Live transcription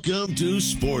Welcome to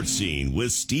Sports Scene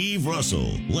with Steve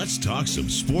Russell. Let's talk some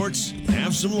sports and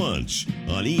have some lunch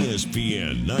on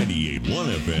ESPN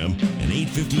 98.1 FM and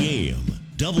 850 AM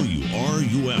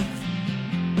WRUF.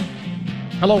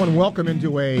 Hello and welcome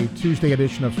into a Tuesday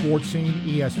edition of Sports Scene,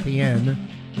 ESPN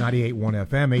 98.1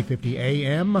 FM, 850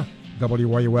 AM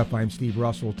WRUF. I'm Steve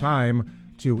Russell.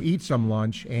 Time to eat some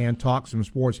lunch and talk some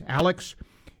sports. Alex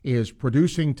is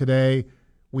producing today.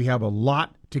 We have a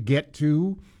lot to get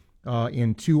to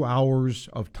in 2 hours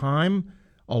of time.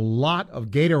 A lot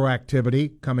of Gator activity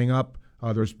coming up.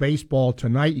 There's baseball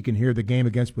tonight. You can hear the game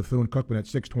against Bethune-Cookman at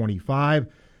 6:25.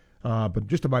 But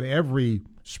just about every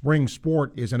spring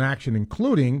sport is in action,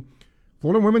 including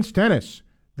Florida women's tennis.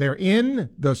 They're in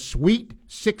the Sweet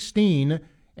 16,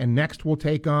 and next we'll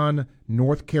take on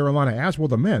North Carolina, as will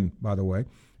the men, by the way.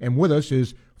 And with us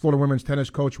is Florida women's tennis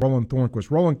coach Roland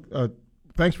Thornquist. Roland,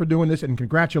 thanks for doing this, and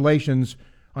congratulations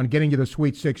on getting to the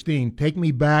Sweet 16. Take me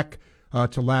back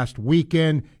to last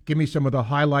weekend. Give me some of the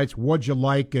highlights. What'd you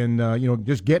like? And,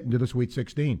 just get into the Sweet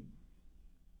 16.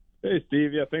 Hey,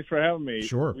 Steve. Yeah, thanks for having me.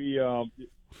 Sure. We're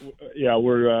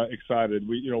excited.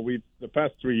 The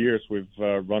past 3 years we've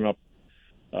run up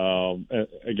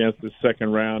against the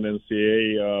second round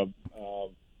NCAA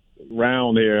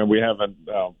round here, and we haven't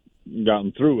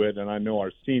gotten through it. And I know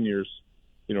our seniors,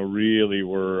 really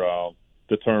were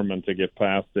determined to get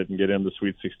past it and get in the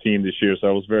Sweet 16 this year. So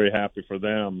I was very happy for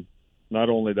them. Not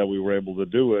only that we were able to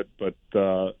do it, but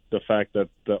the fact that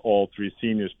all three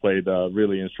seniors played a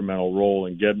really instrumental role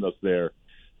in getting us there.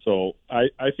 So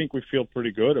I think we feel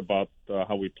pretty good about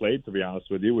how we played, to be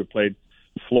honest with you. We played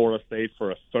Florida State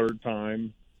for a third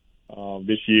time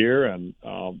this year, and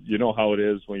you know how it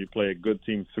is when you play a good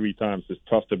team three times. It's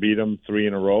tough to beat them three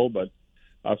in a row, but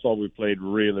I thought we played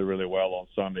really, really well on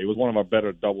Sunday. It was one of our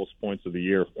better doubles points of the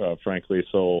year, frankly.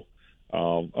 So I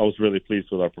was really pleased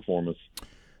with our performance.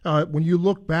 When you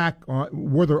look back,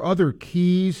 were there other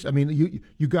keys? I mean,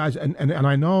 you guys, and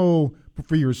I know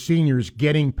for your seniors,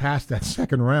 getting past that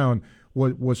second round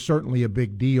was certainly a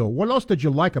big deal. What else did you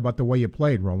like about the way you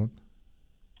played, Roland?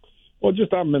 Well,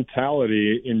 just our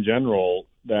mentality in general,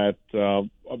 that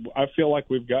I feel like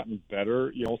we've gotten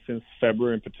better, since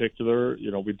February in particular.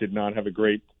 We did not have a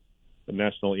great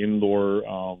national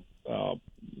indoor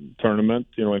tournament,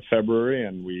 in February,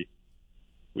 and we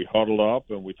huddled up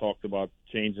and we talked about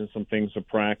changing some things to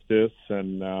practice.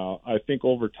 And I think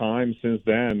over time since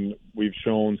then, we've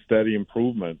shown steady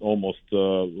improvement almost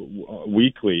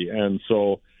weekly. And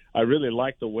so I really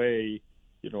like the way,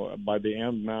 by the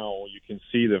end now, you can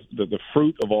see the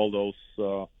fruit of all those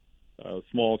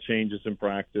small changes in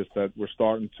practice, that we're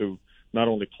starting to not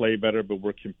only play better, but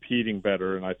we're competing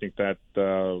better. And I think that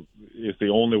is the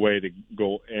only way to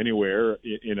go anywhere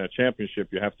in a championship.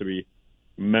 You have to be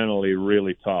mentally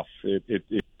really tough. It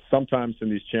sometimes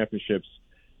in these championships,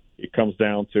 it comes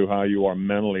down to how you are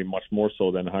mentally much more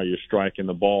so than how you're striking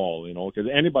the ball, because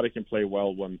anybody can play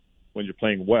well when you're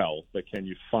playing well, but can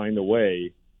you find a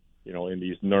way, in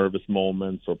these nervous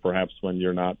moments, or perhaps when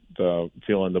you're not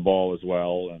feeling the ball as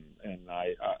well. And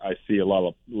I see a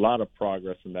lot of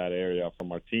progress in that area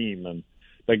from our team, and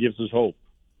that gives us hope.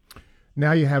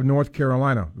 Now you have North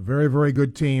Carolina, very, very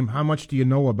good team. How much do you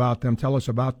know about them? Tell us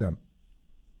about them.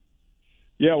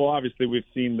 Yeah, well, obviously we've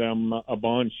seen them a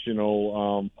bunch,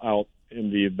 out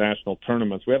in the national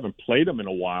tournaments. We haven't played them in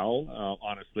a while,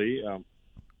 honestly.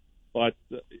 But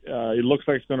it looks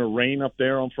like it's going to rain up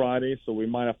there on Friday, so we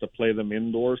might have to play them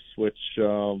indoors, which,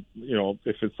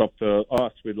 if it's up to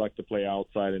us, we'd like to play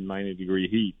outside in 90-degree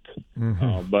heat.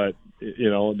 Mm-hmm. But,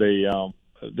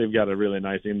 they've got a really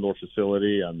nice indoor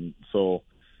facility, and so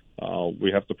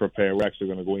we have to prepare. We're actually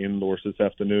going to go indoors this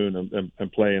afternoon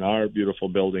and play in our beautiful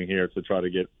building here to try to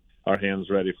get our hands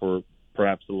ready for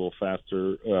perhaps a little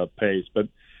faster pace. But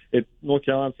North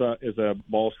Carolina is a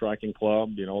ball-striking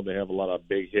club. They have a lot of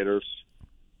big hitters.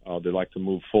 They like to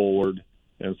move forward.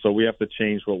 And so we have to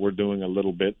change what we're doing a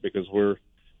little bit, because we're,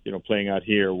 playing out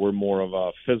here, we're more of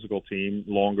a physical team,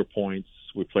 longer points.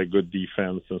 We play good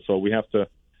defense. And so we have to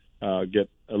get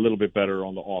a little bit better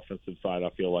on the offensive side, I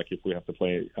feel like, if we have to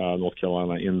play North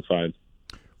Carolina inside.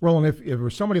 Roland, if it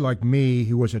was somebody like me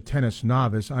who was a tennis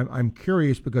novice, I'm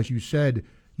curious, because you said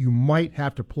you might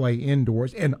have to play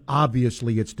indoors, and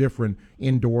obviously it's different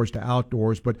indoors to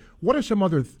outdoors, but what are some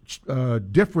other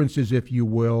differences, if you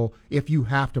will, if you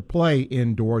have to play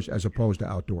indoors as opposed to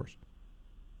outdoors?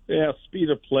 Yeah,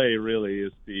 speed of play really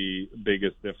is the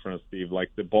biggest difference, Steve. Like,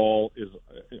 the ball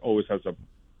always has a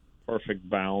perfect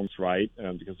bounce, right?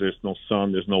 And because there's no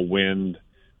sun, there's no wind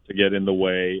to get in the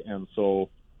way, and so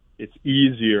it's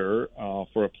easier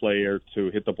for a player to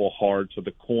hit the ball hard to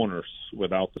the corners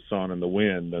without the sun and the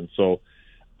wind. And so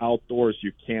outdoors,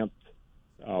 you can't,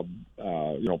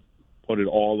 put it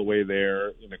all the way there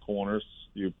in the corners.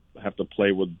 You have to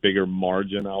play with bigger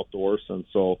margin outdoors, and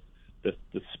so the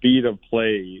speed of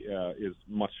play is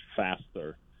much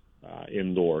faster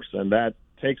indoors, and that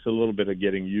takes a little bit of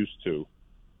getting used to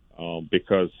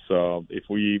because if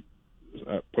we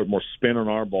put more spin on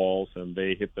our balls and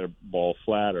they hit their ball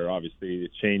flatter, obviously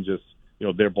it changes.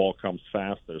 Their ball comes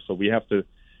faster, so we have to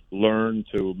learn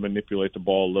to manipulate the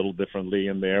ball a little differently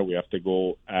in there. We have to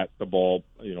go at the ball,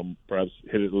 perhaps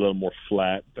hit it a little more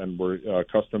flat than we're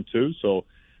accustomed to. So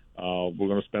we're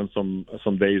going to spend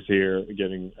some days here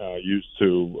getting used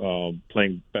to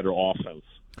playing better offense.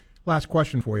 Last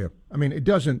question for you. I mean, it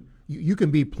doesn't – you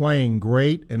can be playing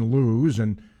great and lose,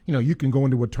 and, you can go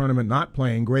into a tournament not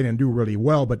playing great and do really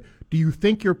well, but do you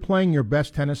think you're playing your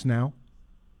best tennis now?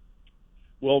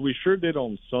 Well, we sure did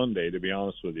on Sunday, to be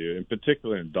honest with you. In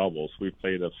particular in doubles, we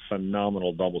played a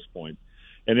phenomenal doubles point.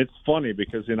 And it's funny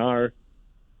because in our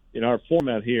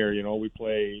format here, we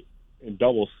play in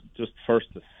doubles just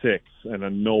first to six and a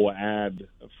no-ad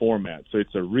format. So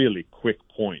it's a really quick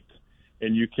point.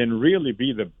 And you can really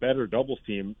be the better doubles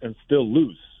team and still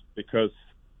lose because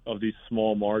of these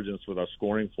small margins with our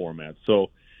scoring format.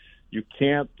 So you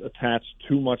can't attach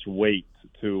too much weight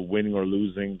to winning or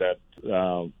losing that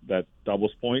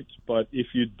doubles point. But if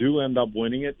you do end up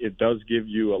winning it, it does give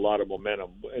you a lot of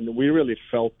momentum. And we really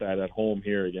felt that at home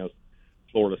here against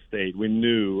Florida State. We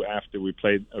knew after we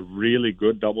played a really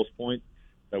good doubles point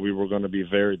that we were going to be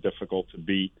very difficult to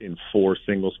beat in 4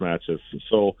 singles matches.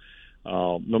 So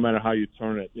no matter how you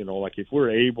turn it, like if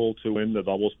we're able to win the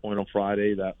doubles point on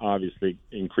Friday, that obviously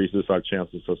increases our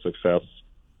chances of success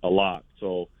a lot.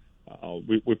 So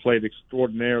we played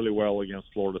extraordinarily well against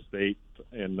Florida State,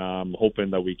 and I'm hoping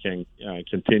that we can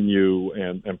continue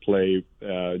and play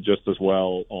just as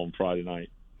well on Friday night.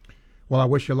 Well, I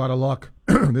wish you a lot of luck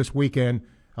this weekend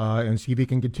and see if you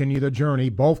can continue the journey.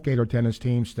 Both Gator tennis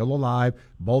teams still alive,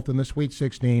 both in the Sweet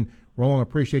 16. Roland,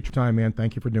 appreciate your time, man.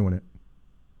 Thank you for doing it.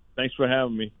 Thanks for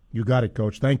having me. You got it,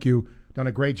 Coach. Thank you. Done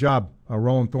a great job,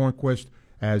 Roland Thornquist,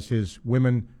 as his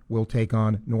women will take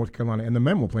on North Carolina, and the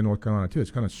men will play North Carolina too.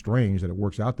 It's kind of strange that it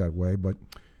works out that way, but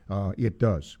it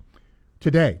does.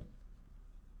 Today,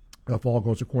 if all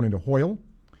goes according to Hoyle,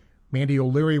 Mandy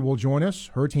O'Leary will join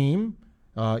us. Her team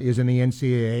is in the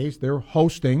NCAAs. They're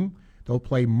hosting. They'll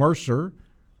play Mercer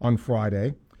on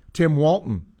Friday. Tim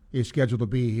Walton is scheduled to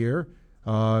be here.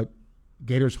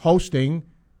 Gators hosting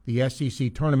the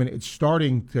SEC tournament. It's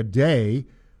starting today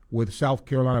with South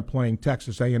Carolina playing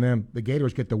Texas A&M. The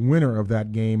Gators get the winner of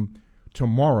that game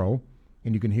tomorrow,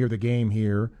 and you can hear the game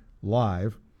here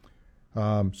live.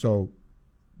 And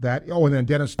then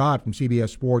Dennis Dodd from CBS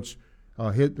Sports,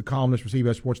 the columnist for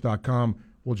CBSSports.com,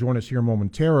 will join us here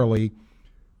momentarily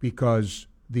because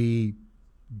the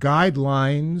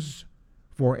guidelines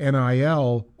for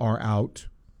NIL are out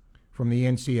from the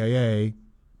NCAA,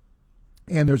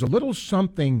 and there's a little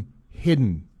something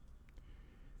hidden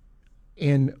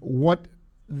in what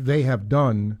they have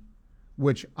done,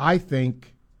 which I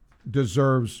think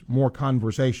deserves more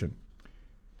conversation.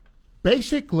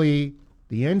 Basically,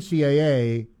 the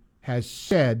NCAA has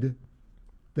said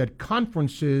that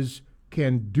conferences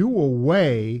can do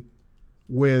away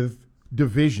with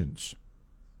divisions.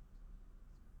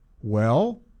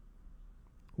 Well,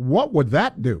 what would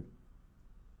that do?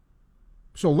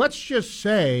 So let's just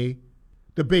say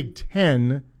the Big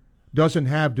Ten doesn't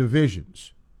have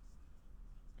divisions.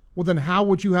 Well, then how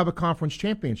would you have a conference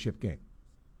championship game?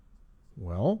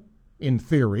 Well, in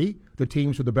theory, the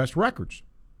teams with the best records,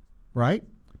 right?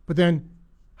 But then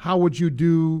how would you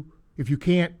do if you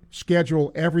can't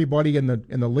schedule everybody in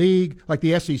the league, like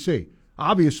the SEC?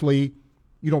 Obviously,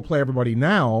 you don't play everybody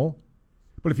now,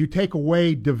 but if you take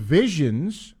away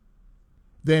divisions,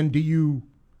 then do you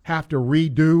have to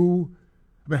redo?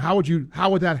 I mean, how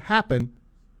would that happen?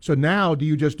 So now do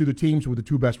you just do the teams with the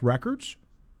 2 best records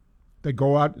that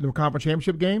go out in the conference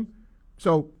championship game?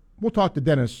 So we'll talk to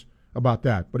Dennis about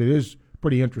that, but it is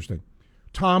pretty interesting.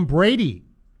 Tom Brady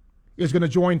is going to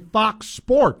join Fox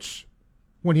Sports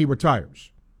when he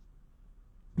retires.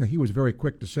 Now, he was very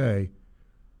quick to say,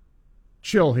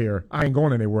 chill here, I ain't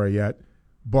going anywhere yet.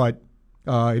 But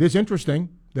it is interesting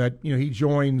that he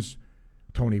joins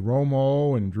Tony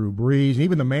Romo and Drew Brees, and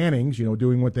even the Mannings,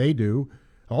 doing what they do.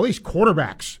 All these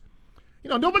quarterbacks.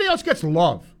 Nobody else gets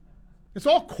love. It's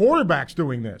all quarterbacks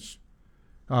doing this.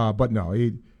 But no,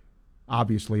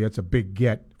 obviously it's a big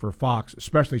get for Fox,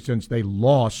 especially since they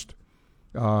lost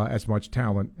as much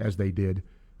talent as they did.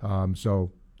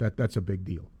 So that's a big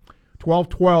deal.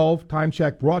 12:12, time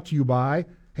check brought to you by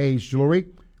Hayes Jewelry.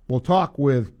 We'll talk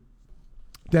with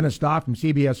Dennis Stott from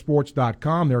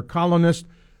CBSSports.com, their columnist.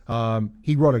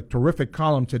 He wrote a terrific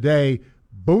column today,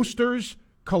 Boosters,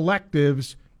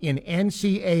 Collectives in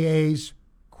NCAA's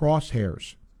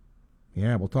Crosshairs.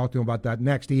 Yeah, we'll talk to him about that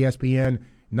next. ESPN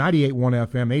 98.1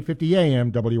 FM, 850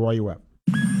 AM, WRUF.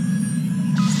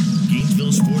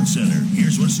 Gainesville Sports Center.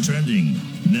 Here's what's trending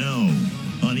now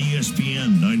on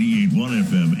ESPN 98.1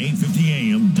 FM, 850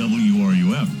 AM,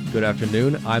 WRUF. Good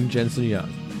afternoon. I'm Jensen Young.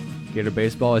 Gator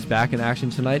baseball is back in action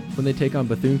tonight when they take on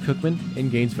Bethune-Cookman in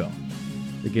Gainesville.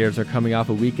 The Gators are coming off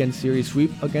a weekend series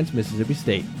sweep against Mississippi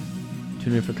State.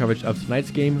 Tune in for coverage of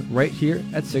tonight's game right here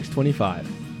at 6:25.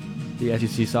 The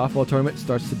SEC softball tournament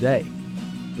starts today.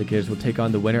 The Gators will take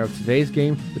on the winner of today's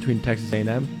game between Texas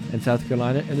A&M and South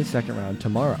Carolina in the second round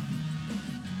tomorrow.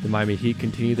 The Miami Heat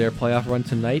continue their playoff run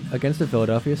tonight against the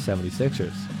Philadelphia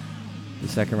 76ers. The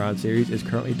second round series is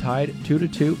currently tied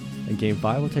 2-2, and Game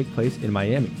 5 will take place in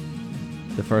Miami.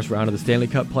 The first round of the Stanley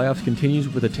Cup playoffs continues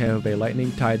with the Tampa Bay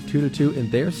Lightning tied 2-2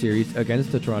 in their series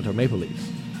against the Toronto Maple Leafs.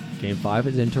 Game 5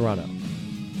 is in Toronto.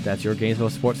 That's your Gainesville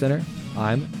Sports Center.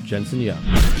 I'm Jensen Young.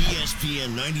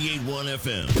 ESPN 98.1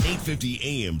 FM, 850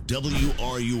 AM,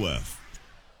 WRUF.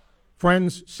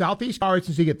 Friends, Southeast Car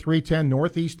Agency at 310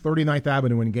 Northeast 39th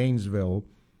Avenue in Gainesville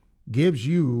gives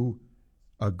you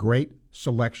a great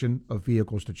selection of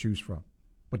vehicles to choose from.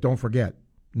 But don't forget,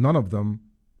 none of them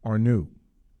are new.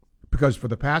 Because for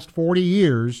the past 40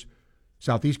 years,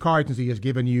 Southeast Car Agency has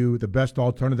given you the best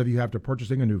alternative you have to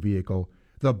purchasing a new vehicle,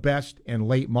 the best and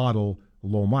late model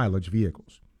low-mileage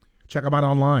vehicles. Check them out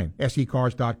online,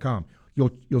 secars.com.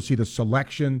 You'll see the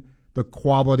selection, the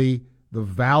quality, the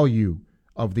value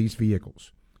of these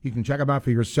vehicles. You can check them out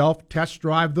for yourself, test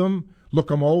drive them, look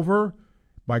them over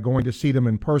by going to see them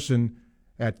in person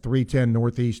at 310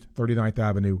 Northeast 39th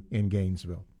Avenue in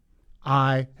Gainesville.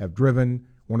 I have driven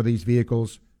one of these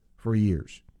vehicles for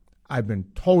years. I've been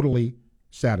totally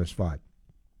satisfied.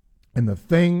 And the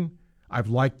thing I've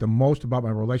liked the most about my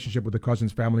relationship with the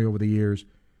Cousins family over the years,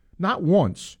 not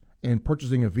once in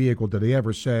purchasing a vehicle did they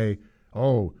ever say,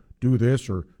 oh, do this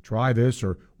or try this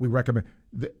or we recommend.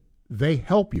 They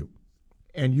help you.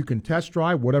 And you can test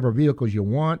drive whatever vehicles you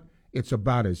want. It's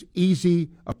about as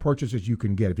easy a purchase as you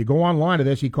can get. If you go online at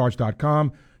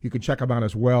secars.com, you can check them out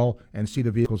as well and see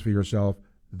the vehicles for yourself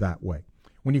that way.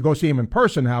 When you go see them in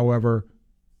person, however,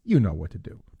 you know what to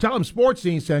do. Tell them Sports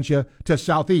Scene sent you to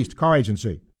Southeast Car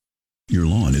Agency. Your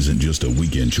lawn isn't just a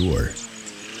weekend chore.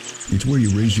 It's where you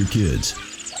raise your kids.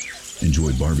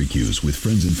 Enjoy barbecues with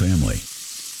friends and family.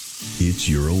 It's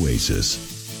your oasis.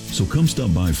 So come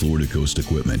stop by Florida Coast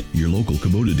Equipment, your local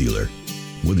Kubota dealer.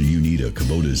 Whether you need a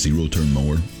Kubota zero-turn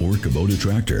mower or Kubota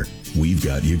tractor, we've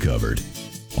got you covered.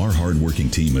 Our hard-working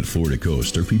team at Florida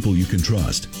Coast are people you can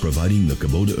trust, providing the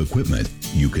Kubota equipment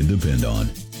you can depend on.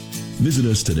 Visit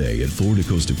us today at Florida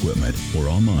Coast Equipment or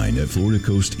online at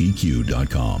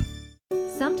floridacoasteq.com.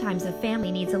 Sometimes a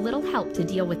family needs a little help to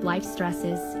deal with life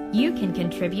stresses. You can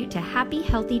contribute to happy,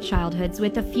 healthy childhoods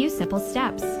with a few simple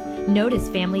steps. Notice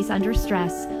families under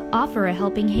stress. Offer a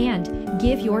helping hand.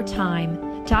 Give your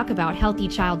time. Talk about healthy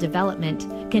child development.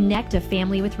 Connect a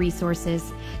family with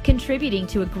resources. Contributing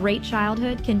to a great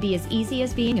childhood can be as easy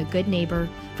as being a good neighbor.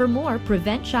 For more,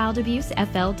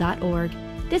 preventchildabusefl.org.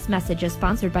 This message is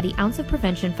sponsored by the Ounce of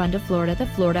Prevention Fund of Florida, the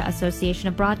Florida Association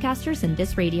of Broadcasters, and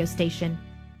this radio station.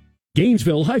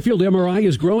 Gainesville Highfield MRI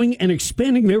is growing and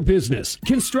expanding their business.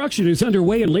 Construction is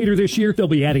underway, and later this year, they'll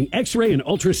be adding X-ray and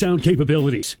ultrasound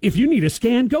capabilities. If you need a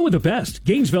scan, go with the best.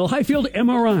 Gainesville Highfield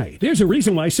MRI. There's a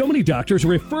reason why so many doctors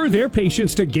refer their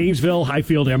patients to Gainesville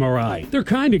Highfield MRI. They're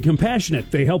kind and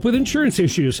compassionate. They help with insurance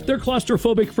issues. They're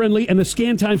claustrophobic friendly, and the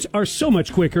scan times are so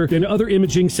much quicker than other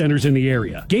imaging centers in the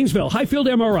area. Gainesville Highfield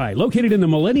MRI, located in the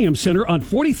Millennium Center on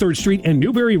 43rd Street and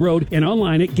Newberry Road, and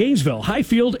online at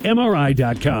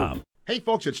GainesvilleHighfieldMRI.com. Hey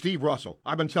folks, it's Steve Russell.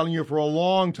 I've been telling you for a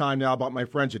long time now about my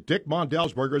friends at Dick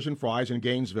Mondell's Burgers and Fries in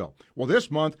Gainesville. Well,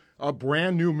 this month, a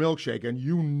brand new milkshake, and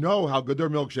you know how good their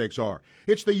milkshakes are.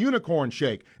 It's the Unicorn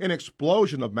Shake, an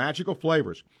explosion of magical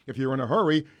flavors. If you're in a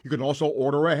hurry, you can also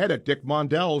order ahead at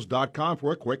dickmondells.com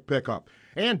for a quick pickup.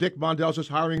 And Dick Mondell's is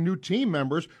hiring new team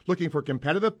members looking for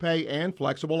competitive pay and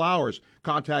flexible hours.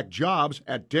 Contact jobs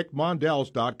at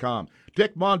dickmondells.com.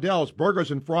 Dick Mondell's Burgers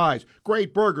and Fries.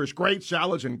 Great burgers, great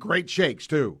salads, and great shakes,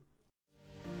 too.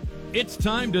 It's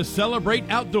time to celebrate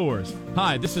outdoors.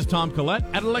 Hi, this is Tom Collette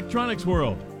at Electronics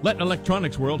World. Let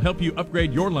Electronics World help you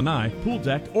upgrade your lanai, pool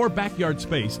deck, or backyard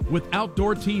space with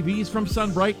outdoor TVs from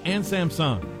Sunbright and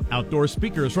Samsung, outdoor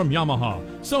speakers from Yamaha,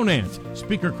 Sonance,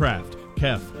 Speakercraft,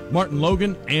 Kef, Martin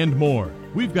Logan, and more.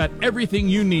 We've got everything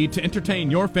you need to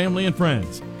entertain your family and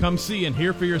friends. Come see and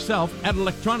hear for yourself at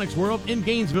Electronics World in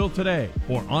Gainesville today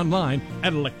or online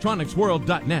at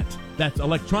electronicsworld.net. That's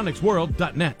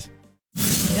electronicsworld.net.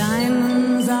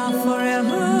 Diamonds are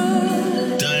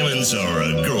forever. Diamonds are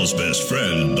a girl's best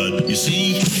friend, but you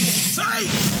see,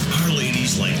 our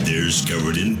ladies like theirs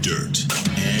covered in dirt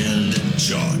and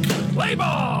chalk. Play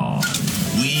ball!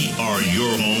 We are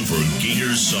your home for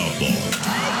Gators softball.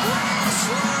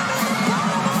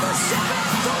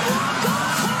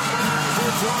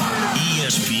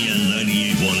 ESPN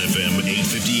 98.1 FM,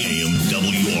 850 AM,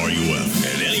 WRUF,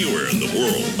 and anywhere in the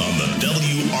world on the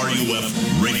WRUF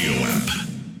radio app.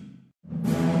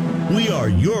 We are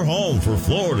your home for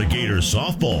Florida Gators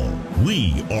softball.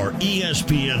 We are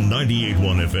ESPN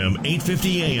 98.1 FM,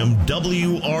 850 AM,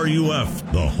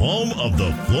 WRUF, the home of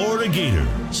the Florida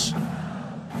Gators.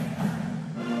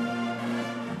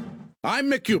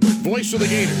 I'm Mick Cupid, voice of the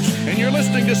Gators, and you're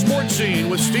listening to Sports Scene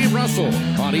with Steve Russell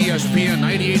on ESPN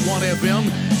 98.1 FM,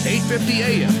 850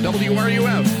 AM,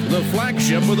 WRUF, the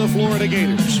flagship of the Florida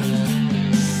Gators.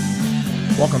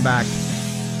 Welcome back.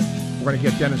 We're going to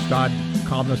get Dennis Dodd,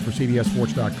 columnist for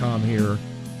CBSSports.com here.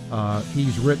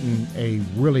 He's written a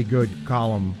really good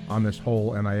column on this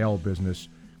whole NIL business.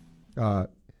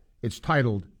 It's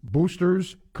titled,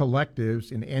 Boosters,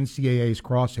 Collectives in NCAA's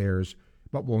Crosshairs,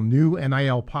 but will new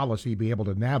NIL policy be able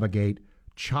to navigate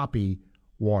choppy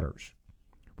waters?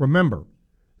 Remember,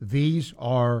 these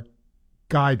are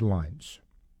guidelines.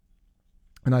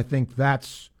 And I think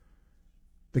that's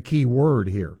the key word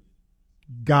here,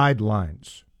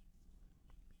 guidelines.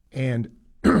 And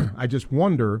I just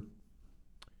wonder,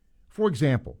 for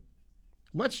example,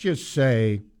 let's just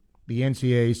say the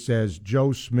NCAA says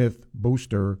Joe Smith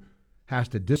booster has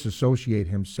to disassociate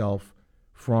himself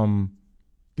from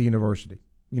the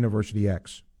University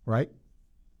X, right?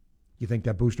 You think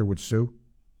that booster would sue?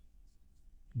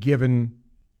 Given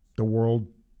the world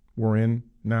we're in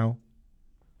now?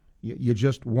 You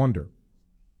just wonder.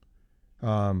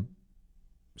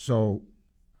 So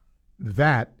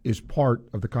that is part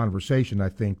of the conversation, I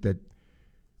think, that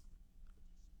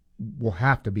will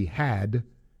have to be had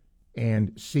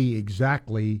and see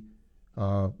exactly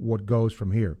what goes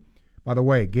from here. By the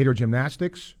way, Gator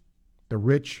Gymnastics, the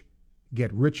rich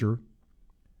get richer.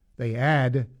 They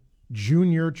add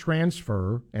junior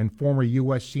transfer and former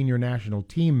U.S. senior national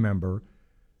team member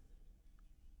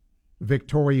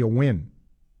Victoria Wynn.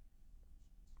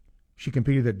 She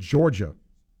competed at Georgia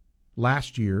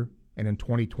last year and in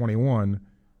 2021,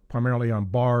 primarily on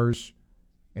bars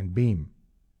and beam.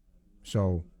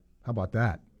 So how about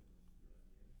that?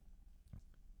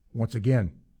 Once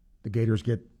again, the Gators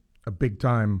get a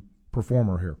big-time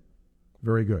performer here.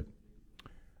 Very good.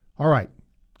 All right.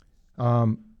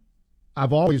 I'm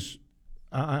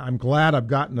glad I've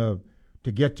gotten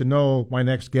to get to know my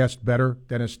next guest better,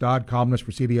 Dennis Dodd, columnist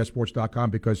for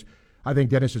CBSSports.com, because I think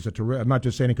Dennis is I'm not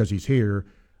just saying it because he's here.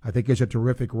 I think he's a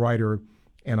terrific writer,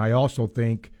 and I also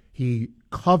think he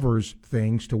covers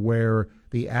things to where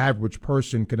the average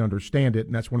person can understand it,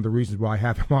 and that's one of the reasons why I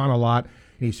have him on a lot.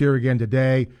 And he's here again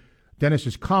today.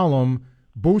 Dennis's column,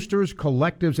 Boosters,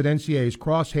 Collectives at NCAA's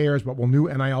Crosshairs, but will new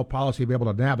NIL policy be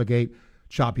able to navigate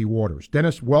choppy waters?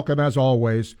 Dennis, welcome as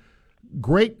always.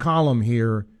 Great column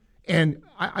here, and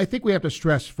I think we have to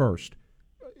stress first,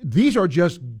 these are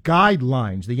just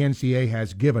guidelines the NCAA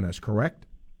has given us, correct?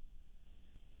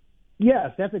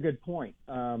 Yes, that's a good point.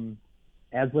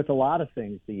 As with a lot of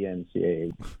things the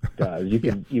NCAA does,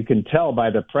 you can tell by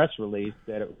the press release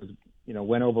that it was,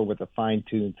 went over with a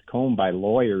fine-tooth comb by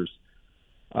lawyers.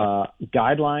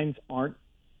 Guidelines aren't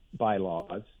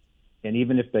bylaws, and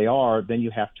even if they are, then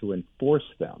you have to enforce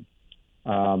them.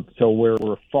 So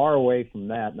we're far away from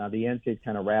that. Now the NCAA is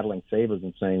kind of rattling sabers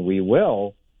and saying we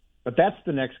will, but that's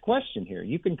the next question here.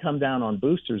 You can come down on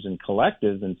boosters and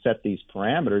collectives and set these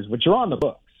parameters, which are on the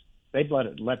books. They've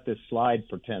let this slide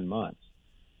for 10 months.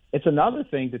 It's another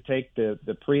thing to take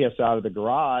the Prius out of the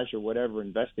garage or whatever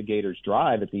investigators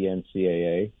drive at the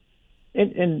NCAA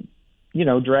and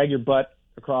drag your butt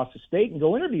across the state and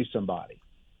go interview somebody.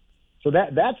 So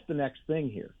that's the next thing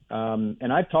here.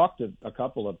 And I've talked to a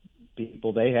couple of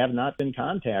people. They have not been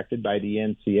contacted by the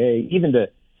NCAA, even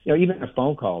a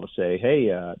phone call to say, hey,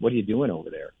 what are you doing over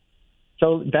there?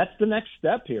 So that's the next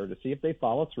step here, to see if they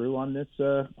follow through on this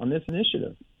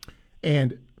initiative.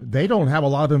 And they don't have a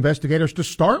lot of investigators to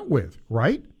start with,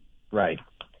 right? Right.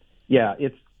 Yeah,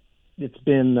 it's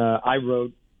been I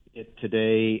wrote it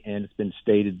today, and it's been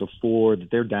stated before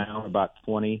that they're down about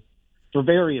 20 for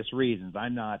various reasons.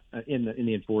 I'm not in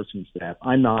the enforcement staff.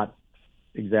 I'm not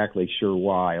exactly sure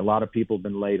why. A lot of people have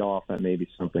been laid off. That may be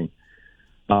something,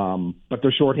 but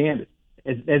they're shorthanded,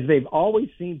 as they've always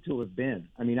seemed to have been.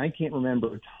 I mean, I can't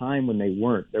remember a time when they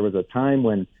weren't. There was a time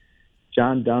when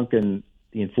John Duncan,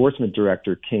 the enforcement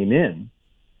director, came in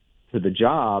to the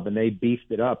job and they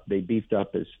beefed it up. They beefed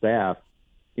up his staff,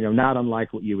 not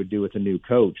unlike what you would do with a new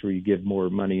coach where you give more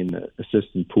money in the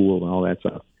assistant pool and all that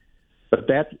stuff. But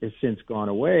that has since gone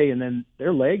away, and then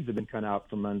their legs have been cut out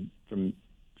from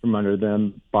under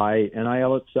them by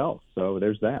NIL itself. So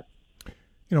there's that.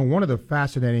 One of the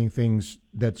fascinating things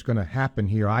that's going to happen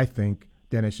here, I think,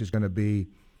 Dennis, is going to be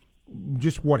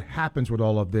just what happens with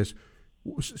all of this.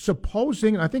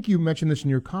 Supposing, I think you mentioned this in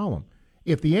your column,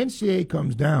 if the NCAA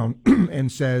comes down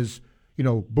and says,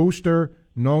 booster,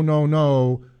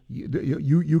 no,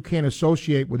 you can't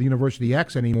associate with University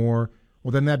X anymore,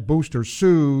 well, then that booster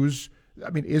sues. I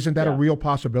mean, isn't that a real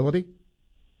possibility?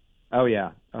 Oh,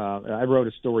 yeah. I wrote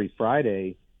a story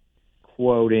Friday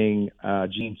quoting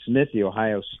Gene Smith, the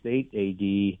Ohio State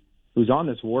AD, who's on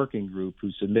this working group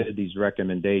who submitted these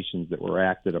recommendations that were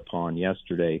acted upon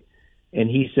yesterday. And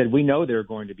he said, we know there are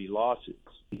going to be lawsuits.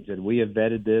 He said, we have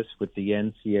vetted this with the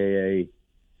NCAA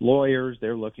lawyers.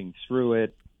 They're looking through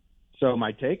it. So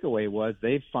my takeaway was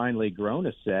they've finally grown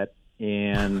a set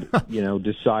and,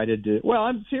 decided to – well,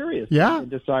 I'm serious. Yeah.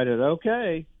 They decided,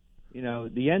 okay,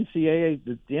 the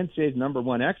NCAA's number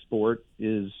one export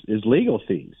is legal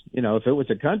fees. If it was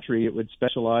a country, it would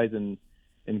specialize in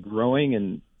growing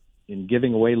and in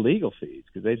giving away legal fees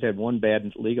because they've had one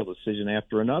bad legal decision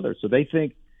after another. So they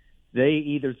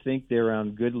either think they're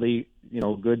on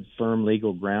good firm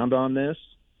legal ground on this,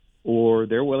 or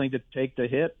they're willing to take the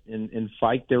hit and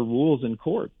fight their rules in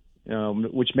court,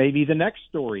 which may be the next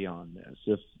story on this.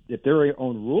 If their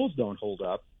own rules don't hold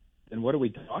up, then what are we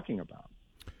talking about?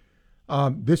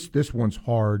 This one's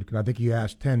hard because I think you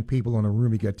ask 10 people in a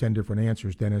room, you get 10 different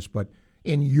answers, Dennis. But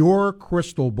in your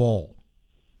crystal ball,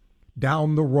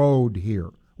 down the road here,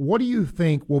 what do you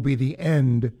think will be the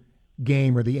end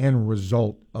game or the end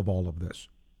result of all of this?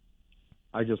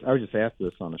 I was just asked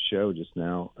this on a show just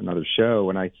now, another show,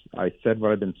 and I said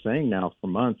what I've been saying now for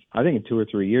months. I think in 2 or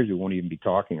 3 years we won't even be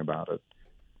talking about it,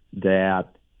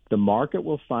 that the market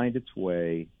will find its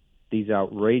way. These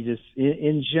outrageous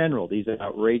deals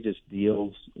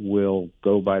will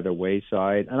go by the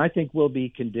wayside, and I think we'll be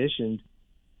conditioned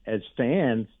as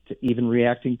fans to even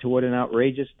reacting to what an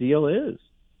outrageous deal is.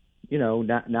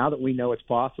 Now that we know it's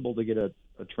possible to get a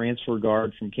transfer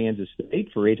guard from Kansas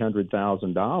State for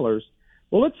 $800,000,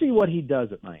 well, let's see what he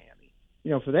does at Miami.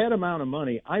 For that amount of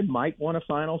money, I might want a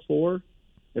Final Four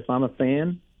if I'm a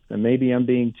fan, and maybe I'm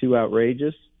being too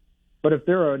outrageous. But if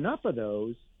there are enough of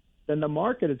those, then the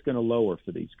market is going to lower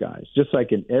for these guys, just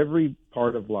like in every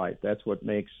part of life. That's what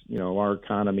makes, our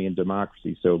economy and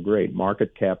democracy so great,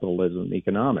 market capitalism,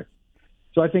 economics.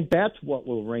 So I think that's what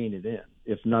will rein it in,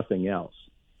 if nothing else.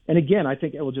 And again, I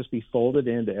think it will just be folded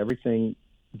into everything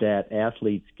that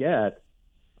athletes get,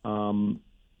 and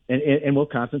we'll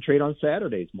concentrate on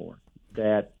Saturdays more.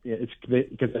 That it's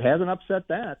because it hasn't upset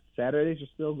that. Saturdays are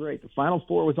still great. The Final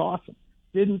Four was awesome.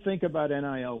 Didn't think about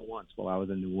NIL once while I was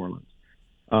in New Orleans.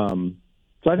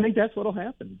 So I think that's what will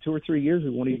happen. In 2 or 3 years, we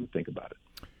won't even think about it.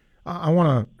 I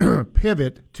want to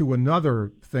pivot to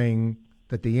another thing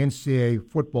that the NCAA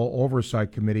Football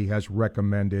Oversight Committee has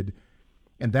recommended,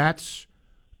 and that's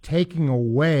taking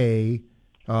away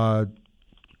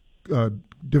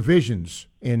divisions.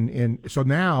 So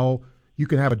now you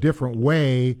can have a different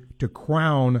way to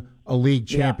crown a league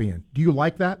champion. Do you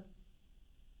like that?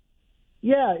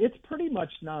 Yeah, it's pretty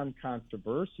much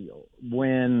non-controversial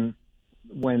when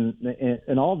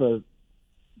all the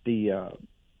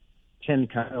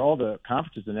all the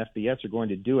conferences in FBS are going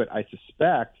to do it, I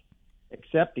suspect,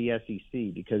 except the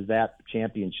SEC, because that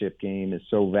championship game is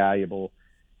so valuable.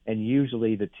 And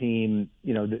usually the team,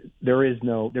 there's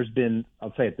been,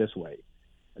 I'll say it this way.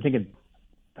 I think it's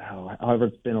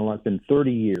been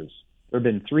 30 years. There have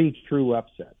been 3 true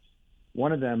upsets.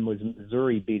 One of them was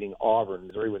Missouri beating Auburn.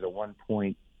 Missouri was a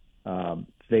 1-point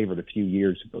favorite a few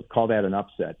years ago. Call that an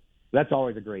upset. That's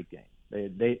always a great game.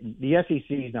 The SEC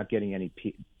is not getting any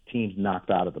teams knocked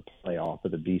out of the playoff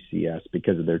of the BCS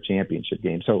because of their championship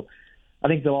game. So I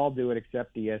think they'll all do it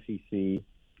except the SEC.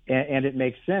 And it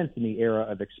makes sense in the era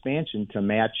of expansion to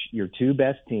match your 2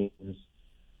 best teams.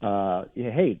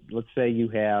 Hey, let's say you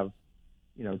have,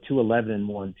 2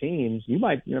 11-1 teams. You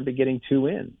might be getting 2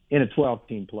 in a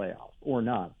 12-team playoff or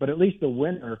not. But at least the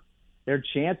winner, their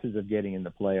chances of getting in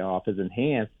the playoff is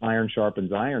enhanced. Iron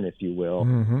sharpens iron, if you will.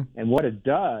 Mm-hmm. And what it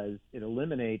does, it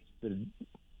eliminates the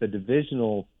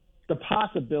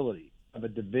possibility of a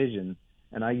division.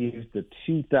 And I used the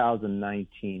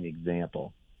 2019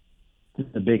 example,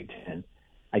 the Big Ten.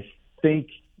 I think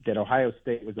that Ohio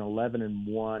State was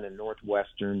 11-1 and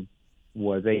Northwestern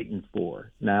was 8-4.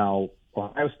 Now,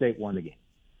 Ohio State won the game,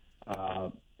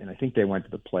 and I think they went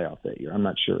to the playoff that year. I'm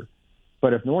not sure.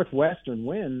 But if Northwestern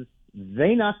wins,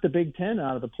 they knock the Big Ten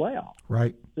out of the playoff.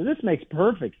 Right. So this makes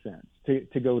perfect sense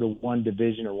to go to one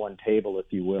division or one table, if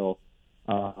you will,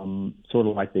 sort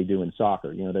of like they do in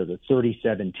soccer. You know, there's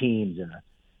 37 teams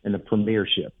in the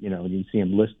premiership. You know, you see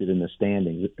them listed in the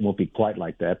standings. It won't be quite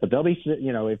like that, but they'll be,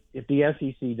 you know, if the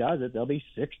SEC does it, there'll be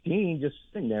 16 just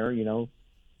sitting there, you know,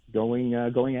 going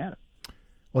at it.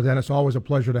 Well, Dennis, always a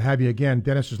pleasure to have you again.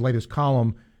 Dennis's latest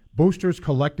column, Boosters,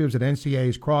 Collectives, and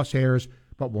NCAA's Crosshairs,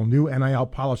 but will new NIL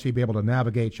policy be able to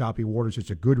navigate choppy waters? It's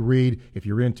a good read if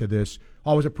you're into this.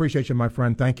 Always appreciate you, my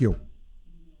friend. Thank you.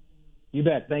 You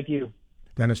bet. Thank you.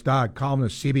 Dennis Dodd,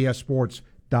 columnist,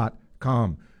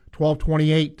 CBSSports.com.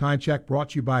 1228, time check brought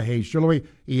to you by Hayes Jewelry,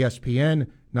 ESPN,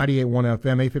 98.1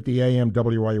 FM, 850 AM,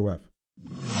 WRUF.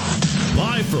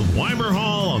 Live from Weimer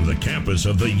Hall on the campus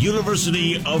of the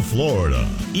University of Florida,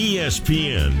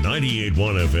 ESPN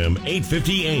 98.1 FM,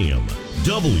 850 AM,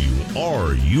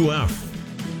 WRUF.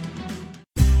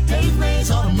 Dave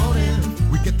Mays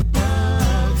Automotive, we get the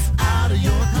bugs out of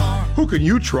your car. Who can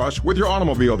you trust with your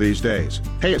automobile these days?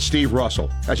 Hey, it's Steve Russell.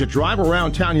 As you drive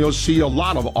around town, you'll see a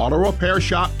lot of auto repair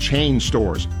shop chain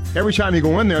stores. Every time you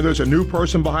go in there, there's a new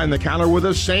person behind the counter with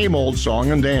the same old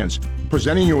song and dance,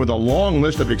 presenting you with a long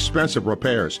list of expensive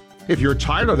repairs. If you're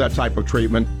tired of that type of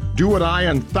treatment, do what I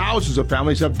and thousands of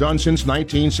families have done since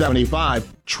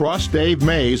 1975. Trust Dave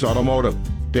Mays Automotive.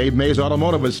 Dave Mays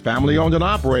Automotive is family-owned and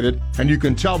operated, and you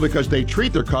can tell because they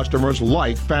treat their customers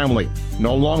like family.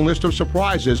 No long list of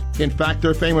surprises. In fact,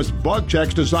 their famous bug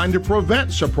checks designed to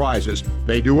prevent surprises.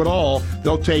 They do it all.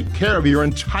 They'll take care of your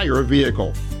entire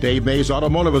vehicle. Dave Mays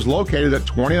Automotive is located at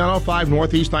 2905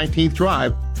 Northeast 19th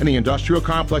Drive in the industrial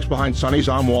complex behind Sonny's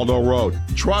on Waldo Road.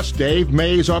 Trust Dave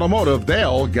Mays Automotive.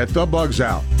 They'll get the bugs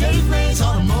out. Dave Mays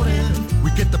Automotive,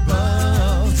 we get the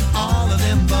bugs, all of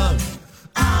them bugs,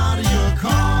 out of your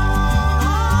car.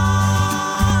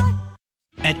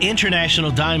 At International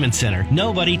Diamond Center,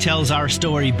 nobody tells our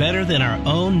story better than our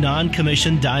own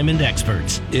non-commissioned diamond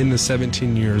experts. In the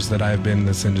 17 years that I've been in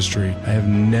this industry, I have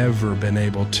never been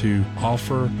able to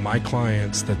offer my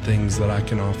clients the things that I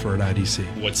can offer at IDC.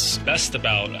 What's best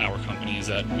about our company is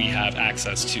that we have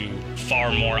access to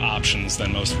far more options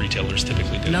than most retailers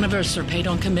typically do. None of us are paid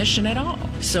on commission at all,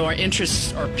 so our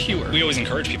interests are pure. We always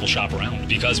encourage people to shop around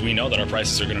because we know that our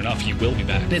prices are good enough. You will be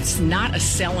back. It's not a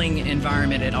selling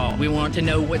environment at all. We want to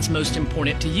know what's most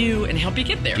important to you and help you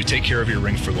get there. We take care of your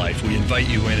ring for life. We invite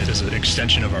you in as an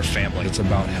extension of our family. It's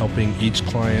about helping each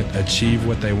client achieve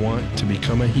what they want, to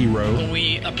become a hero. When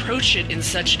we approach it in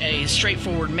such a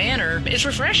straightforward manner, it's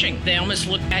refreshing. They almost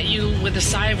look at you with a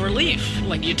sigh of relief,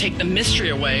 like you take the mystery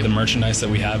away. The merchandise that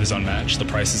we have is unmatched. The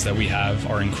prices that we have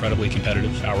are incredibly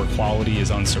competitive. Our quality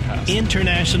is unsurpassed.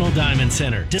 International Diamond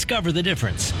Center. Discover the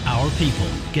difference. Our people.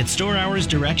 Get store hours,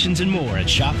 directions, and more at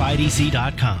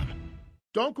shopidc.com.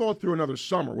 Don't go through another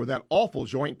summer with that awful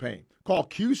joint pain. Call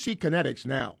QC Kinetics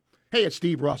now. Hey, it's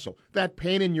Steve Russell. That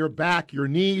pain in your back, your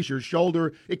knees, your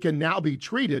shoulder, it can now be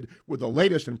treated with the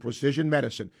latest in precision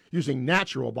medicine using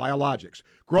natural biologics,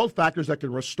 growth factors that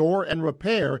can restore and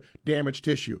repair damaged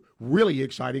tissue. Really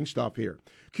exciting stuff here.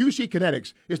 QC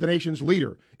Kinetics is the nation's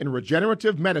leader in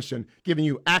regenerative medicine, giving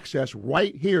you access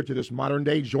right here to this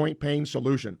modern-day joint pain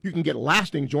solution. You can get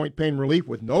lasting joint pain relief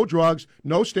with no drugs,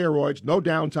 no steroids, no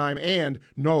downtime, and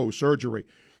no surgery.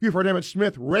 You've heard Emmett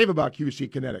Smith rave about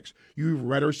QC Kinetics. You've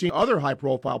read or seen other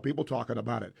high-profile people talking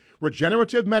about it.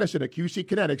 Regenerative medicine at QC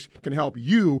Kinetics can help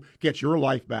you get your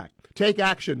life back. Take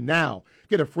action now.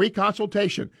 Get a free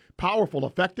consultation. Powerful,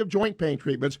 effective joint pain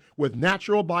treatments with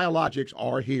natural biologics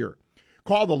are here.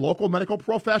 Call the local medical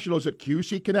professionals at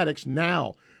QC Kinetics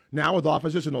now. Now with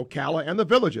offices in Ocala and the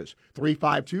Villages.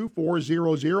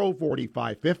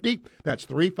 352-400-4550. That's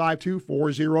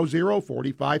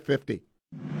 352-400-4550.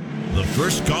 The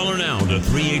first caller now to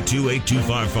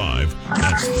 382-8255.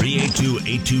 That's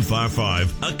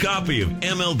 382-8255. A copy of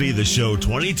MLB The Show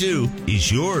 22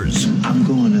 is yours. I'm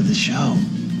going to the show.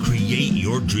 Create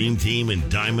your dream team in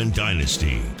Diamond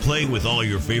Dynasty. Play with all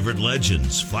your favorite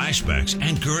legends, flashbacks,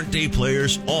 and current day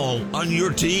players all on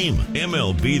your team.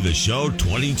 MLB The Show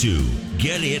 22.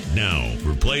 Get it now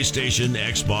for PlayStation,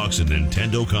 Xbox, and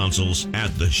Nintendo consoles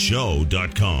at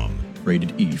theshow.com.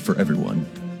 Rated E for everyone.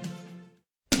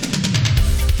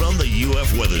 From the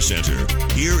UF Weather Center,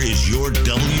 here is your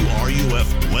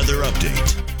WRUF weather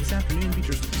update. this afternoon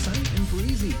features sunny and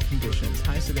breezy conditions.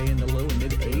 Highs today in the low and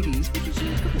mid 80s, which is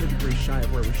a couple of degrees shy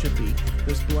of where we should be.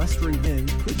 Those blustery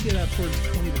winds could get up towards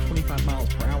 20 to 25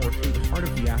 miles per hour through the heart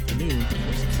of the afternoon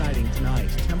before subsiding tonight.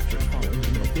 Temperatures falling in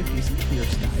the middle 50s and clear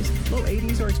skies. Low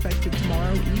 80s are expected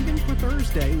tomorrow, even for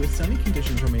Thursday, with sunny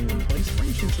conditions remaining in place.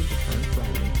 Rain chances return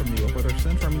Friday. From the Weather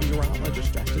Center, I'm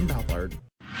meteorologist Justin Ballard.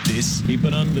 This, keep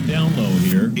it on the down low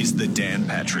here, is the Dan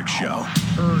Patrick Show.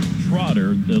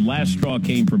 Trotter, the last straw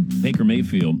came for Baker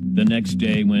Mayfield the next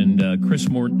day when Chris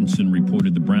Mortensen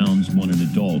reported the Browns won an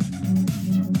adult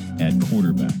at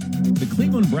quarterback. The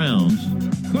Cleveland Browns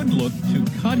could look to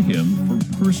cut him for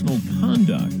personal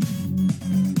conduct,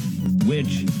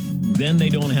 which then they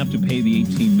don't have to pay the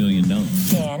 $18 million.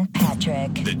 Dan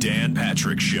Patrick. The Dan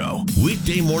Patrick Show.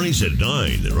 Weekday mornings at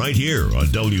 9, right here on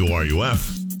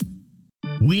WRUF.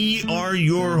 We are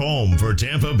your home for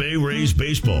Tampa Bay Rays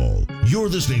baseball. You're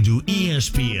listening to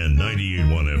ESPN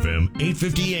 98.1 FM,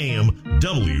 850 AM,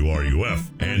 WRUF,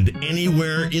 and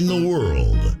anywhere in the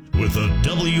world with the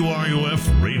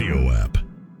WRUF radio app.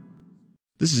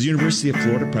 This is University of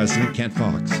Florida President Kent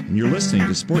Fox, and you're listening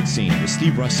to Sports Scene with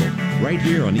Steve Russell, right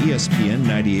here on ESPN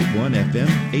 98.1 FM,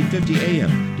 850 AM,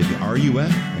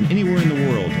 WRUF, and anywhere in the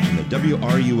world on the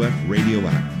WRUF radio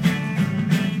app.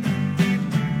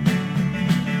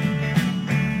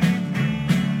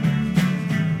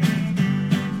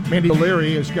 Mandy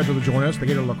O'Leary is scheduled to join us, the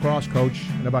Gator lacrosse coach,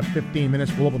 in about 15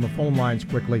 minutes. We'll open the phone lines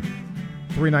quickly.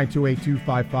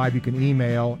 392-8255. You can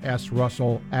email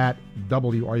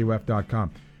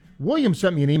srussell@wruf.com. William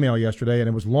sent me an email yesterday, and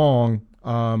it was long.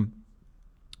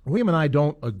 William and I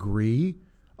don't agree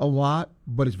a lot,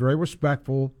 but it's very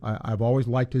respectful. I've always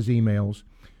liked his emails,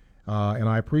 and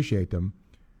I appreciate them.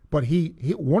 But he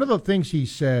one of the things he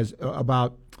says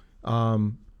about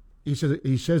he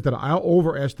says that I'll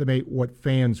overestimate what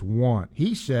fans want.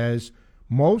 He says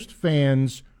most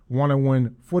fans want to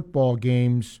win football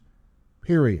games,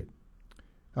 period.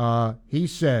 He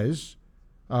says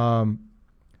the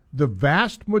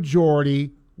vast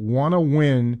majority want to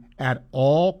win at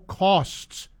all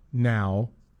costs now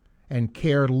and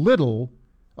care little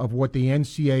of what the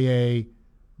NCAA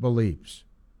believes.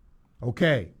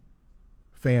 Okay,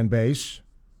 fan base,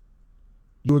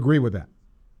 you agree with that?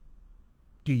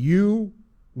 Do you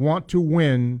want to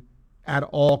win at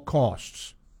all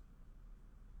costs?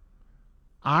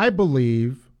 I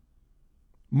believe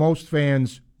most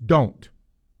fans don't.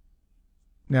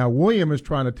 Now, William is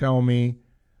trying to tell me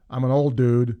I'm an old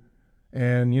dude,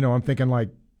 and, I'm thinking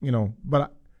but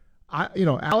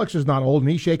Alex is not old, and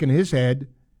he's shaking his head.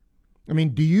 I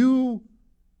mean,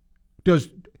 does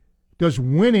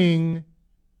winning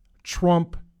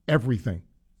trump everything?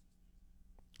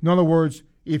 In other words,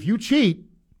 if you cheat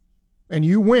and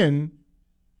you win,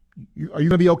 are you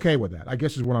going to be okay with that? I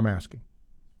guess is what I'm asking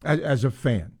as a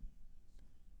fan.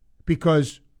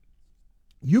 Because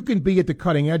you can be at the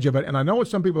cutting edge of it, and I know what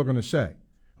some people are going to say.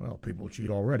 Well, people cheat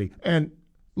already. And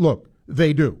look,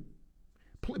 they do.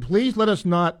 Please let us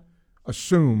not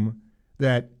assume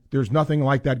that there's nothing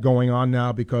like that going on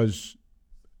now, because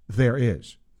there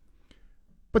is.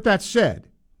 But that said,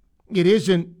 it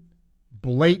isn't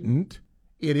blatant.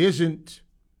 It isn't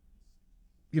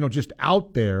just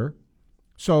out there.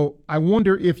 So I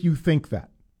wonder if you think that.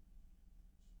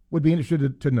 Would be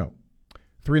interested to know.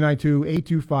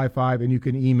 392-8255, and you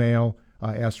can email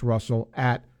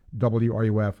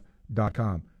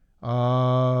srussell@wruf.com.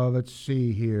 Let's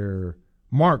see here.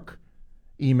 Mark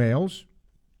emails.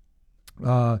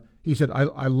 He said,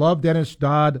 I love Dennis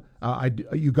Dodd.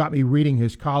 You got me reading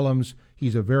his columns.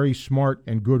 He's a very smart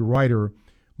and good writer.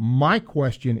 My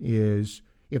question is,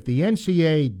 if the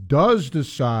NCAA does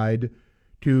decide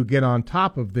to get on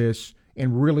top of this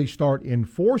and really start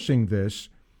enforcing this,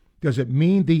 does it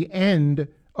mean the end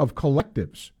of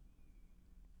collectives?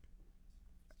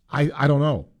 I don't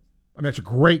know. I mean, that's a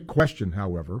great question,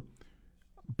 however,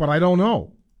 but I don't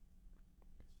know.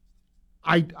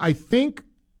 I think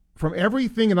from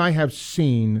everything that I have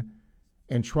seen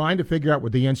and trying to figure out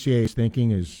what the NCAA is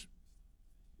thinking is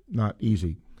not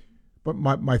easy. But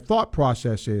my thought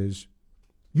process is,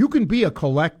 you can be a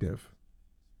collective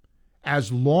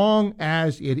as long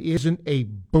as it isn't a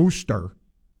booster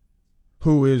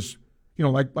who is,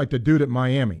 like the dude at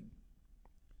Miami.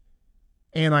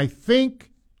 And I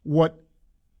think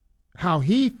how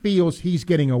he feels he's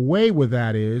getting away with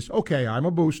that is, okay, I'm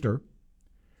a booster,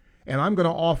 and I'm going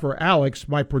to offer Alex,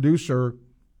 my producer,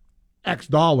 X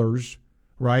dollars,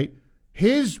 right?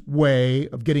 His way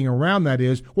of getting around that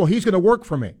is, well, he's going to work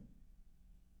for me.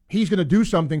 He's going to do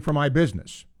something for my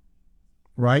business,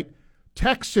 right?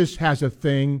 Texas has a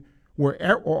thing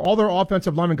where all their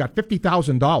offensive linemen got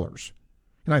 $50,000.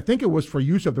 And I think it was for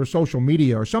use of their social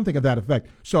media or something of that effect.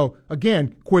 So,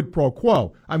 again, quid pro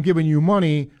quo. I'm giving you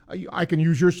money. I can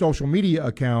use your social media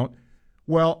account.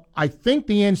 Well, I think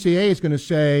the NCAA is going to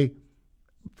say,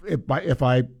 if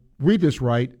I read this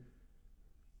right,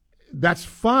 that's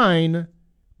fine,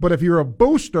 but if you're a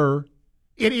booster,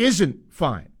 it isn't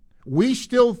fine. We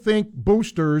still think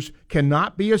boosters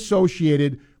cannot be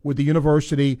associated with the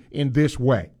university in this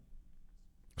way.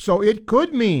 So it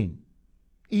could mean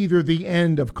either the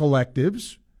end of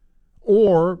collectives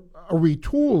or a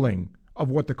retooling of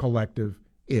what the collective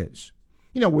is.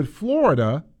 With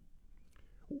Florida,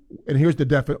 and here's the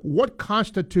definition, what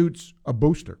constitutes a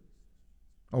booster?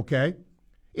 Okay?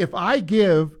 If I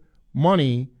give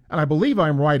money, and I believe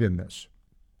I'm right in this,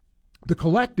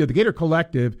 the Gator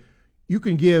Collective, you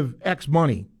can give X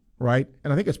money, right?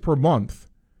 And I think it's per month.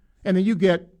 And then you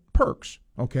get perks,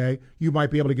 okay? You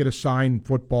might be able to get a signed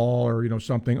football or,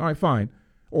 something. All right, fine.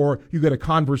 Or you get a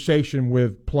conversation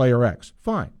with player X.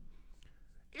 Fine.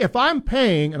 If I'm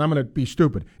paying, and I'm going to be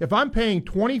stupid, if I'm paying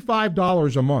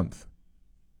 $25 a month,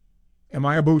 am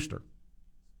I a booster?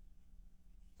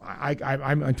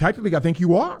 I'm technically, I think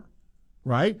you are,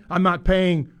 right? I'm not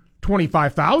paying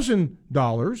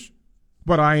 $25,000,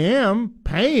 but I am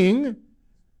paying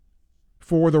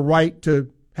for the right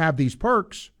to have these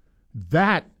perks.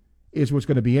 That is what's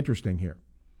going to be interesting here.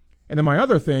 And then my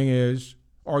other thing is,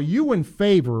 are you in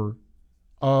favor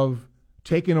of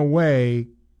taking away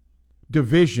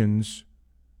divisions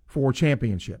for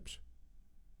championships?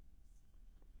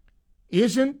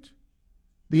 Isn't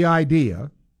the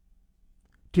idea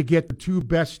to get the two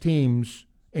best teams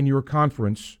in your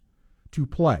conference to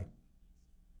play?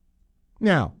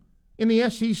 Now, in the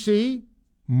SEC,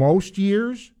 most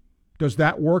years, does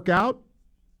that work out?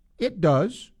 It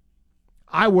does.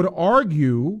 I would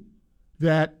argue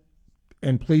that,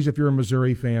 and please, if you're a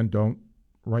Missouri fan, don't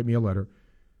write me a letter.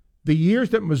 The years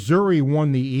that Missouri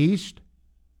won the East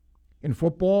in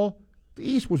football, the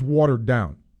East was watered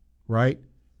down, right?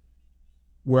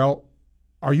 Well,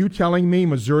 are you telling me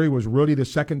Missouri was really the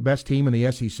second best team in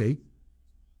the SEC?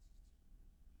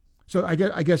 So I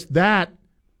guess that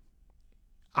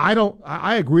I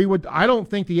don't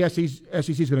think the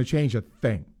SEC is going to change a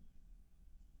thing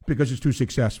because it's too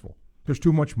successful. There's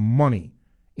too much money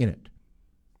in it.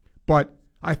 But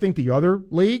I think the other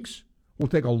leagues will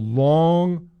take a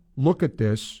long look at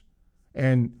this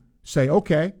and say,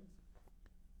 okay,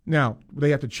 now, will they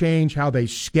have to change how they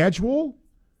schedule?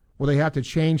 Will they have to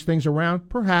change things around?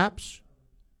 Perhaps.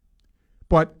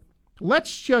 But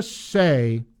let's just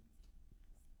say,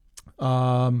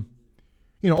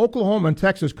 Oklahoma and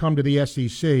Texas come to the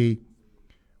SEC.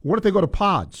 What if they go to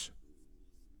pods?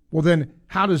 Well, then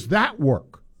how does that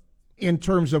work in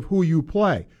terms of who you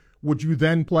play? Would you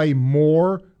then play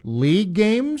more league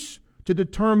games to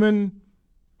determine,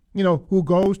 who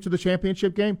goes to the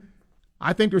championship game?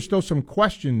 I think there's still some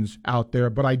questions out there,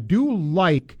 but I do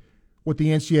like what the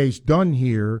NCAA's done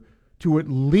here to at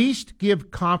least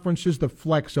give conferences the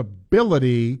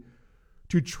flexibility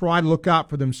to try to look out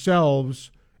for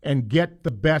themselves and get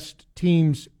the best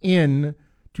teams in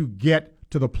to get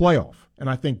to the playoff. And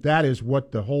I think that is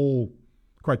what the whole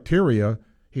criteria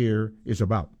here is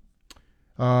about.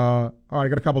 All right, I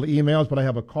got a couple of emails, but I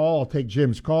have a call. I'll take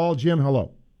Jim's call. Jim,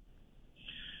 hello.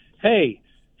 Hey,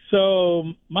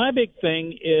 so my big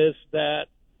thing is that,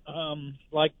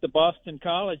 like the Boston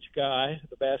College guy,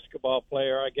 the basketball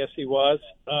player, I guess he was,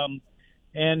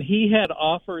 and he had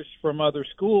offers from other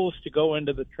schools to go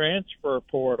into the transfer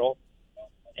portal.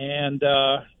 And,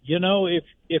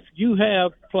 if you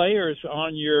have players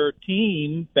on your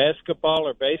team, basketball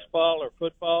or baseball or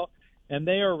football, and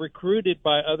they are recruited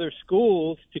by other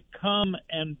schools to come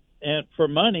and for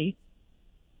money,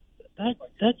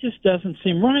 that just doesn't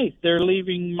seem right. They're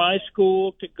leaving my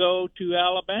school to go to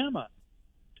Alabama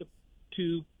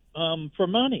to for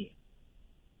money.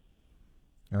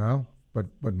 Oh,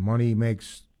 but money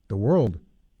makes the world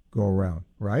go around,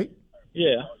 right?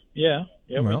 Yeah, well,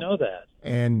 we know that.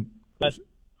 But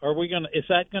is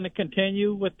that going to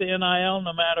continue with the NIL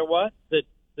no matter what? That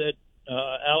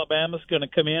Alabama's going to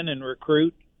come in and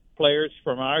recruit players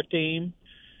from our team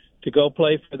to go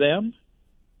play for them?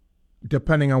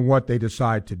 Depending on what they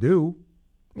decide to do.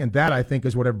 And that, I think,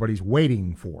 is what everybody's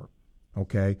waiting for.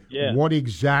 Okay? Yeah. What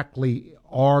exactly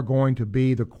are going to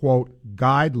be the, quote,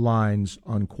 guidelines,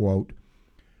 unquote?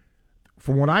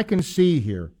 From what I can see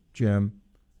here, Jim,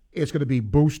 it's going to be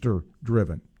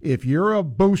booster-driven. If you're a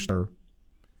booster,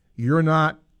 you're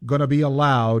not going to be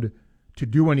allowed to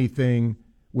do anything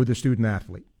with a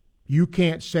student-athlete. You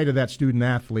can't say to that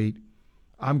student-athlete,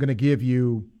 I'm going to give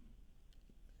you,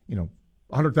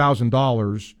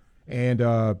 $100,000, and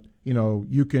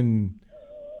you can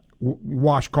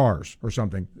wash cars or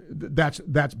something. That's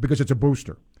because it's a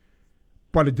booster.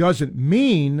 But it doesn't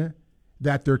mean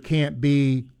that there can't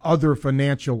be other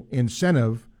financial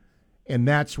incentive, and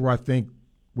that's where I think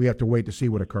we have to wait to see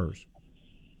what occurs.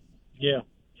 Yeah.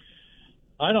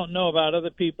 I don't know about other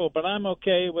people, but I'm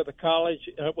okay with a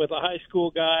high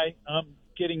school guy. I'm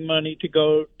getting money to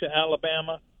go to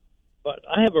Alabama, but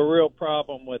I have a real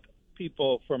problem with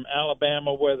people from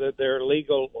Alabama, whether they're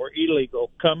legal or illegal,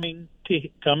 coming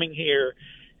here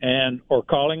or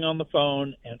calling on the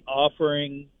phone and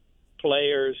offering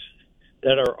players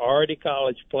that are already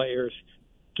college players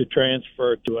to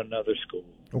transfer to another school.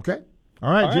 Okay.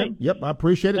 All right, Jim. Yep, I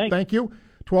appreciate it. Thank you.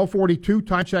 12:42,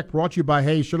 time check brought to you by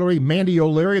Hayes Sillery. Mandy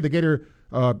O'Leary, the Gator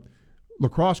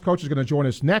lacrosse coach, is going to join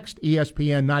us next.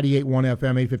 ESPN 98.1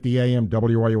 FM, 850 AM,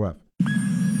 WRUF.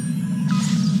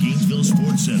 Gainesville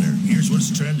Sports Center. Here's what's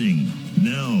trending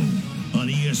now on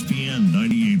ESPN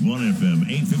 98.1 FM,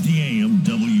 850 AM,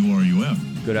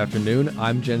 WRUF. Good afternoon.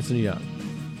 I'm Jensen Young.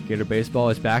 Gator baseball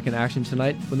is back in action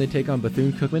tonight when they take on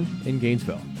Bethune-Cookman in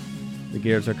Gainesville. The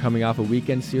Gators are coming off a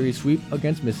weekend series sweep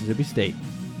against Mississippi State.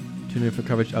 Tune in for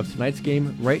coverage of tonight's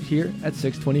game right here at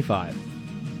 6:25.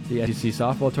 The SEC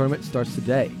softball tournament starts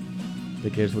today. The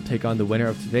Gators will take on the winner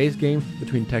of today's game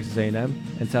between Texas A&M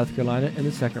and South Carolina in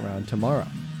the second round tomorrow.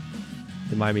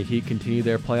 The Miami Heat continue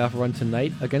their playoff run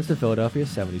tonight against the Philadelphia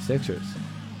 76ers.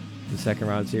 The second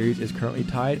round series is currently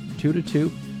tied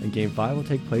 2-2, and Game 5 will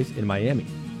take place in Miami.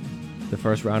 The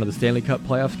first round of the Stanley Cup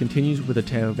playoffs continues with the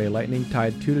Tampa Bay Lightning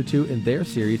tied 2-2 in their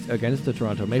series against the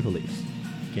Toronto Maple Leafs.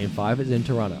 Game 5 is in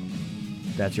Toronto.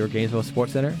 That's your Gainesville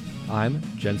Sports Center. I'm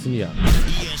Jensen Young.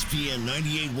 ESPN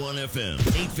 98.1 FM,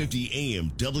 850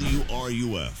 AM,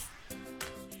 WRUF.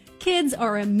 Kids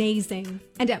are amazing.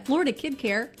 And at Florida Kid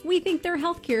Care, we think their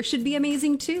health care should be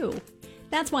amazing too.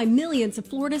 That's why millions of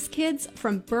Florida's kids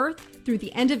from birth through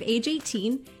the end of age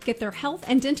 18 get their health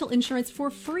and dental insurance for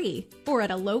free or at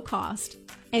a low cost.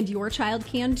 And your child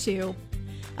can too.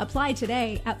 Apply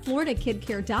today at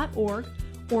floridakidcare.org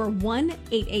or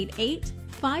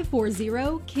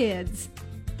 1-888-540-KIDS.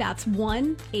 That's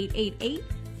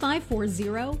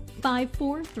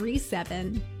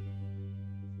 1-888-540-5437.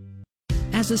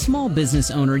 As a small business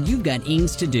owner, you've got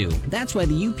ings to do. That's why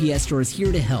the UPS Store is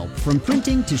here to help. From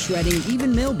printing to shredding,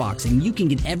 even mailboxing, you can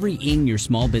get every ing your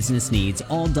small business needs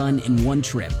all done in one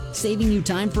trip, saving you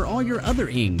time for all your other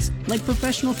ings, like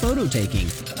professional photo taking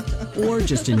or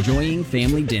just enjoying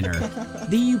family dinner.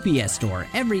 The UPS Store,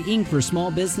 every ing for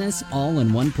small business, all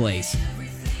in one place.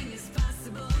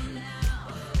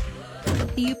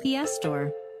 The UPS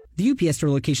Store. The UPS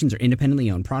Store locations are independently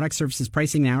owned. Product, services,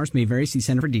 pricing, and hours may vary. See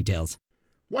Center for details.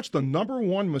 What's the number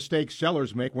one mistake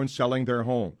sellers make when selling their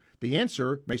home? The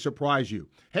answer may surprise you.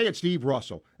 Hey, it's Steve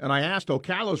Russell, and I asked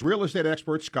Ocala's real estate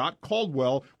expert Scott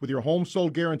Caldwell with your Home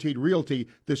Sold Guaranteed Realty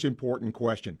this important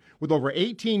question. With over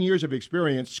 18 years of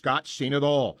experience, Scott's seen it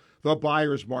all. The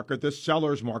buyer's market, the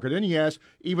seller's market, and yes,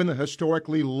 even the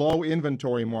historically low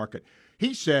inventory market.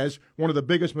 He says one of the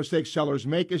biggest mistakes sellers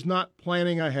make is not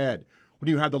planning ahead. When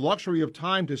you have the luxury of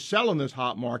time to sell in this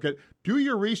hot market, do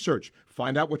your research.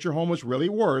 Find out what your home is really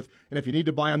worth. And if you need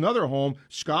to buy another home,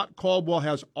 Scott Caldwell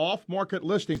has off-market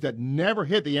listings that never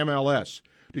hit the MLS.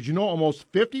 Did you know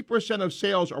almost 50% of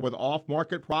sales are with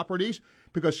off-market properties?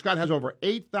 Because Scott has over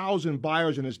 8,000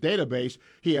 buyers in his database,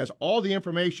 he has all the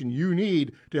information you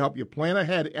need to help you plan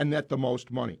ahead and net the most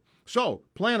money. So,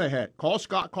 plan ahead. Call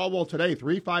Scott Caldwell today,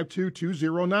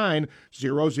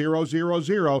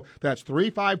 352-209-0000. That's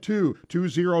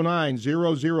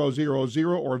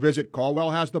 352-209-0000, or visit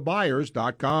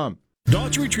CaldwellHasTheBuyers.com.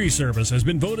 Daughtry Tree Service has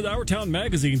been voted Our Town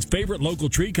Magazine's favorite local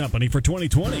tree company for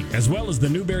 2020, as well as the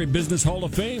Newberry Business Hall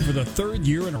of Fame for the third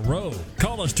year in a row.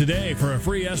 Call us today for a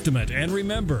free estimate, and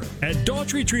remember, at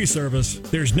Daughtry Tree Service,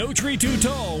 there's no tree too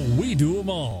tall, we do them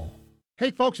all. Hey,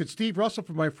 folks, it's Steve Russell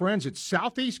from my friends at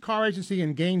Southeast Car Agency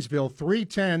in Gainesville,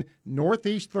 310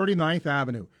 Northeast 39th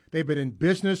Avenue. They've been in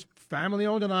business,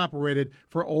 family-owned and operated,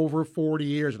 for over 40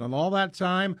 years. And in all that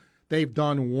time, they've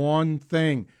done one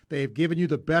thing. They've given you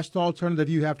the best alternative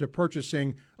you have to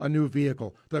purchasing a new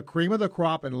vehicle, the cream of the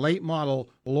crop and late model,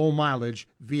 low mileage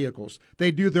vehicles.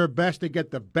 They do their best to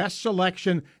get the best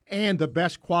selection and the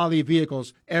best quality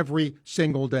vehicles every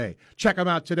single day. Check them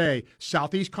out today,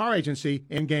 Southeast Car Agency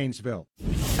in Gainesville.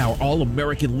 Our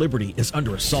all-American liberty is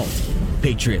under assault.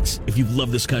 Patriots, if you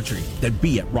love this country, then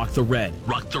be at Rock the Red.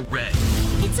 Rock the Red.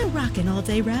 It's a rockin'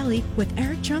 all-day rally with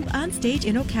Eric Trump on stage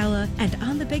in Ocala and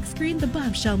on the big screen, the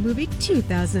bombshell movie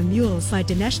 2,000 Mules by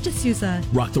Dinesh D'Souza.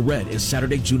 Rock the Red is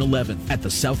Saturday, June 11th at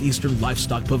the Southeastern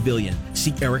Livestock Pavilion.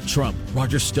 See Eric Trump,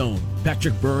 Roger Stone,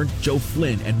 Patrick Byrne, Joe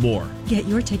Flynn, and more. Get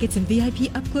your tickets and VIP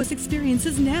up-close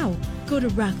experiences now. Go to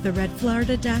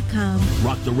rocktheredflorida.com.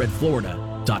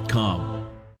 rocktheredflorida.com.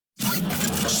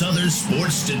 Southern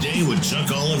Sports Today with Chuck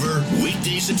Oliver,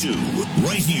 weekdays at 2,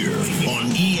 right here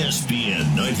on ESPN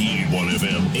 98.1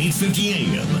 FM, 850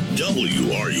 AM,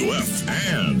 WRUF,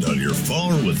 and on your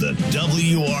phone with the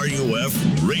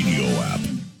WRUF radio app.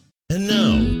 And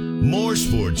now, more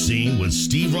Sports Scene with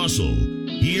Steve Russell,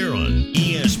 here on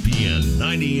ESPN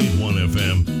 98.1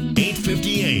 FM,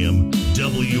 850 AM,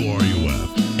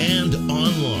 WRUF, and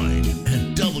online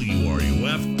at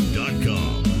WRUF.com.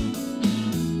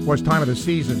 Well, it's time of the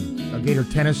season. Gator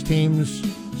tennis teams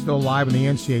still alive in the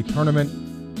NCAA tournament.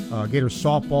 Gator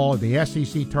softball at the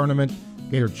SEC tournament.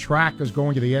 Gator track is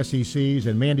going to the SECs.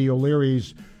 And Mandy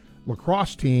O'Leary's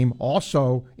lacrosse team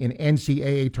also in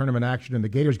NCAA tournament action. And the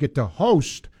Gators get to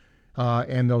host,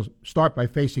 and they'll start by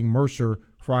facing Mercer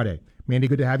Friday. Mandy,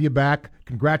 good to have you back.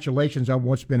 Congratulations on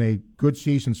what's been a good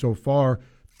season so far.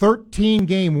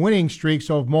 13-game winning streak.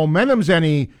 So if momentum's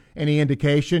any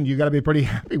indication, you got to be pretty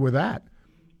happy with that.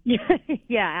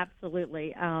 Yeah,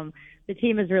 absolutely. The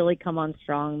team has really come on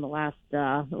strong the last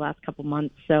couple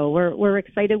months, so we're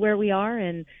excited where we are,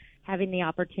 and having the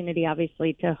opportunity,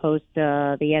 obviously, to host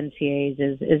the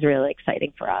NCAAs is really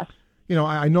exciting for us. You know,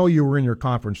 I know you were in your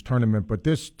conference tournament, but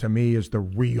this to me is the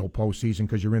real postseason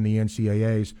because you're in the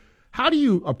NCAAs. How do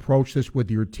you approach this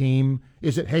with your team?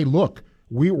 Is it, hey, look,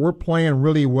 we're playing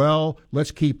really well,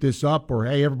 let's keep this up, or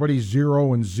hey, everybody's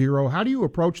 0-0? How do you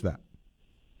approach that?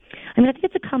 I mean, I think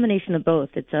it's a combination of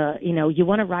both. It's you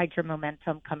want to ride your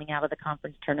momentum coming out of the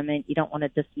conference tournament. You don't want to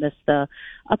dismiss the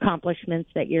accomplishments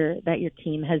that your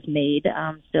team has made.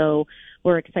 So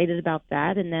we're excited about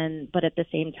that. But at the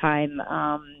same time,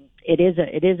 it is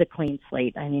a clean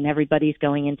slate. I mean, everybody's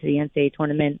going into the NCAA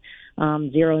tournament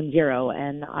 0-0,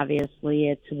 and obviously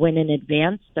it's win in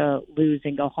advance to lose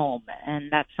and go home. And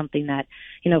that's something that,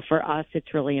 for us,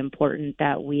 it's really important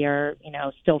that we are,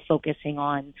 still focusing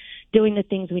on doing the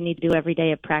things we need to do every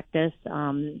day at practice.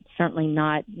 Certainly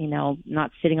not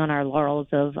sitting on our laurels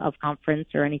of conference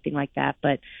or anything like that,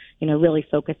 but, really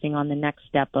focusing on the next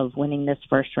step of winning this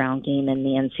first round game in the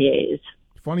NCAAs.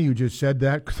 Funny you just said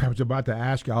that because I was about to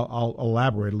ask you. I'll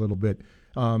elaborate a little bit.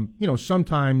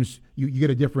 Sometimes you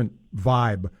get a different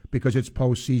vibe because it's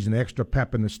postseason, extra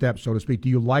pep in the step, so to speak. Do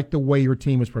you like the way your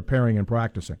team is preparing and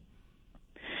practicing?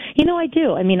 I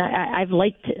do. I mean, I've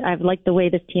liked the way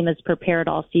this team has prepared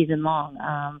all season long.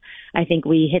 I think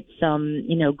we hit some,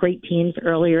 great teams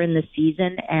earlier in the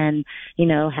season and,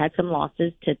 had some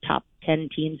losses to top 10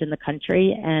 teams in the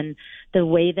country, and the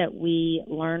way that we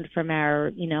learned from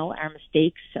our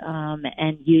mistakes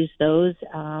and use those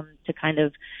to kind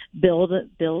of build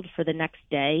for the next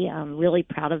day. I'm really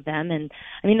proud of them, and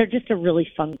I mean they're just a really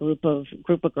fun group of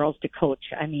girls to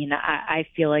coach. I mean I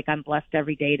feel like I'm blessed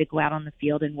every day to go out on the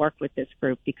field and work with this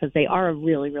group because they are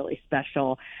really, really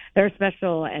special. They're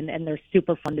special and they're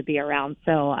super fun to be around.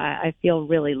 So I feel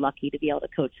really lucky to be able to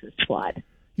coach this squad.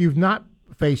 You've not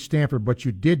faced Stanford, but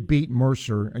you did beat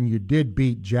Mercer and you did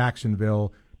beat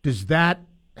Jacksonville. Does that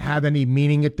have any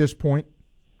meaning at this point?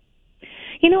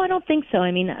 I don't think so.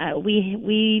 I mean,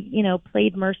 we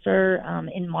played Mercer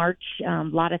in March. A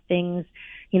lot of things,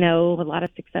 a lot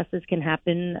of successes can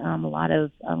happen. A lot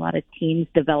of teams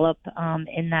develop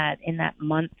in that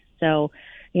month. So,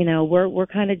 we're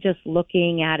kind of just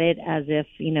looking at it as if,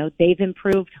 they've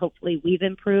improved. Hopefully we've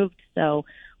improved. So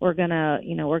we're gonna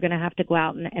have to go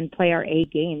out and play our A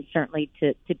game, certainly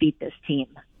to beat this team.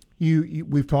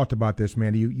 We've talked about this,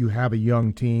 Mandy. You have a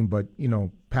young team, but,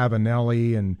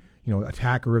 Pavanelli and,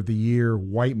 attacker of the year,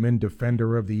 Whiteman,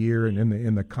 defender of the year, and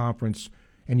in the conference,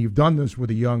 and you've done this with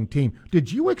a young team.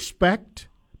 Did you expect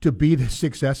to be this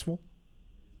successful?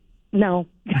 No.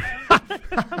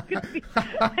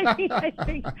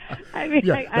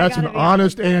 That's an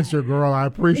honest answer, girl. I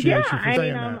appreciate you for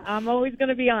saying that. I'm always going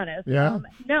to be honest. Yeah.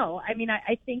 No, I mean,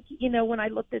 I think, when I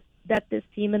looked at this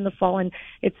team in the fall, and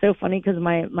it's so funny because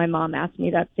my mom asked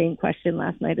me that same question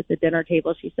last night at the dinner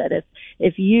table. She said,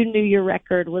 if you knew your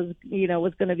record was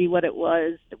going to be what it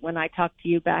was when I talked to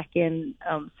you back in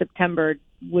September,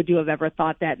 would you have ever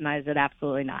thought that? And I said,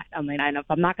 absolutely not. I mean, if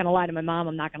I'm not going to lie to my mom,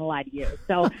 I'm not going to lie to you.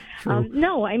 So,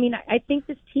 no, I mean, I think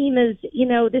this team has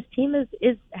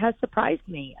surprised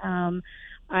me.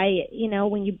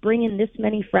 When you bring in this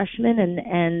many freshmen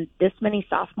and this many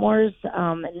sophomores,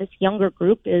 and this younger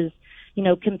group is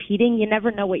competing, you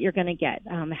never know what you're going to get.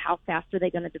 How fast are they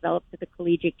going to develop to the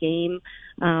collegiate game?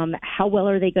 How well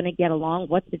are they going to get along?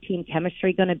 What's the team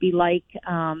chemistry going to be like?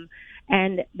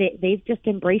 And they've just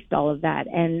embraced all of that.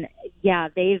 And yeah,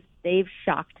 they've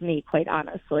shocked me, quite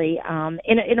honestly,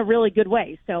 in a really good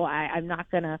way. So I'm not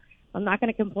gonna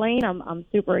complain. I'm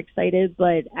super excited,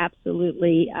 but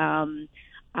absolutely,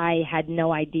 I had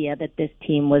no idea that this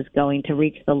team was going to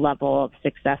reach the level of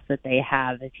success that they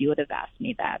have. If you would have asked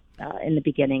me that in the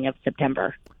beginning of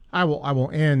September. I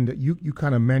will end. You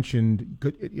kind of mentioned,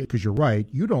 because you're right,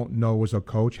 you don't know as a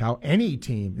coach how any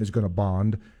team is going to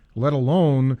bond, let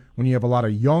alone when you have a lot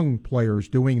of young players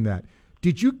doing that.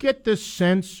 Did you get this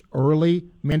sense early,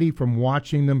 Mandy, from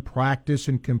watching them practice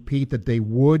and compete, that they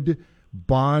would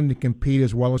bond and compete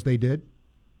as well as they did?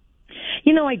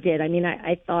 I did. I mean,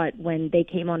 I thought when they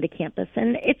came onto campus,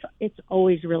 and it's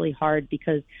always really hard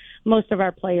because most of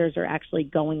our players are actually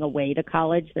going away to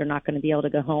college. They're not going to be able to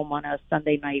go home on a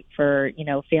Sunday night for,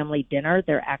 family dinner.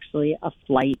 They're actually a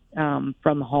flight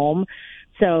from home.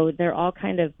 So they're all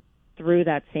kind of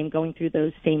going through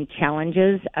those same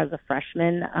challenges as a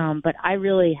freshman. But I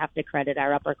really have to credit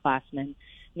our upperclassmen.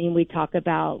 I mean, we talk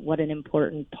about what an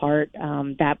important part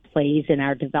that plays in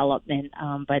our development,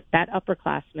 but that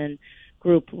upperclassmen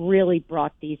group really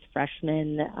brought these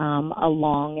freshmen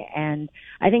along, and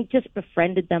I think just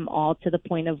befriended them all to the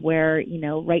point of where,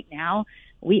 right now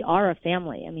we are a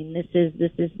family. I mean, this is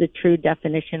the true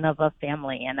definition of a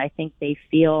family, and I think they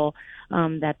feel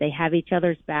that they have each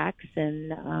other's backs,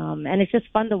 and it's just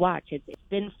fun to watch. It's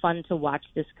been fun to watch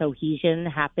this cohesion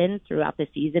happen throughout the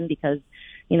season because,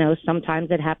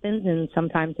 sometimes it happens and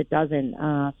sometimes it doesn't.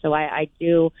 So I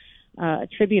do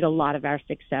attribute a lot of our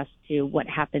success to what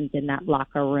happens in that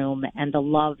locker room and the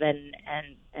love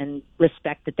and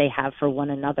respect that they have for one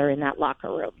another in that locker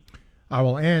room. I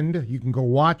will end. You can go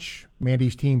watch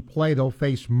Mandy's team play. They'll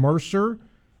face Mercer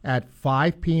at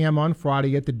 5 p.m. on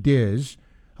Friday at the Diz.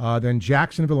 Then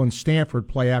Jacksonville and Stanford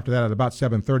play after that at about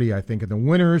 7:30, I think. And the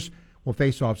winners will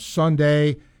face off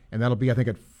Sunday, and that'll be, I think,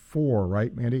 at 4,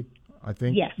 right, Mandy? I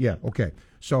think? Yes. Yeah, okay.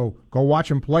 So go watch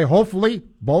them play, hopefully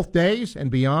both days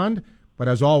and beyond. But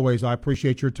as always, I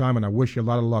appreciate your time, and I wish you a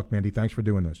lot of luck, Mandy. Thanks for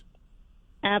doing this.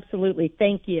 Absolutely.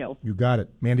 Thank you. You got it.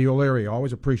 Mandy O'Leary,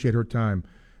 always appreciate her time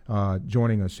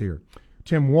joining us here.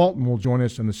 Tim Walton will join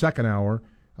us in the second hour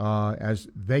as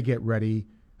they get ready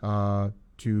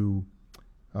to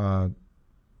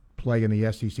play in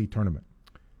the SEC tournament.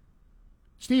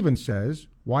 Steven says,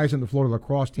 why isn't the Florida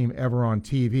lacrosse team ever on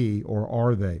TV, or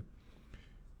are they?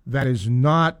 That is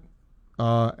not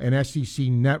an SEC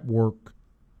network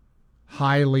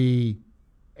highly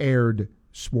aired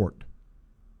sport.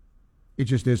 It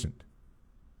just isn't.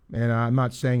 And I'm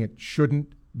not saying it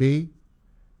shouldn't be,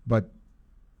 but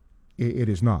it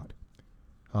is not.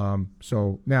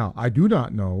 So now, I do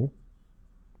not know,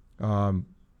 down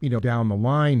the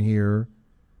line here,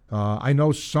 I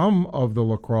know some of the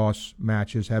lacrosse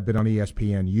matches have been on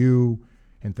ESPNU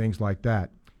and things like that.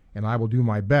 And I will do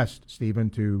my best, Stephen,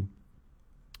 to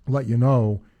let you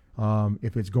know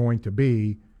if it's going to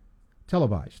be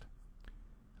televised.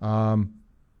 All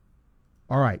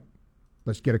right.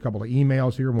 Let's get a couple of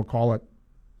emails here, and we'll call it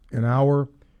an hour.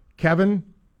 Kevin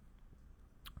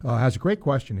has a great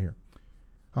question here.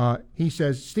 He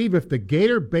says, Steve, if the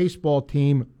Gator baseball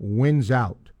team wins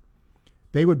out,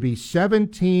 they would be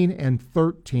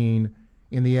 17-13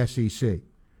 in the SEC.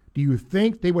 Do you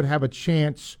think they would have a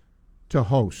chance to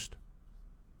host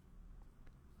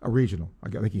a regional? I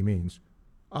think he means.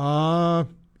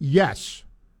 Yes.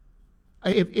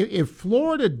 If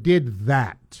Florida did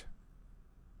that,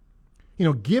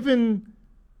 given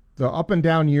the up and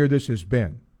down year this has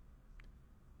been,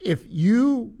 if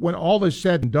you, when all is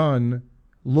said and done,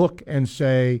 look and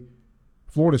say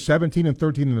Florida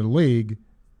 17-13 in the league,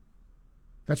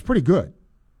 that's pretty good.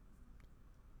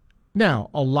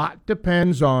 Now, a lot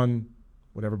depends on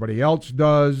what everybody else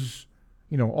does,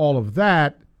 all of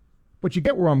that, but you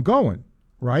get where I'm going,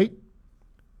 right?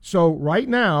 So right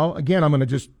now, again, I'm going to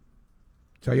just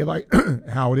tell you like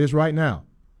how it is right now.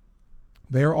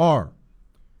 There are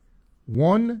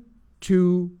 1,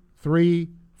 2, 3,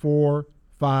 4,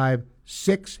 5,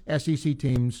 6 SEC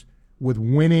teams with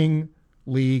winning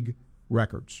league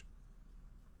records.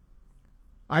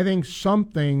 I think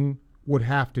something would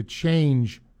have to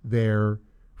change there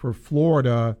for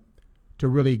Florida to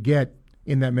really get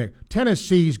in that mix.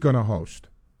 Tennessee's going to host,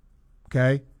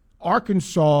 okay?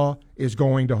 Arkansas is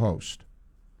going to host.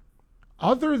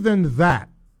 Other than that,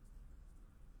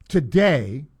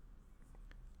 today,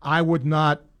 I would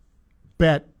not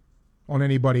bet on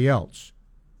anybody else.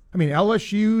 I mean,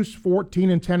 LSU's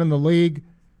 14-10 in the league.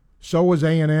 So is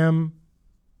A&M.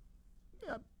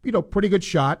 pretty good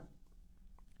shot.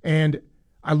 And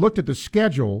I looked at the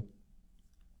schedule.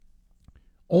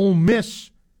 Ole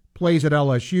Miss plays at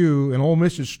LSU, and Ole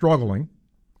Miss is struggling.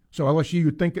 So LSU,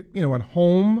 you'd think, at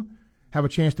home, have a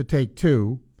chance to take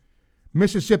 2.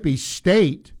 Mississippi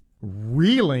State,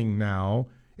 reeling now,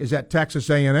 is at Texas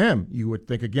A&M. You would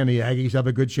think, again, the Aggies have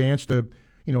a good chance to,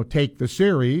 take the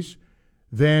series.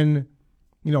 Then,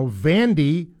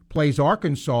 Vandy plays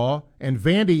Arkansas, and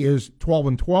Vandy is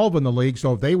 12-12 in the league,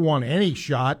 so if they want any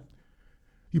shot,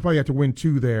 you probably have to win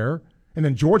 2 there. And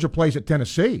then Georgia plays at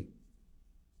Tennessee.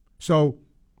 So,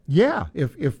 yeah,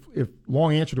 if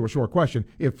long answer to a short question,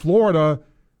 if Florida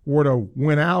were to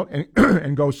win out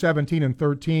and go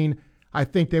 17-13, I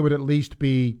think they would at least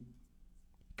be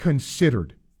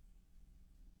considered.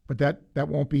 But that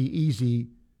won't be easy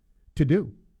to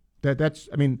do.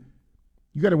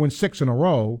 You got to win 6 in a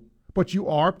row, but you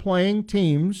are playing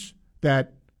teams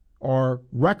that are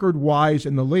record-wise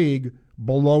in the league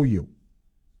below you.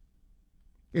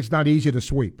 It's not easy to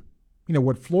sweep.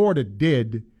 What Florida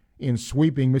did in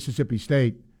sweeping Mississippi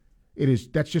State,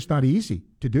 that's just not easy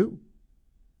to do.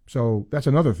 So that's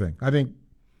another thing. I think,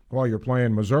 you're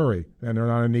playing Missouri, and they're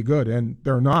not any good, and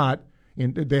they're not.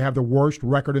 They have the worst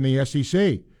record in the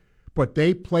SEC. But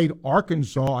they played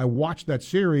Arkansas. I watched that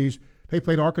series. They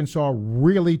played Arkansas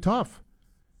really tough.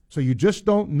 So you just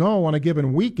don't know on a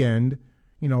given weekend,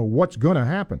 what's going to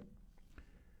happen.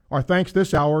 Our thanks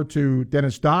this hour to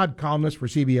Dennis Dodd, columnist for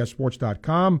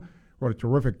CBSSports.com. Wrote a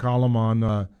terrific column on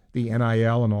the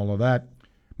NIL and all of that.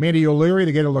 Mandy O'Leary,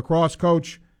 the Gator lacrosse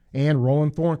coach, and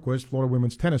Roland Thornquist, Florida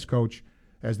women's tennis coach,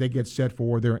 as they get set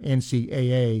for their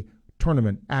NCAA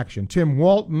tournament action. Tim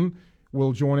Walton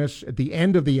will join us at the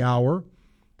end of the hour,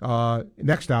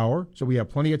 next hour. So we have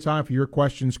plenty of time for your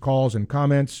questions, calls, and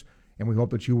comments, and we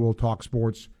hope that you will talk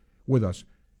sports with us.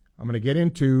 I'm going to get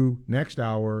into, next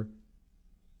hour,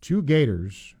 2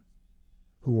 Gators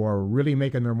who are really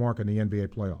making their mark in the NBA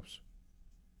playoffs.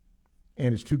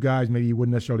 And it's 2 guys maybe you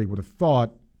wouldn't necessarily would have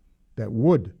thought that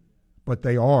would, but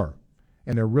they are,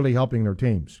 and they're really helping their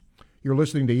teams. You're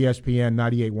listening to ESPN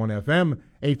 98.1 FM,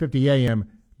 850 AM,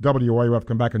 WRUF.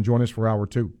 Come back and join us for Hour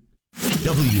 2.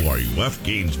 WRUF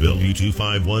Gainesville,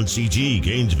 U251CG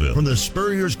Gainesville, from the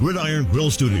Spurrier's Gridiron Grill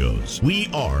Studios. We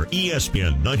are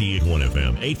ESPN 98.1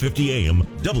 FM, 850 AM,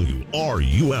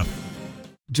 WRUF.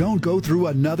 Don't go through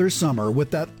another summer with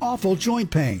that awful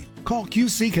joint pain. Call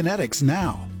QC Kinetics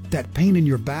now. That pain in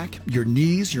your back, your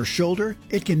knees, your shoulder,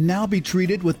 it can now be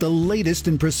treated with the latest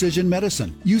in precision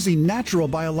medicine, using natural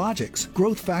biologics,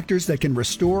 growth factors that can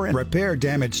restore and repair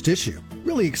damaged tissue.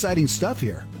 Really exciting stuff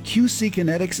here. QC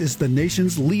Kinetics is the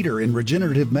nation's leader in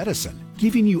regenerative medicine,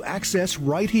 giving you access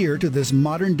right here to this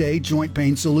modern-day joint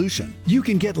pain solution. You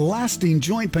can get lasting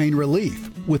joint pain relief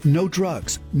with no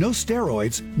drugs, no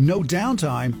steroids, no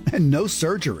downtime, and no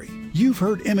surgery. You've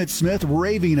heard Emmett Smith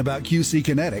raving about QC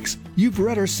Kinetics. You've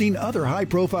read or seen other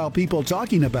high-profile people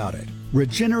talking about it.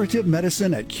 Regenerative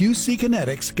medicine at QC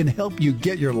Kinetics can help you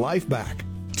get your life back.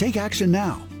 Take action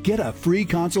now. Get a free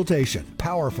consultation.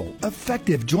 Powerful,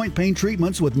 effective joint pain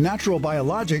treatments with natural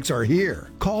biologics are here.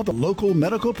 Call the local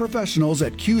medical professionals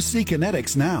at QC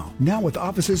Kinetics now. Now with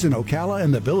offices in Ocala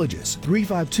and the Villages.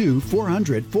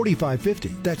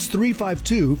 352-400-4550. That's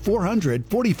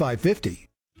 352-400-4550.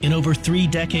 In over 3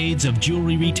 decades of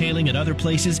jewelry retailing at other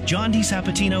places, John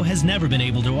DeSapatino has never been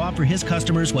able to offer his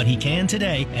customers what he can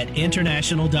today at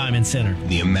International Diamond Center.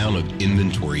 The amount of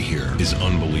inventory here is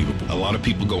unbelievable. A lot of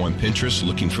people go on Pinterest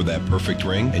looking for that perfect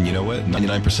ring, and you know what?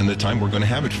 99% of the time, we're going to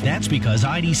have it for That's because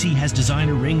IDC has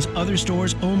designer rings other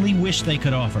stores only wish they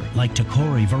could offer, like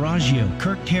Tacori, Verragio,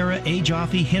 Kirk Kara, A.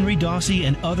 Jaffe, Henry Dossi,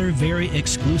 and other very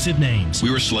exclusive names. We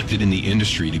were selected in the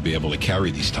industry to be able to carry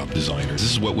these top designers.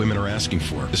 This is what women are asking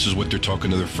for. This is what they're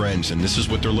talking to their friends, and this is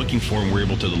what they're looking for, and we're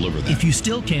able to deliver that. If you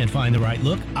still can't find the right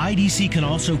look, IDC can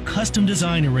also custom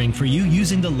design a ring for you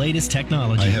using the latest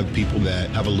technology. I have people that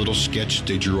have a little sketch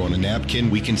they drew on a napkin.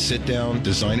 We can sit down,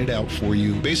 design it out for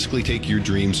you, basically take your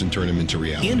dreams and turn them into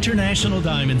reality. International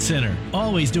Diamond Center,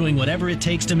 always doing whatever it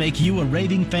takes to make you a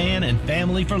raving fan and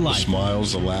family for life. The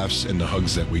smiles, the laughs, and the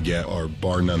hugs that we get are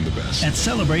bar none the best. At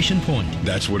Celebration Point.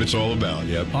 That's what it's all about,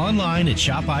 yep. Online at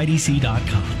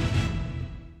shopidc.com.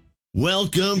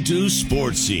 Welcome to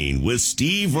Sports Scene with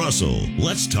Steve Russell.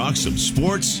 Let's talk some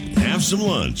sports and have some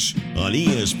lunch on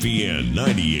ESPN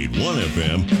 98.1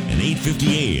 FM and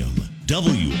 850 AM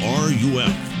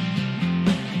WRUF.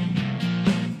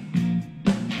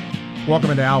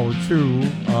 Welcome into Hour 2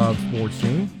 of Sports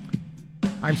Scene.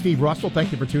 I'm Steve Russell.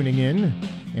 Thank you for tuning in,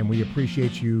 and we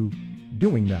appreciate you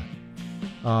doing that.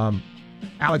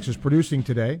 Alex is producing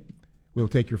today. We'll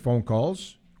take your phone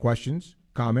calls, questions,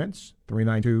 comments,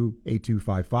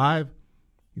 392-8255.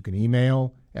 You can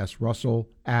email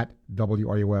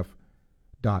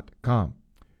srussell@wruf.com.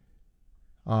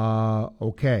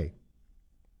 Okay.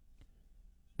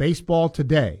 Baseball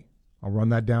today. I'll run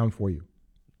that down for you.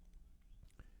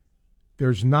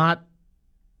 There's not,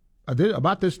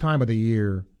 about this time of the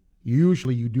year,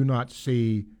 usually you do not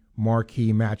see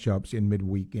marquee matchups in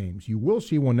midweek games. You will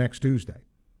see one next Tuesday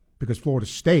because Florida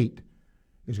State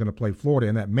is going to play Florida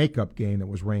in that makeup game that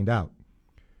was rained out.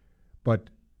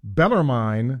 But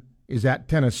Bellarmine is at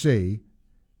Tennessee.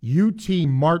 UT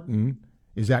Martin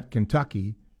is at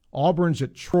Kentucky. Auburn's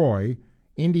at Troy.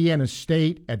 Indiana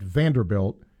State at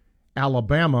Vanderbilt.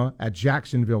 Alabama at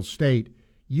Jacksonville State.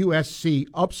 USC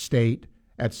Upstate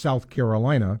at South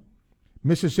Carolina.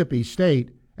 Mississippi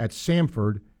State at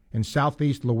Samford. And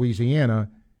Southeast Louisiana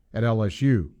at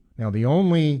LSU. Now, the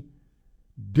only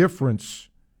difference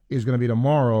is going to be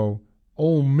tomorrow.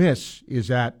 Ole Miss is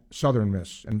at Southern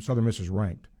Miss, and Southern Miss is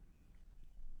ranked.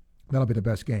 That'll be the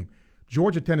best game.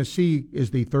 Georgia-Tennessee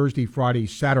is the Thursday, Friday,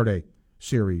 Saturday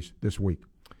series this week.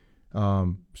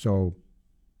 So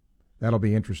that'll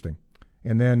be interesting.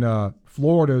 And then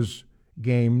Florida's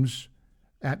games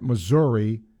at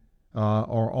Missouri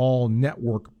are all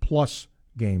Network Plus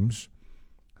games.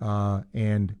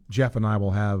 And Jeff and I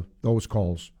will have those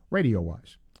calls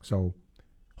radio-wise. So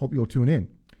hope you'll tune in.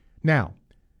 Now,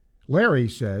 Larry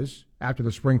says, after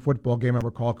the spring football game, I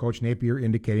recall Coach Napier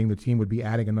indicating the team would be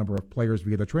adding a number of players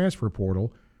via the transfer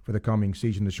portal for the coming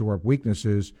season to shore up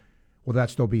weaknesses. Will that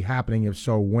still be happening? If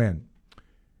so, when?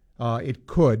 It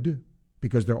could,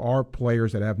 because there are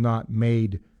players that have not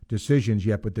made decisions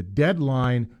yet, but the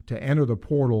deadline to enter the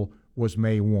portal was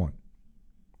May 1.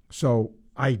 So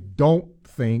I don't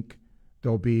think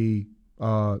there'll be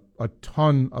a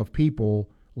ton of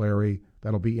people, Larry,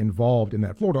 that'll be involved in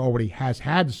that. Florida already has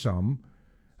had some,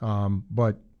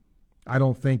 but I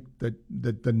don't think that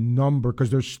the number,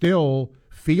 because there's still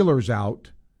feelers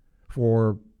out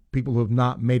for people who have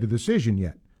not made a decision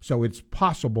yet. So it's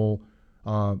possible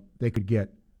they could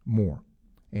get more,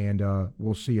 and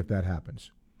we'll see if that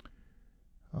happens.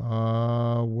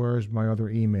 Where's my other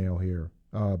email here?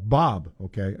 Bob,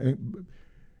 okay.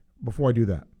 Before I do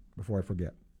that, before I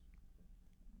forget,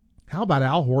 how about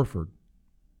Al Horford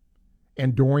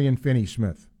and Dorian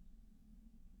Finney-Smith?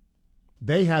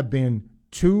 They have been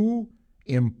two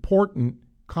important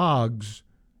cogs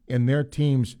in their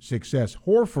team's success.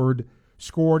 Horford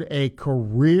scored a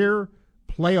career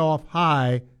playoff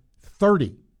high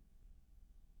 30.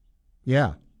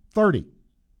 Yeah, 30.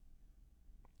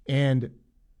 And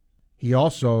he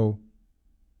also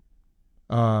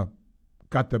got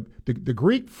the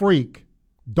Greek Freak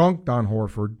dunked on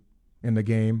Horford in the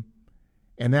game,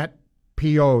 and that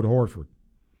PO'd Horford.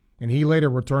 And he later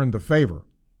returned the favor.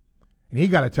 And he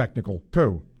got a technical,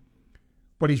 too.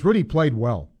 But he's really played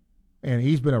well, and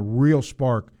he's been a real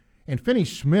spark. And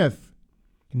Finney-Smith,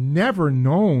 never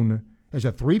known as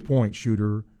a three-point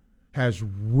shooter, has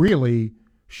really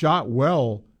shot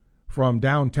well from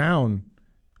downtown,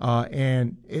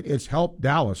 and it's helped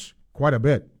Dallas quite a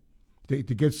bit to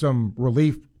get some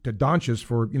relief to Doncic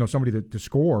for somebody to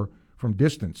score from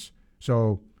distance.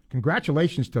 So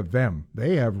congratulations to them.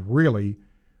 They have really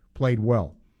played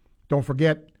well. Don't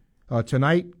forget,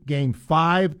 tonight, Game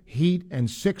 5, Heat and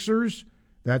Sixers.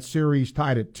 That series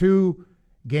tied at 2.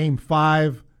 Game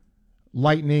 5,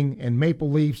 Lightning and Maple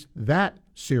Leafs. That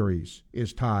series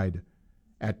is tied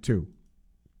at 2.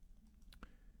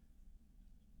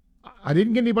 I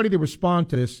didn't get anybody to respond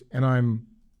to this, and I'm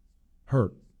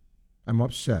hurt. I'm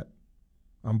upset.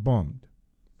 I'm bummed.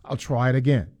 I'll try it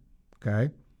again,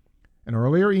 okay? An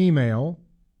earlier email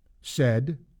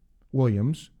said,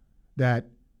 Williams, that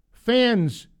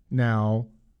fans now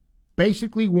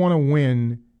basically want to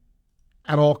win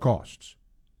at all costs.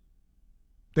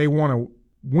 They want to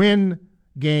win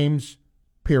games,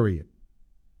 period.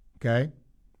 Okay?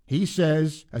 He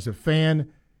says, as a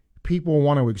fan, people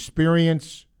want to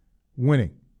experience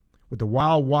winning. With the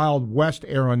Wild Wild West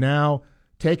era now,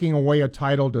 taking away a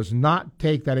title does not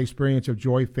take that experience of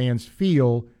joy fans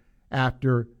feel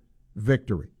after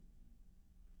victory.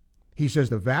 He says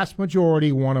the vast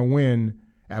majority want to win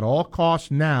at all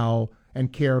costs now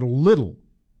and care little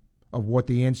of what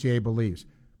the NCAA believes.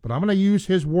 But I'm going to use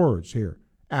his words here.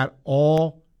 At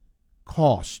all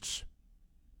costs.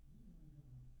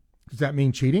 Does that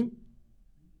mean cheating?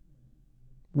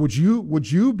 Would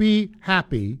you be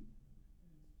happy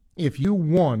if you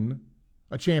won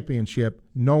a championship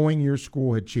knowing your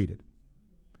school had cheated?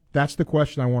 That's the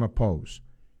question I want to pose.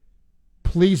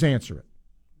 Please answer it.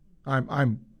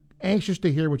 I'm anxious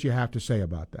to hear what you have to say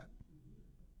about that.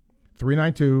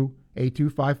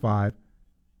 392-8255.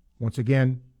 Once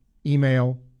again,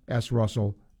 email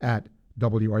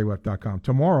srussell@wruf.com.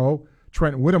 Tomorrow,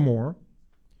 Trent Whittemore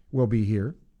will be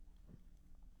here.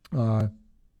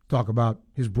 Talk about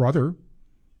his brother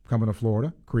coming to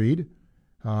Florida, Creed,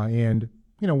 and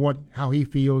how he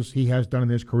feels he has done in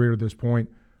his career at this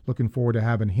point. Looking forward to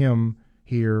having him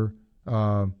here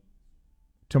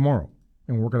tomorrow,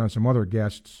 and working on some other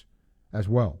guests as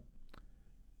well.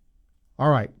 All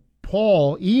right,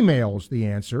 Paul emails the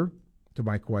answer to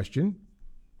my question.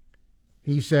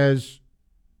 He says,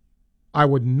 I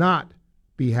would not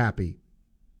be happy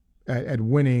at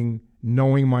winning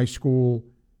knowing my school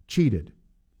cheated.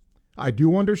 I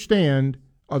do understand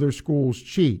other schools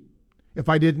cheat. If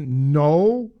I didn't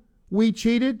know we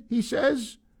cheated, he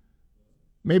says,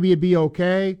 maybe it'd be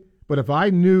okay. But if I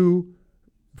knew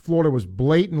Florida was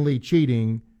blatantly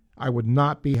cheating, I would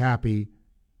not be happy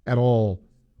at all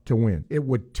to win. It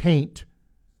would taint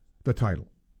the title.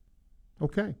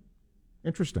 Okay,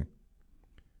 interesting.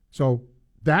 So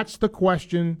that's the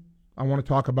question I want to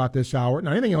talk about this hour. Now,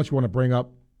 anything else you want to bring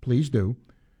up, please do.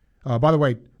 By the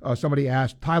way, somebody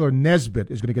asked, Tyler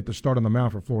Nesbitt is going to get the start on the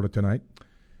mound for Florida tonight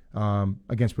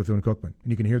against Bethune-Cookman.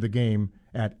 And you can hear the game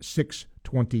at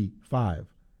 6:25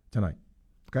 tonight.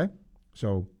 Okay?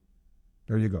 So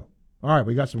there you go. All right,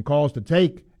 we got some calls to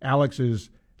take. Alex is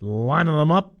lining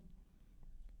them up.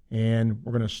 And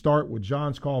we're going to start with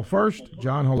John's call first.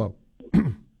 John, hello.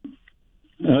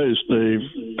 Hey, Steve.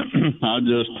 I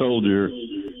just told your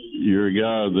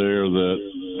guy there that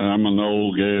I'm an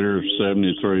old Gator,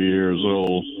 73 years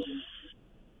old,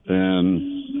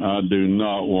 and I do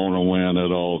not want to win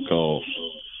at all costs.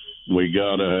 We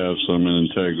got to have some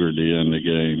integrity in the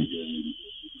game.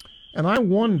 And I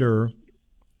wonder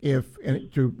if,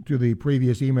 and to the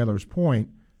previous emailer's point,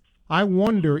 I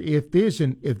wonder if this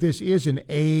is an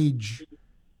age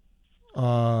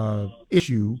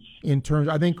issue in terms.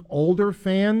 I think older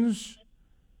fans,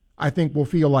 will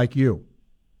feel like you.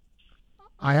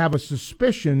 I have a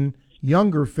suspicion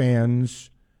younger fans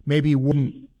maybe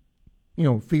wouldn't,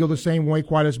 feel the same way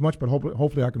quite as much. But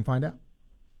hopefully, I can find out.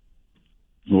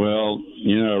 Well,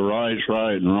 right's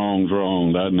right and wrong's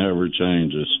wrong. That never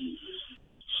changes.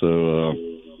 So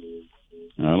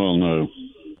I don't know.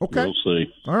 Okay. We'll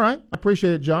see. All right. I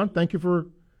appreciate it, John. Thank you for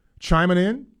chiming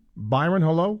in. Byron,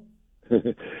 hello.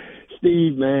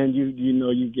 Steve, man, you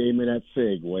gave me that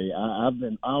segue. I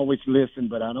always listen,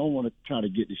 but I don't want to try to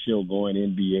get the show going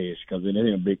NBA-ish because it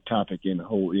ain't a big topic in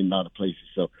a lot of places.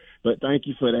 So, but thank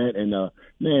you for that. And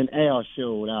man, Al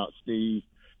showed out, Steve.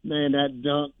 Man, that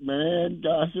dunk, man,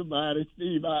 gosh almighty,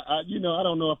 Steve. I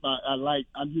don't know if I like.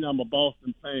 I'm a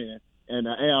Boston fan and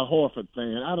an Al Horford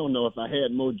fan. I don't know if I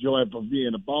had more joy for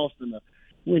being a Boston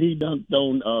when he dunked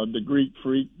on the Greek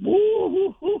Freak.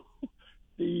 Woo-hoo-hoo.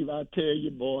 Steve, I tell you,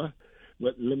 boy.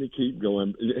 But let me keep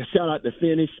going. Shout out to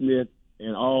Finney Smith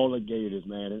and all the Gators,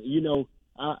 man. And,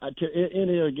 to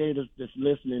any of the Gators that's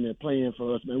listening and playing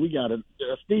for us, man, we got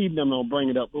Steve them don't bring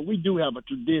it up, but we do have a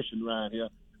tradition right here.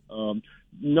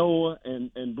 Noah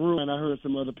and Brew, and I heard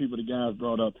some other people the guys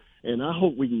brought up, and I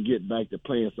hope we can get back to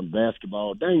playing some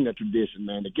basketball. Dang, that tradition,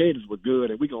 man. The Gators were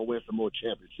good, and we're going to win some more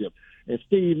championships. And,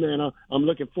 Steve, man, I'm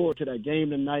looking forward to that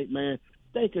game tonight, man.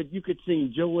 You could see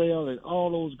Joel and all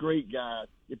those great guys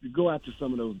if you go out to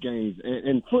some of those games.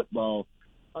 And football,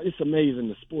 it's amazing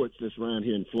the sports that's around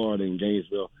here in Florida and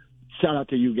Gainesville. Shout out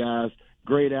to you guys.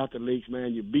 Great athletes,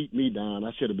 man. You beat me down.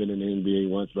 I should have been in the NBA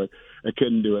once, but I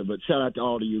couldn't do it. But shout out to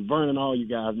all of you. Vernon, all you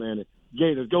guys, man.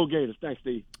 Gators, go Gators. Thanks,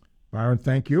 Steve. Byron,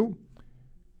 thank you.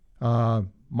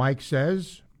 Mike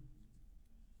says,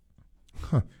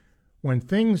 when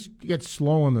things get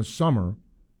slow in the summer,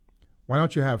 why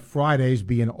don't you have Fridays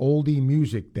be an oldie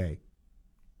music day?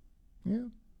 Yeah,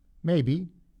 maybe.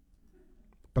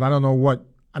 But I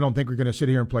don't think we're going to sit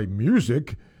here and play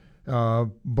music.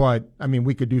 But,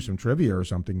 we could do some trivia or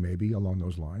something maybe along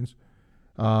those lines.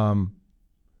 And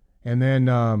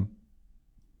then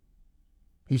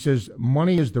he says,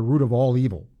 money is the root of all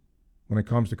evil when it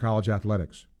comes to college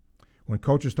athletics. When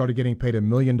coaches started getting paid $1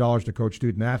 million to coach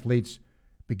student athletes,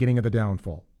 beginning of the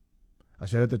downfall. I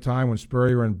said at the time when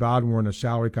Spurrier and Bowden were in a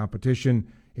salary competition,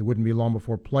 it wouldn't be long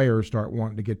before players start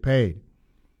wanting to get paid.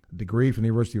 A degree from the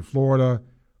University of Florida,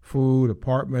 food,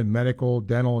 apartment, medical,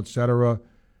 dental, etc.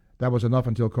 That was enough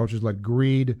until coaches let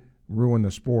greed ruin the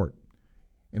sport.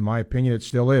 In my opinion, it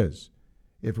still is.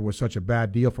 If it was such a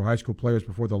bad deal for high school players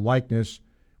before the likeness,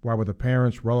 why were the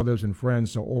parents, relatives, and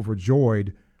friends so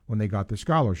overjoyed when they got the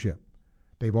scholarship?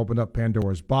 They've opened up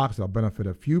Pandora's box that'll benefit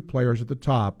a few players at the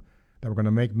top that were going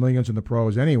to make millions in the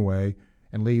pros anyway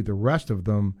and leave the rest of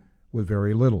them with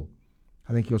very little.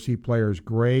 I think you'll see players'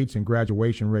 grades and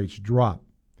graduation rates drop.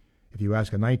 If you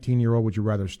ask a 19-year-old, would you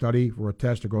rather study for a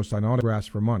test or go sign autographs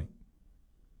for money?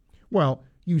 Well,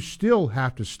 you still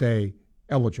have to stay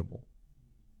eligible.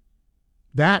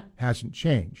 That hasn't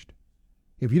changed.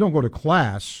 If you don't go to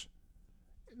class,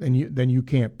 then you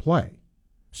can't play.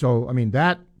 So, I mean,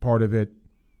 that part of it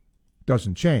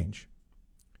doesn't change.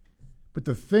 But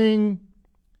the thing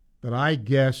that I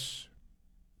guess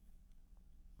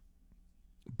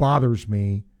bothers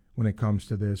me when it comes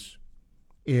to this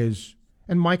is,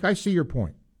 and Mike, I see your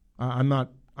point. I'm not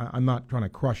trying to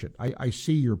crush it. I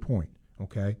see your point,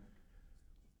 okay?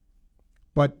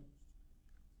 But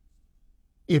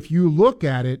if you look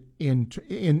at it in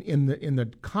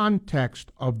the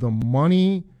context of the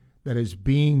money that is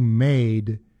being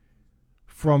made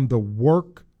from the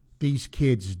work these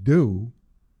kids do,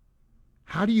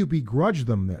 how do you begrudge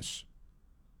them this?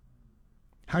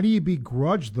 How do you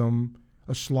begrudge them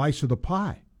a slice of the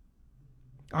pie?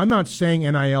 I'm not saying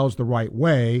NIL is the right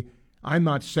way. I'm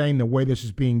not saying the way this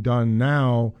is being done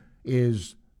now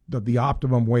is the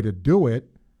optimum way to do it.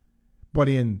 But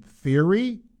in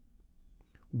theory,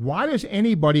 why does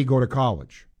anybody go to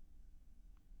college?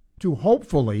 To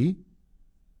hopefully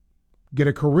get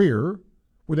a career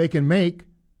where they can make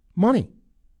money.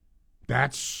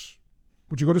 That's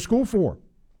what you go to school for,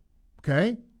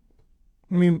 okay?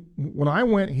 I mean, when I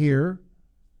went here,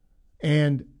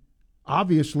 and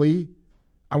obviously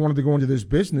I wanted to go into this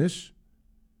business,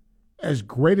 as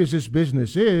great as this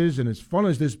business is and as fun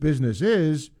as this business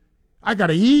is, I got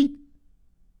to eat.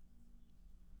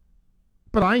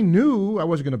 But I knew I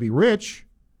wasn't going to be rich,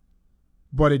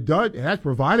 but it has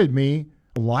provided me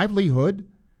a livelihood.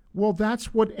 Well,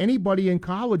 that's what anybody in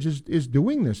college is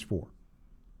doing this for.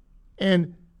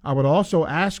 And I would also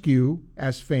ask you,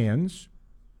 as fans,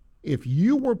 if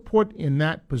you were put in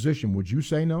that position, would you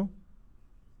say no?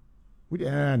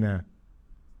 Nah.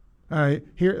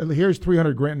 Here's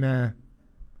 $300,000.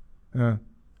 Nah.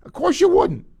 Of course you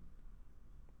wouldn't.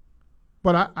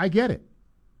 But I get it.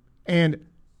 And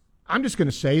I'm just going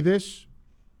to say this,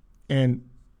 and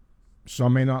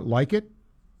some may not like it,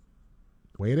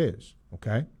 the way it is,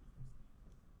 okay?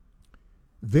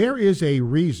 There is a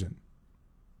reason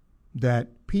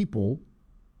that people,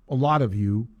 a lot of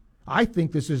you, I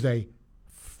think this is a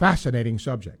fascinating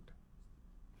subject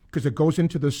because it goes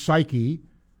into the psyche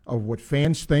of what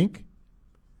fans think,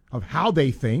 of how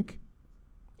they think,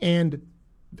 and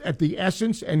at the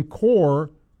essence and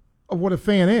core of what a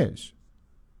fan is,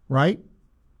 right?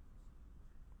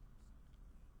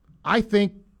 I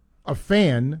think a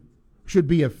fan should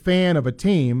be a fan of a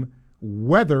team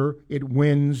whether it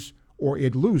wins or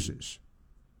it loses.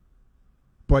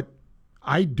 But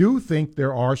I do think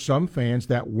there are some fans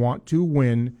that want to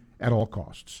win at all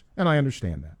costs, and I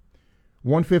understand that.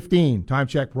 1:15, time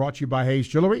check brought to you by Hayes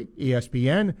Jewelry,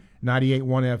 ESPN,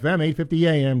 98.1 FM, 850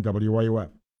 AM, WRUF.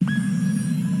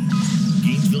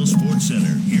 Gainesville Sports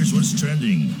Center, here's what's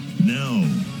trending now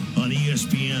on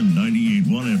ESPN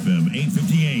 98.1 FM,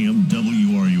 850 AM,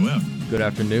 WRUF. Good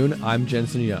afternoon, I'm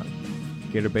Jensen Young.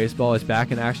 Gator Baseball is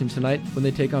back in action tonight when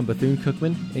they take on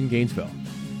Bethune-Cookman in Gainesville.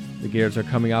 The Gators are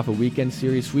coming off a weekend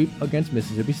series sweep against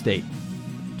Mississippi State.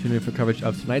 Tune in for coverage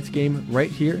of tonight's game right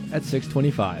here at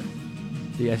 6:25.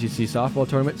 The SEC softball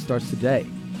tournament starts today.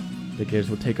 The Gators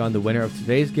will take on the winner of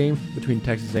today's game between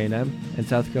Texas A&M and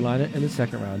South Carolina in the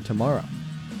second round tomorrow.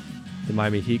 The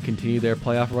Miami Heat continue their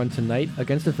playoff run tonight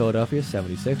against the Philadelphia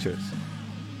 76ers.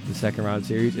 The second round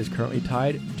series is currently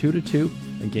tied 2-2,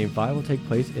 and Game 5 will take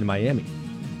place in Miami.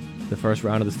 The first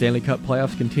round of the Stanley Cup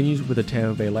playoffs continues with the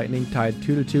Tampa Bay Lightning tied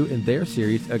 2-2 in their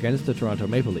series against the Toronto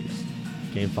Maple Leafs.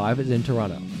 Game 5 is in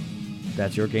Toronto.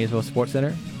 That's your Gainesville Sports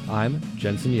Center. I'm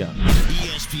Jensen Young.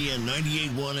 ESPN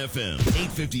 98.1 FM,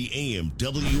 850 AM,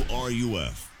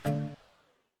 WRUF.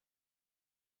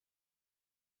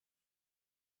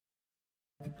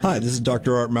 Hi, this is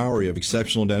Dr. Art Mowry of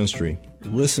Exceptional Dentistry.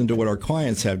 Listen to what our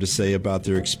clients have to say about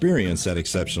their experience at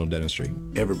Exceptional Dentistry.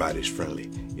 Everybody's friendly.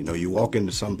 You know, you walk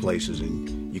into some places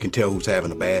and you can tell who's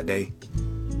having a bad day.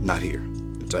 Not here.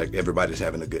 It's like everybody's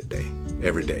having a good day,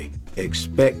 every day.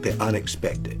 Expect the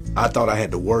unexpected. I thought I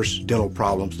had the worst dental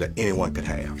problems that anyone could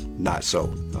have. Not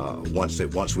so.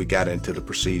 Once we got into the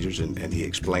procedures and he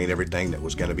explained everything that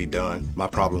was going to be done, my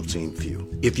problems seemed few.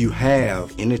 If you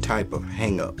have any type of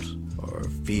hang-ups or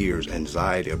fears,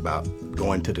 anxiety about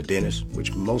going to the dentist,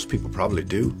 which most people probably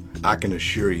do, I can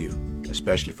assure you,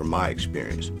 especially from my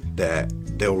experience, that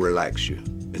they'll relax you.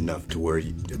 enough to where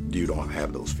you don't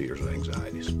have those fears or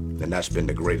anxieties. And that's been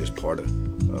the greatest part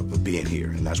of being here,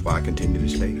 and that's why I continue to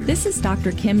stay here. This is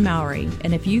Dr. Kim Mowry,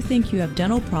 and if you think you have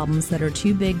dental problems that are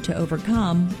too big to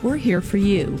overcome, we're here for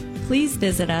you. Please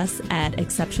visit us at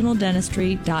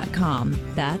exceptionaldentistry.com.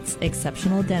 That's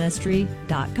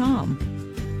exceptionaldentistry.com.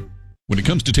 When it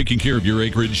comes to taking care of your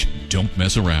acreage, don't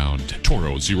mess around.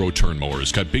 Toro zero-turn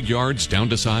mowers cut big yards down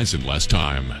to size in less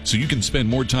time, so you can spend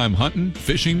more time hunting,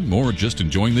 fishing, or just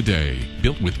enjoying the day.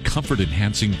 Built with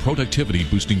comfort-enhancing,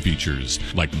 productivity-boosting features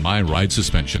like My Ride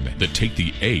suspension that take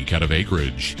the ache out of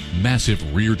acreage.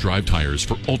 Massive rear drive tires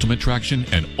for ultimate traction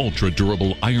and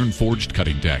ultra-durable iron-forged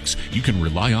cutting decks you can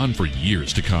rely on for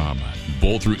years to come.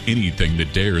 Bowl through anything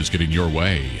that dares get in your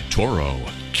way. Toro.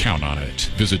 Count on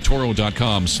it. Visit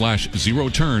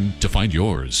Toro.com/zero-turn to find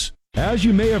yours. As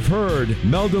you may have heard,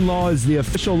 Meldon Law is the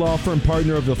official law firm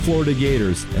partner of the Florida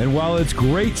Gators. And while it's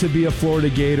great to be a Florida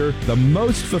Gator, the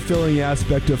most fulfilling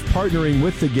aspect of partnering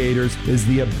with the Gators is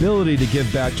the ability to give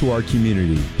back to our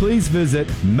community. Please visit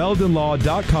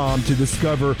meldonlaw.com to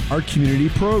discover our community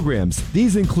programs.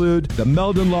 These include the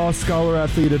Meldon Law Scholar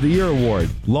Athlete of the Year Award,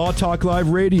 Law Talk Live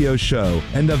radio show,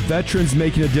 and the Veterans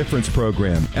Making a Difference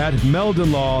program. At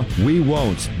Meldon Law, we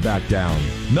won't back down.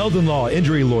 Meldon Law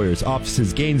Injury Lawyers,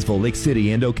 offices Gainesville, Lake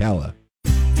City, and Ocala.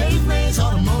 Dave Mays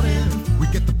Automotive, we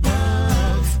get the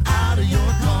bugs out of your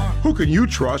car. Who can you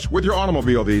trust with your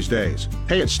automobile these days?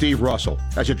 Hey, it's Steve Russell.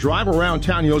 As you drive around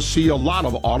town, you'll see a lot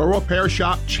of auto repair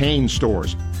shop chain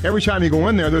stores. Every time you go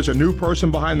in there, there's a new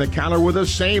person behind the counter with the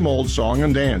same old song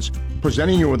and dance,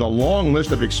 presenting you with a long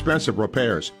list of expensive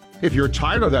repairs. If you're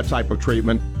tired of that type of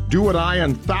treatment, do what I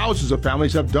and thousands of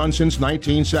families have done since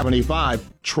 1975.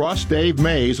 Trust Dave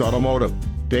Mays Automotive.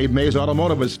 Dave Mays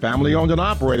Automotive is family-owned and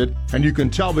operated, and you can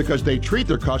tell because they treat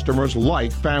their customers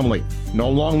like family. No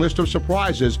long list of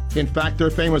surprises. In fact, their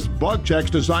famous bug checks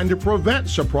designed to prevent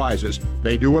surprises.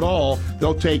 They do it all.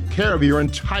 They'll take care of your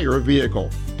entire vehicle.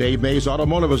 Dave Mays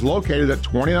Automotive is located at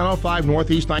 2905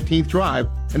 Northeast 19th Drive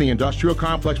in the industrial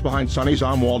complex behind Sonny's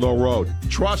on Waldo Road.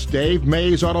 Trust Dave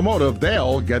Mays Automotive.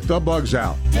 They'll get the bugs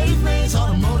out. Dave Mays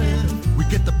Automotive, we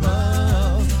get the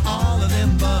bugs, all of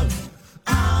them bugs,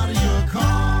 out of your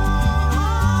car.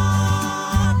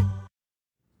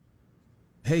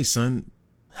 Hey, son,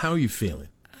 how are you feeling?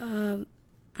 I'm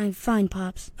fine,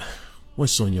 Pops.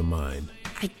 What's on your mind?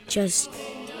 I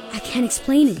can't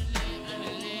explain it.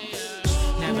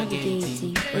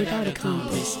 Navigating without a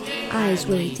compass, eyes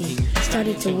waiting,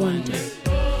 started to wonder.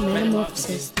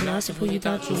 Metamorphosis, the loss of who you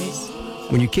thought you is.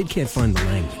 When your kid can't find the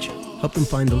language, help them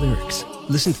find the lyrics.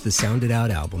 Listen to the Sound It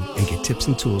Out album and get tips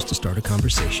and tools to start a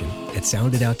conversation at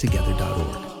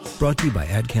sounditout.together.org. Brought to you by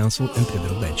Ad Council and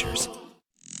Pivotal Ventures.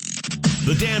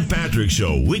 The Dan Patrick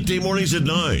Show, weekday mornings at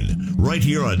 9, right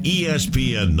here on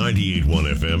ESPN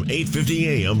 98.1 FM,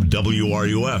 850 AM,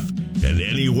 WRUF, and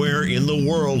anywhere in the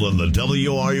world on the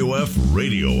WRUF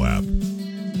radio app.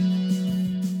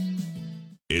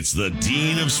 It's the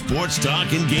Dean of Sports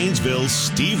Talk in Gainesville,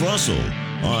 Steve Russell,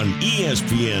 on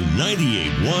ESPN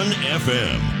 98.1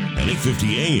 FM and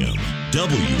 850 AM,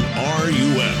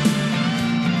 WRUF.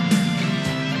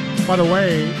 By the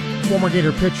way, former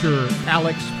Gator pitcher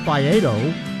Alex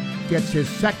Faedo gets his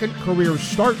second career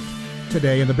start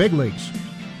today in the big leagues.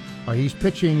 He's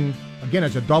pitching, again,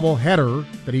 as a doubleheader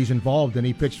that he's involved in.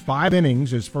 He pitched 5 innings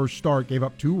his first start, gave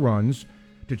up 2 runs.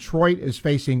 Detroit is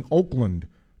facing Oakland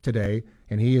today,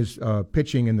 and he is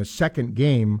pitching in the second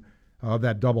game of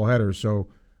that doubleheader, so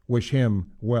wish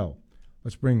him well.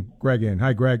 Let's bring Greg in.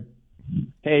 Hi, Greg.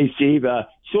 Hey, Steve.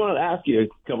 Just wanted to ask you a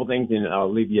couple things, and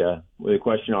I'll leave you with a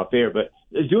question off air. But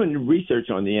I was doing research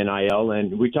on the NIL,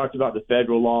 and we talked about the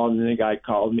federal law, and then a guy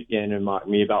called me in and mocked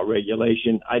me about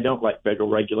regulation. I don't like federal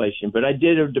regulation, but I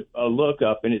did a look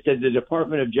up, and it said the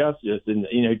Department of Justice in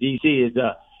D.C.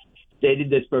 has stated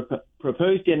this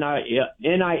proposed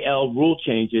NIL rule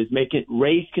changes make it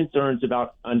raise concerns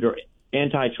about under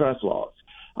antitrust laws.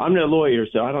 I'm no lawyer,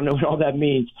 so I don't know what all that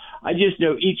means. I just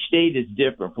know each state is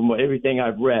different from everything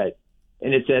I've read.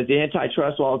 And it says the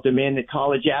antitrust laws demand that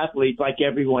college athletes, like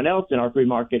everyone else in our free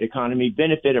market economy,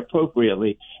 benefit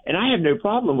appropriately. And I have no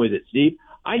problem with it, Steve.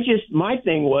 My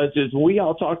thing was we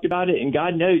all talked about it, and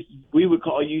God knows we would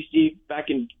call you, Steve,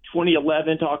 back in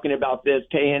 2011 talking about this,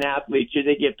 paying athletes, should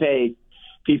they get paid?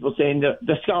 People saying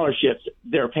the scholarships,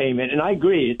 their payment. And I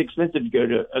agree, it's expensive to go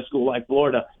to a school like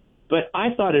Florida. But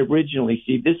I thought originally,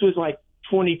 Steve, this was like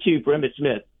 22 for Emmitt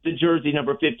Smith, the jersey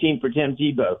number 15 for Tim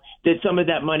Tebow, that some of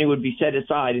that money would be set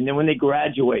aside. And then when they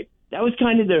graduate, that was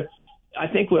kind of I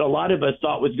think what a lot of us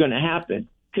thought was going to happen,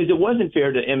 because it wasn't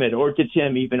fair to Emmitt or to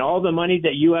Tim even. All the money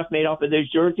that UF made off of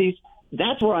those jerseys,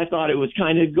 That's where I thought it was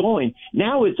kind of going.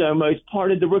 Now it's almost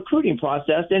part of the recruiting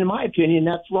process, and in my opinion,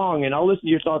 that's wrong. And I'll listen to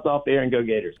your thoughts off air and go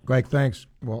Gators. Greg, thanks.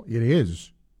 Well, it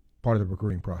is part of the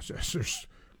recruiting process. There's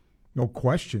no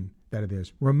question that it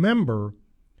is. Remember,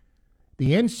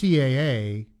 the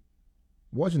NCAA,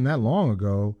 wasn't that long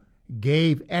ago,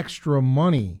 gave extra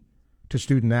money to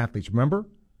student athletes. Remember?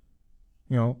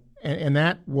 And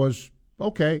that was,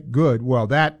 okay, good. Well,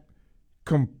 that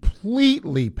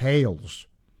completely pales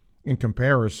in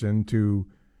comparison to,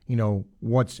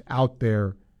 what's out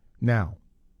there now.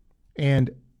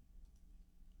 And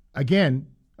again,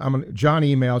 John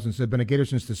emails and said, been a Gator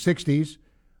since the 60s.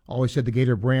 Always said the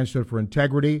Gator brand stood for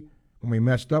integrity. When we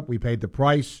messed up, we paid the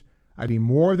price. I'd be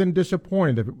more than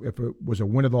disappointed if it was a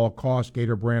win-at-all-cost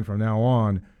Gator brand from now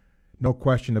on. No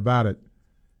question about it.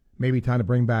 Maybe time to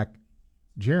bring back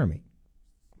Jeremy.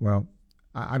 Well,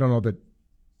 I don't know that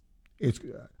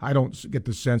I don't get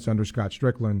the sense under Scott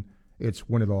Strickland it's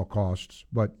win at all costs.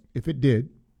 But if it did,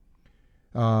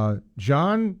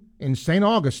 John in St.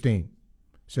 Augustine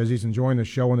says he's enjoying the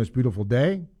show on this beautiful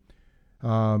day.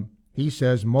 He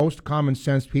says most common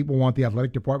sense people want the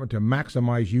athletic department to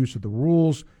maximize use of the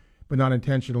rules, but not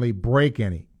intentionally break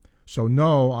any. So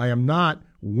no, I am not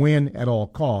win at all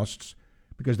costs,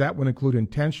 because that would include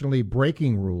intentionally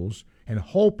breaking rules and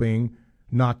hoping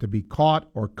not to be caught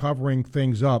or covering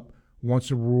things up once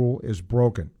a rule is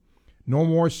broken. No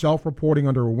more self-reporting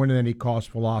under a win-at-any-cost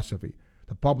philosophy.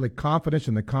 The public confidence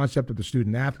in the concept of the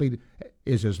student-athlete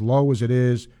is as low as it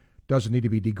is, doesn't need to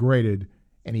be degraded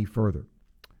any further.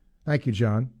 Thank you,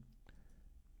 John.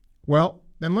 Well,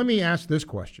 then let me ask this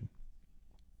question.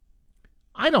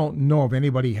 I don't know if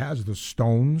anybody has the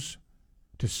stones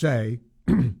to say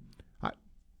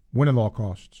win at all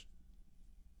costs.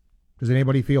 Does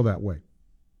anybody feel that way?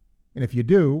 And if you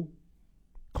do,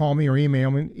 call me or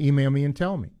email me and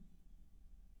tell me.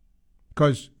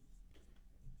 Because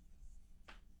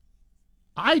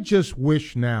I just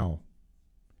wish now,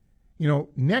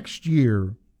 next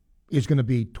year is going to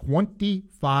be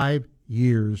 25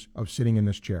 years of sitting in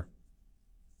this chair.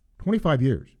 25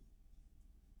 years.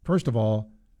 First of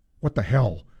all, what the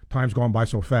hell? Time's gone by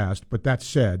so fast. But that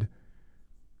said,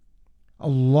 a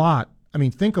lot.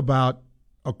 Think about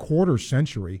a quarter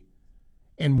century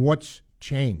and what's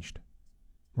changed,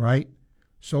 right?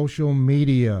 Social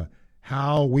media,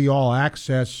 how we all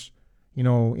access,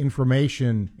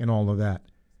 information and all of that.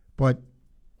 But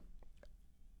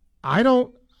I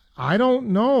don't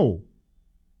know.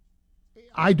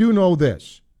 I do know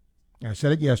this. I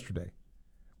said it yesterday.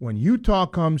 When Utah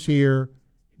comes here,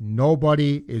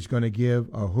 nobody is going to give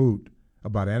a hoot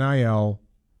about NIL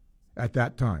at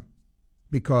that time,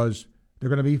 because they're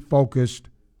going to be focused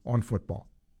on football.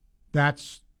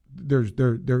 There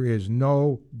is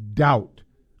no doubt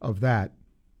of that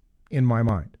in my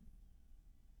mind.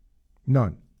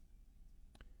 None.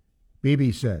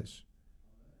 BB says,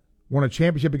 won a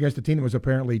championship against a team that was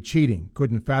apparently cheating.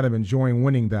 Couldn't fathom enjoying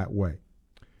winning that way.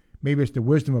 Maybe it's the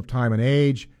wisdom of time and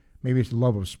age. Maybe it's the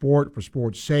love of sport for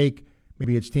sport's sake.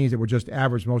 Maybe it's teams that were just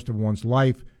average most of one's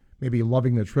life. Maybe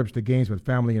loving the trips to games with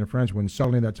family and friends when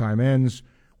suddenly that time ends,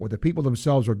 or the people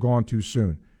themselves are gone too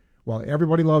soon. While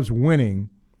everybody loves winning,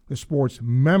 the sport's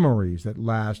memories that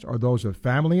last are those of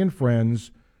family and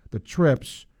friends, the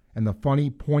trips, and the funny,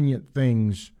 poignant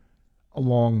things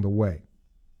along the way.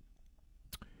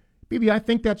 BB, I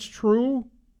think that's true,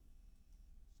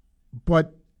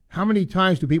 but how many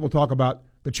times do people talk about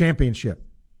the championship?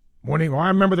 Winning, I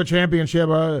remember the championship.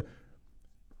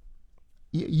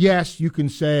 Yes, you can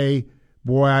say,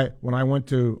 boy, when I went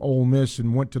to Ole Miss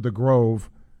and went to the Grove,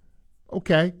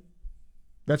 okay,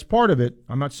 that's part of it.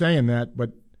 I'm not saying that,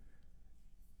 but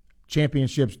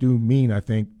championships do mean, I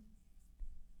think,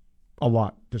 a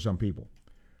lot to some people.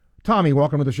 Tommy,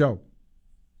 welcome to the show.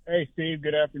 Hey, Steve.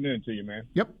 Good afternoon to you, man.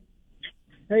 Yep.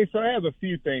 Hey, so I have a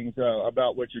few things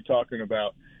about what you're talking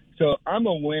about. So I'm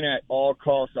a win at all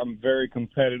costs. I'm very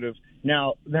competitive.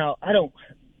 Now I don't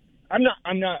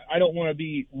want to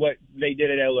be what they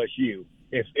did at LSU,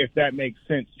 if that makes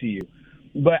sense to you.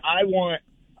 But I want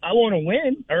to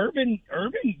win. Urban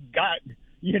got,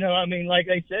 like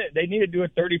they said, they needed to do a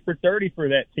 30 for 30 for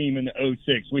that team in the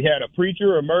 06. We had a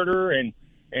preacher, a murderer,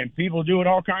 and people doing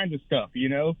all kinds of stuff,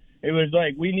 It was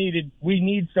like we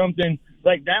need something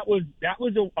like that was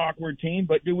an awkward team,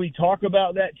 but do we talk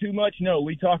about that too much? No,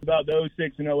 we talk about the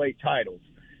 06 and 08 titles.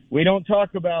 We don't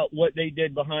talk about what they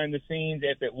did behind the scenes,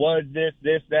 if it was this,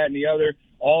 that, and the other,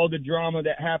 all the drama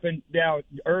that happened. Now,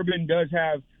 Urban does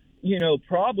have,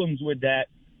 problems with that.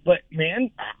 But,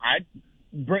 man,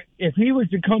 if he was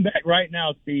to come back right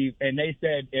now, Steve, and they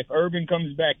said if Urban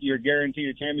comes back, you're guaranteed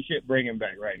a championship, bring him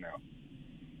back right now.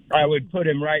 I would put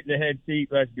him right in the head seat.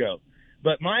 Let's go.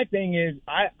 But my thing is,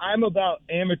 I'm about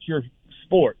amateur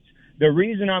sports. The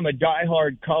reason I'm a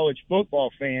diehard college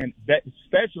football fan,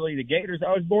 especially the Gators,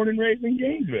 I was born and raised in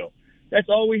Gainesville. That's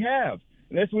all we have.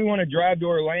 Unless we want to drive to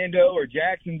Orlando or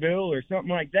Jacksonville or something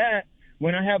like that.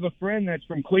 When I have a friend that's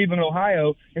from Cleveland,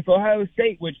 Ohio, if Ohio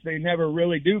State, which they never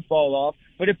really do fall off,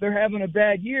 but if they're having a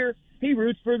bad year, he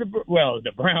roots for the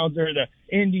Browns or the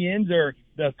Indians or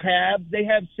the Cavs. They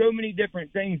have so many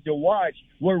different things to watch.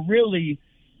 We're really,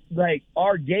 like,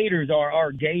 our Gators are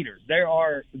our Gators. They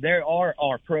are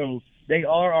our pros. They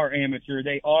are our amateur.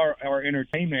 They are our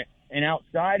entertainment. And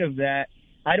outside of that,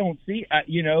 I don't see,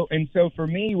 and so for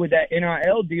me, with that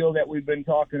NIL deal that we've been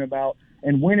talking about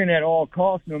and winning at all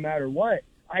costs no matter what,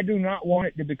 I do not want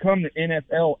it to become the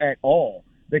NFL at all,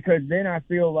 because then I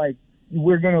feel like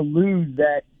we're going to lose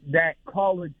that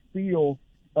college feel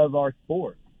of our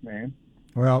sport, man.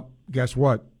 Well, guess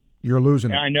what? You're losing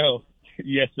it. I know.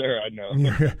 Yes, sir, I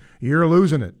know. You're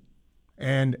losing it.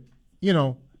 And,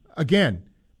 again,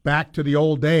 back to the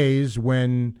old days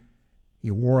when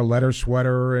you wore a leather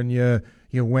sweater and you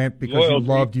went because Loyalty. You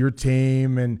loved your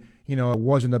team and, it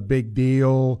wasn't a big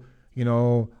deal.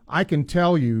 I can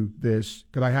tell you this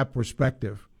because I have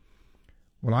perspective.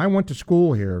 When I went to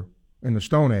school here in the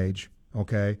Stone Age,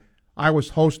 okay, I was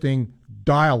hosting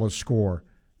Dial-A-Score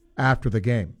after the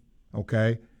game,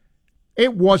 okay?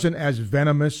 It wasn't as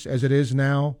venomous as it is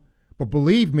now, but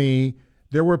believe me,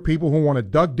 there were people who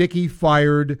wanted Doug Dickey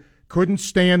fired, couldn't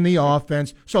stand the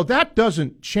offense. So that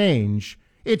doesn't change.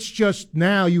 It's just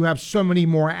now you have so many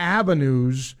more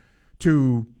avenues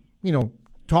to,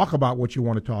 talk about what you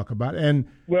want to talk about. And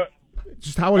it's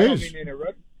just how it is.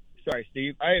 Sorry,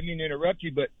 Steve. I didn't mean to interrupt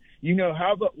you, but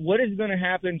what is going to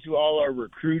happen to all our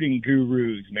recruiting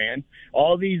gurus, man?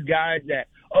 All these guys that,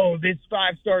 this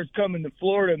 5-star's coming to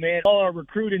Florida, man. All our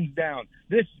recruiting's down.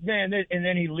 And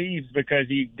then he leaves because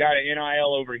he got an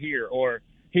NIL over here, or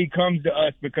he comes to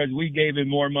us because we gave him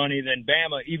more money than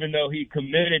Bama, even though he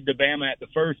committed to Bama at the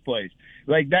first place.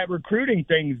 Like, that recruiting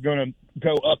thing's going to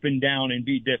go up and down and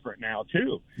be different now,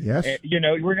 too. Yes.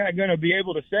 We're not going to be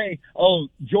able to say,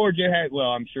 Georgia had – well,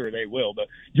 I'm sure they will, but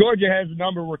Georgia has the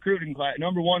number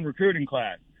one recruiting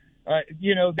class.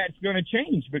 That's going to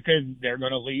change because they're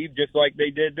going to leave just like they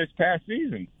did this past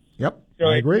season. Yep, so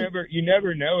I agree. You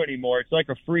never know anymore. It's like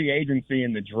a free agency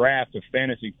in the draft of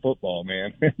fantasy football,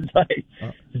 man.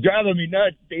 It's driving me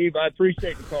nuts, Steve. I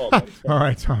appreciate the call. Buddy. All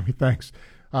right, Tommy, thanks.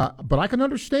 But I can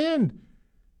understand.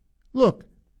 Look,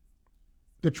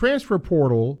 the transfer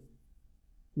portal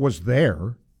was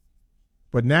there,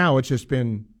 but now it's just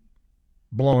been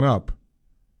blown up.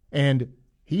 And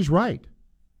he's right.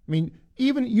 I mean,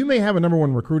 even you may have a number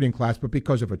one recruiting class, but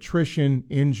because of attrition,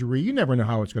 injury, you never know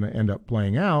how it's going to end up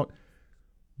playing out.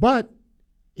 But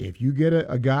if you get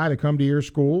a guy to come to your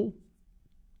school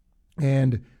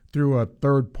and through a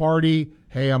third party,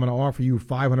 hey, I'm going to offer you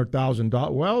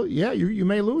 $500,000, well, yeah, you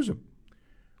may lose him.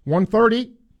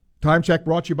 1:30, time check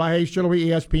brought to you by Hayes Chillery,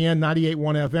 ESPN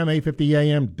 98.1 FM, 850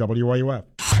 AM, WRUF.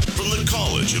 From the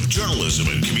College of Journalism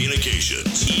and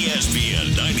Communications,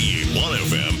 ESPN 98.1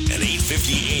 FM and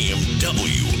 850 AM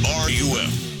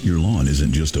WRUF. Your lawn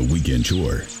isn't just a weekend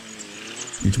chore.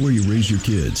 It's where you raise your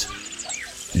kids.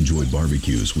 Enjoy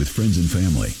barbecues with friends and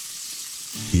family.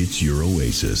 It's your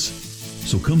oasis.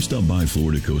 So come stop by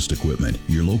Florida Coast Equipment,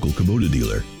 your local Kubota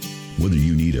dealer. Whether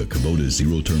you need a Kubota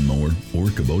zero-turn mower or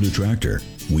Kubota tractor,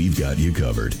 we've got you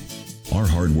covered. Our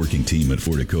hard-working team at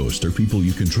Florida Coast are people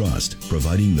you can trust,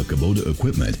 providing the Kubota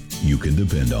equipment you can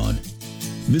depend on.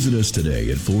 Visit us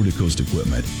today at Florida Coast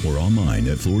Equipment or online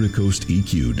at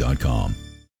floridacoasteq.com.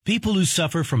 People who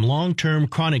suffer from long-term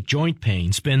chronic joint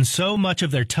pain spend so much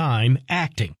of their time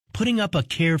acting, putting up a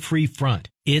carefree front.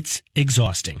 It's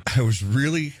exhausting. I was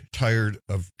really tired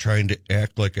of trying to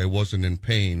act like I wasn't in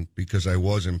pain because I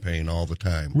was in pain all the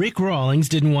time. Rick Rawlings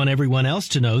didn't want everyone else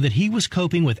to know that he was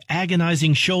coping with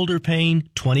agonizing shoulder pain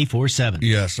 24/7.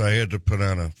 Yes, I had to put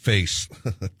on a face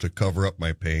to cover up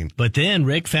my pain. But then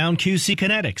Rick found QC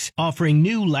Kinetics, offering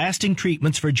new lasting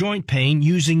treatments for joint pain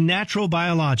using natural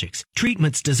biologics.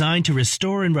 Treatments designed to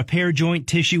restore and repair joint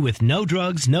tissue with no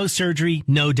drugs, no surgery,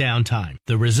 no downtime.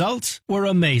 The results were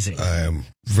amazing. I am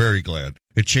very glad.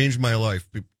 It changed my life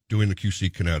doing the QC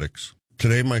Kinetics.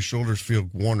 Today, my shoulders feel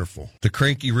wonderful. The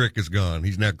cranky Rick is gone.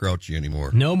 He's not grouchy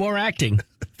anymore. No more acting.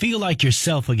 Feel like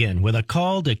yourself again with a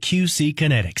call to QC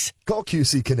Kinetics. Call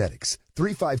QC Kinetics,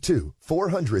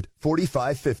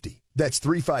 352-400-4550. That's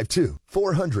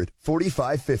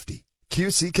 352-400-4550.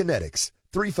 QC Kinetics,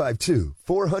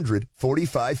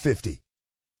 352-400-4550.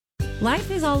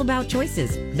 Life is all about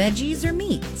choices. Veggies or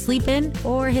meat, sleep in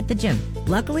or hit the gym.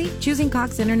 Luckily, choosing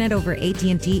Cox Internet over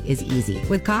AT&T is easy.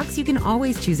 With Cox, you can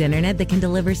always choose internet that can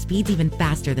deliver speeds even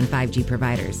faster than 5G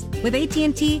providers. With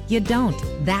AT&T, you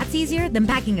don't. That's easier than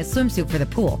packing a swimsuit for the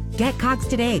pool. Get Cox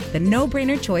today, the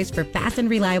no-brainer choice for fast and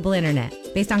reliable internet.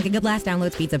 Based on Gigablast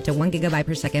download speeds up to 1 gigabyte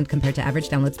per second compared to average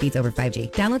download speeds over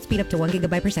 5G. Download speed up to 1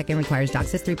 gigabyte per second requires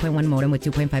DOCSIS 3.1 modem with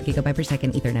 2.5 gigabyte per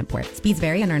second Ethernet port. Speeds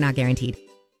vary and are not guaranteed.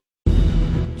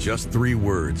 Just 3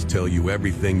 words tell you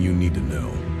everything you need to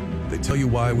know. They tell you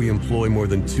why we employ more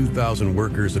than 2,000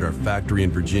 workers at our factory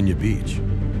in Virginia Beach,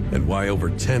 and why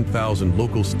over 10,000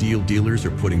 local steel dealers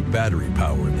are putting battery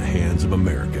power in the hands of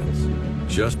Americans.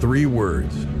 Just 3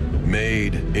 words.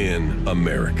 Made in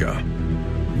America.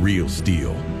 Real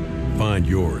steel. Find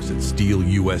yours at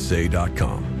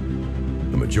steelusa.com.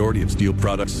 The majority of steel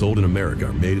products sold in America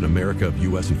are made in America of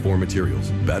U.S. and foreign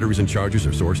materials. Batteries and chargers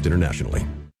are sourced internationally.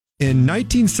 In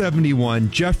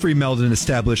 1971, Jeffrey Meldon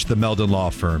established the Meldon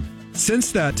Law Firm.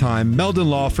 Since that time, Meldon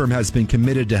Law Firm has been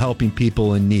committed to helping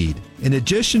people in need. In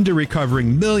addition to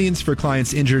recovering millions for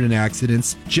clients injured in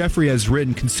accidents, Jeffrey has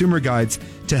written consumer guides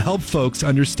to help folks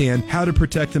understand how to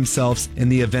protect themselves in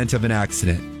the event of an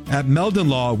accident. At Meldon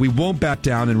Law, we won't back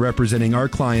down in representing our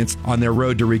clients on their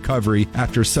road to recovery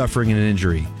after suffering an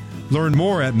injury. Learn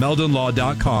more at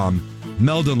meldonlaw.com.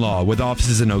 Meldon Law, with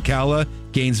offices in Ocala,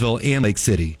 Gainesville, and Lake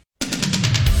City.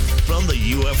 From the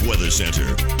UF Weather Center,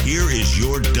 here is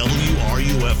your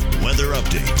WRUF weather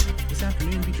update. This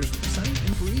afternoon features sunny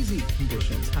and breezy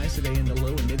conditions. Highs today in the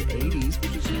low and mid-80s,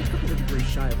 which is a couple of degrees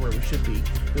shy of where we should be.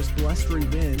 This blustery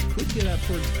wind could get up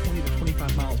towards 20 to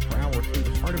 25 miles per hour through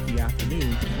the heart of the afternoon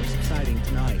before subsiding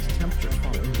tonight. Temperatures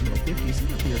falling in the mid-50s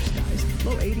and clear skies.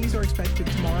 Low 80s are expected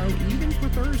tomorrow, even for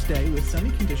Thursday, with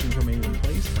sunny conditions remaining in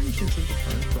place. Rain chances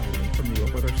return Friday. From the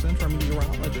Weather Center, I'm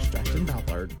meteorologist Justin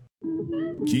Ballard.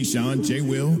 Keyshawn, J.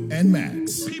 Will, and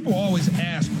Max. People always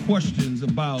ask questions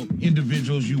about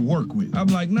individuals you work with. I'm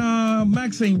like, nah,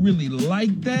 Max ain't really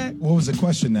like that. What was the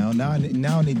question now? Now I need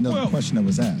to know the question that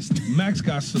was asked. Max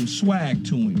got some swag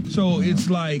to him. So it's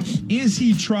like, is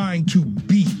he trying to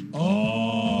beat?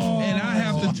 Oh. And I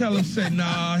have to tell him, say,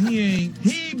 nah, he ain't.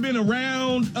 He ain't been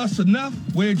around us enough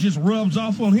where it just rubs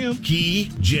off on him.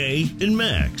 Key, Jay, and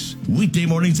Max. Weekday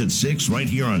mornings at 6 right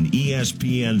here on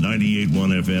ESPN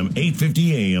 98.1 FM,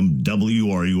 850 AM,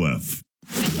 WRUF.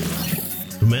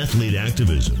 From athlete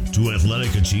activism to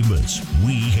athletic achievements,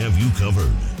 we have you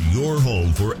covered. Your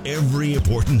home for every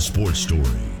important sports story.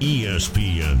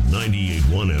 ESPN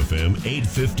 98.1 FM,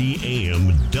 850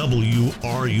 AM,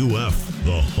 WRUF,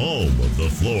 the home of the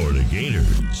Florida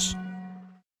Gators.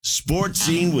 Sports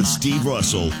Scene with Steve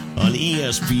Russell on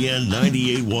ESPN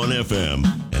 98.1 FM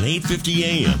and 850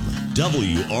 AM,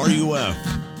 WRUF.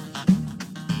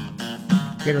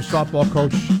 Gator softball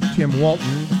coach Tim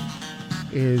Walton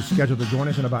is scheduled to join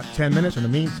us in about 10 minutes. In the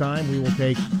meantime, we will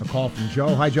take a call from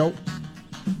Joe. Hi, Joe.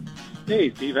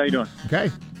 Hey, Steve. How you doing?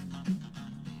 Okay.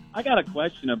 I got a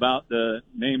question about the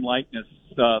name likeness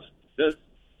stuff. Does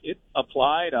it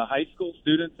apply to high school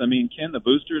students? I mean, can the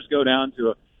boosters go down to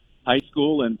a high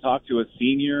school and talk to a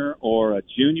senior or a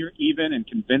junior even and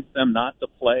convince them not to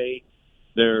play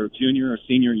their junior or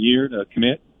senior year to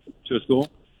commit to a school?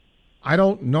 I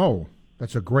don't know.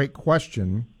 That's a great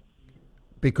question,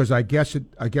 because I guess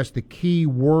the key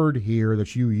word here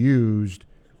that you used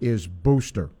is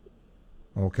booster.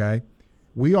 Okay?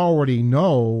 We already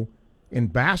know in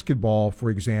basketball, for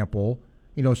example,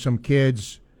 some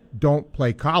kids don't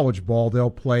play college ball. They'll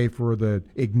play for the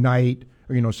Ignite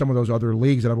or, some of those other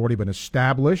leagues that have already been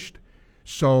established.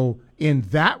 So in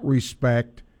that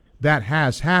respect, that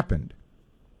has happened,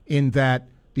 in that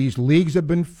these leagues have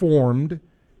been formed,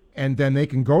 and then they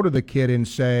can go to the kid and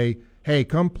say, hey,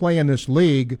 come play in this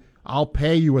league. I'll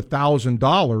pay you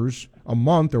 $1,000 a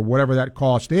month or whatever that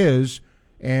cost is,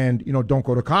 and, don't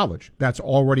go to college. That's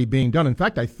already being done. In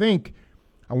fact, I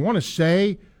want to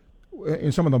say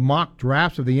in some of the mock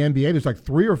drafts of the NBA, there's like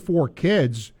 3 or 4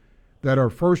 kids that are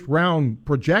first round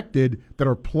projected that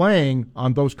are playing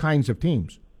on those kinds of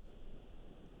teams.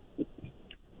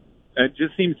 It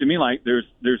just seems to me like there's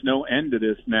no end to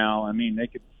this now. I mean, they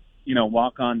could,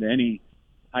 walk onto any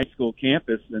high school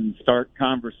campus and start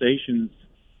conversations.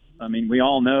 I mean, we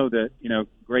all know that,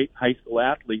 great high school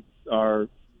athletes are,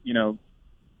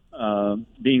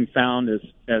 being found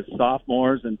as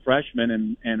sophomores and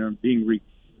freshmen and are being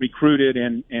recruited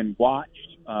and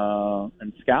watched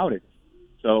and scouted.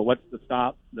 So what's to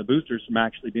stop the boosters from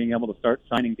actually being able to start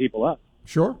signing people up?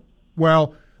 Sure.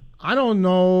 Well, I don't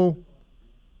know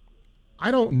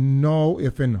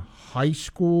if in high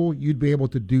school you'd be able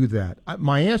to do that.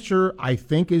 My answer, I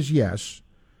think, is yes,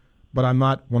 but I'm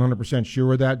not 100%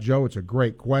 sure of that, Joe. It's a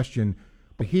great question.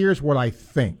 But here's what I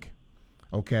think,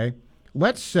 okay?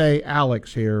 Let's say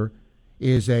Alex here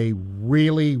is a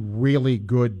really, really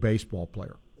good baseball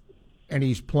player, and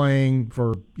he's playing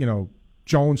for,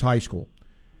 Jones High School.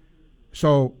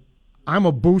 So I'm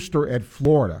a booster at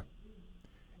Florida,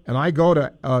 and I go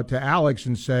to Alex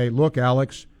and say, look,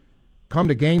 Alex, come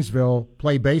to Gainesville,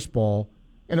 play baseball,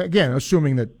 and again,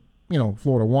 assuming that,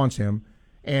 Florida wants him,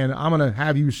 and I'm going to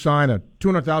have you sign a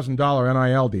 $200,000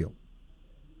 NIL deal.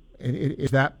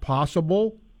 Is that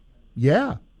possible?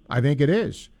 Yeah, I think it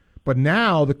is. But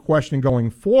now the question going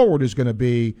forward is going to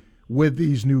be, with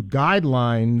these new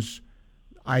guidelines,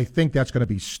 I think that's going to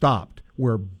be stopped,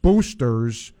 where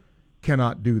boosters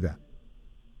cannot do that.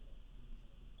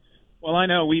 Well, I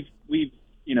know we've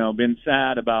been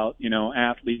sad about,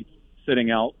 athletes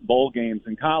sitting out bowl games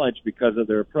in college because of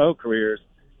their pro careers.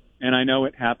 And I know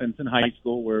it happens in high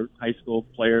school, where high school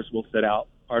players will sit out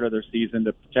part of their season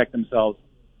to protect themselves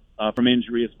from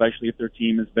injury, especially if their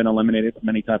team has been eliminated from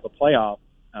any type of playoff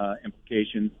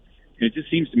implications. And it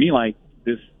just seems to me like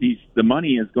the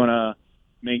money is going to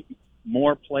make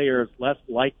more players less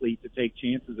likely to take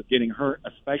chances of getting hurt,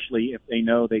 especially if they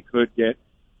know they could get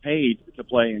paid to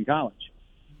play in college.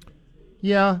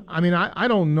 Yeah, I mean, I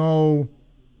don't know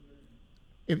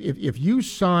if you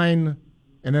sign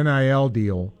an NIL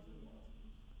deal,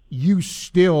 you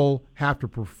still have to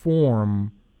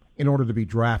perform in order to be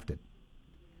drafted.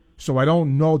 So I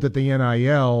don't know that the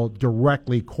NIL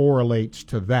directly correlates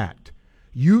to that.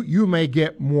 You may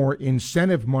get more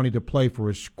incentive money to play for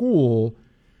a school,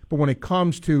 but when it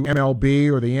comes to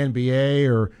MLB or the NBA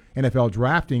or NFL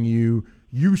drafting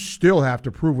you still have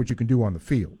to prove what you can do on the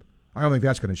field. I don't think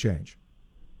that's going to change.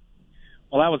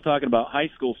 Well, I was talking about high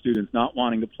school students not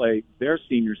wanting to play their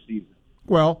senior season.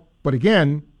 Well, but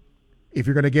again, if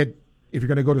you're going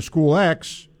to go to School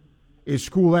X, is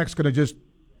School X going to just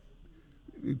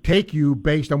take you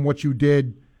based on what you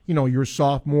did, your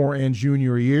sophomore and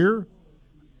junior year?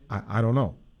 I don't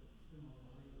know.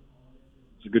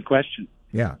 It's a good question.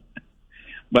 Yeah.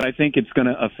 But I think it's going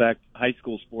to affect high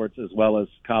school sports as well as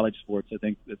college sports. I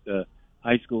think that the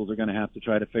high schools are going to have to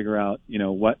try to figure out,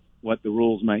 what the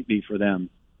rules might be for them,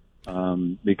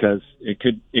 because it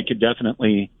could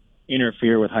definitely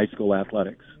interfere with high school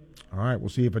athletics. All right, we'll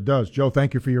see if it does. Joe,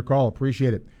 thank you for your call.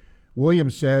 Appreciate it.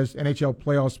 Williams says NHL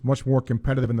playoffs much more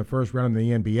competitive in the first round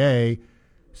in the NBA.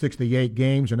 68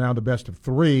 games are now the best of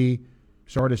 3.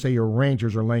 Sorry to say your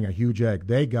Rangers are laying a huge egg.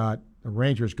 The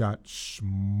Rangers got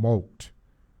smoked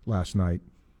last night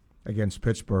against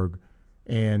Pittsburgh,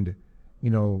 and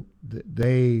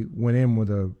they went in with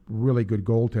a really good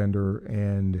goaltender,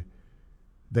 and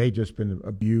they just been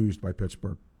abused by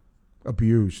Pittsburgh.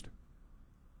 Abused.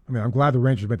 I mean, I'm glad the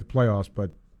Rangers made the playoffs,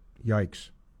 but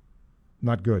yikes.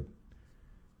 Not good.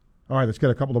 All right, let's get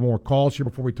a couple of more calls here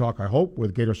before we talk, I hope,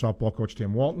 with Gator softball coach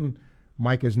Tim Walton.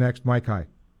 Mike is next. Mike, hi.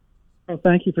 Well,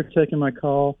 thank you for taking my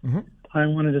call. Mm-hmm. I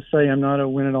wanted to say I'm not a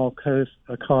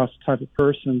win-at-all-cost type of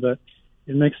person, but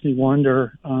it makes me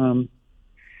wonder,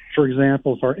 for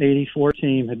example, if our 84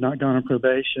 team had not gone on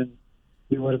probation,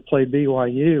 we would have played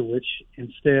BYU, which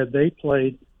instead they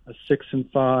played a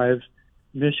 6-5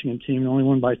 Michigan team and only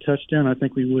won by a touchdown. I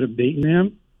think we would have beaten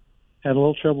them. Had a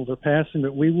little trouble with their passing,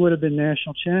 but we would have been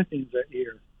national champions that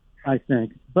year, I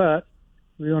think. But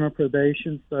we were on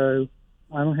probation, so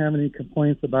I don't have any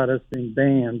complaints about us being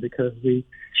banned because we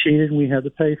cheated and we had to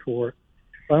pay for it.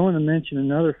 But I want to mention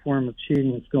another form of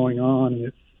cheating that's going on, and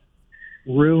it's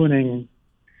ruining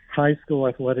high school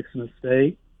athletics in the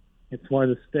state. It's why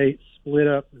the state split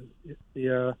up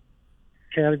the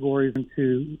categories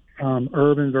into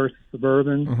urban versus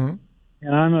suburban. Mm-hmm.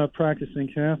 And I'm a practicing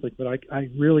Catholic, but I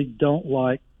really don't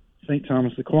like St.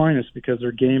 Thomas Aquinas because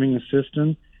they're gaming the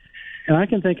system. And I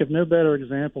can think of no better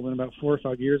example than about 4 or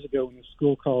 5 years ago when a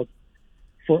school called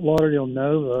Fort Lauderdale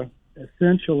Nova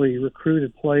essentially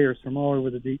recruited players from all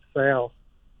over the Deep South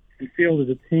and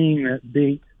fielded a team that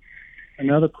beat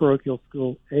another parochial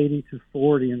school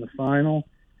 80-40 in the final.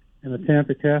 And the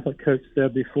Tampa Catholic coach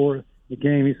said before the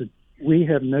game, he said, "We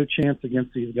have no chance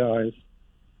against these guys."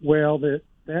 Well,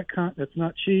 that's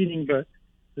not cheating, but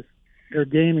they're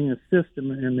gaming the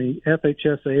system, and the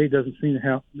FHSAA doesn't seem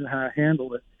to know how to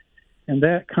handle it. And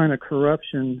that kind of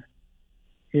corruption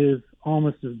is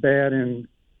almost as bad in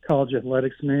college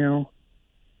athletics now.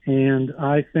 And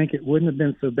I think it wouldn't have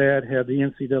been so bad had the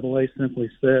NCAA simply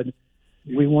said,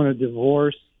 we want to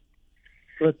divorce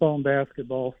football and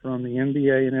basketball from the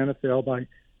NBA and NFL by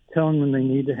telling them they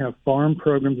need to have farm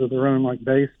programs of their own like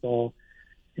baseball.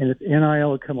 And if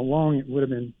NIL had come along, it would have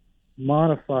been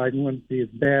modified and wouldn't be as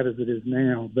bad as it is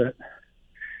now. But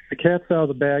the cat's out of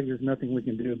the bag. There's nothing we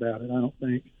can do about it, I don't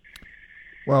think.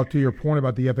 Well, to your point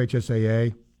about the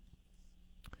FHSAA,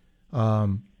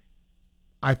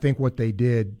 I think what they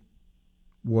did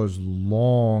was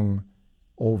long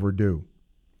overdue.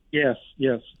 Yes.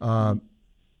 And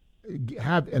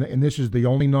this is the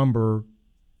only number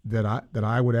that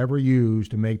I would ever use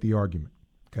to make the argument.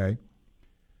 Okay,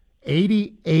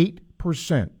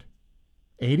 88%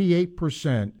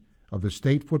 of the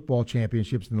state football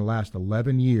championships in the last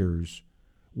 11 years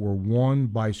were won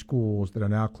by schools that are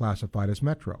now classified as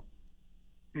Metro.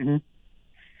 Mm-hmm.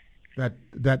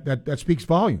 That speaks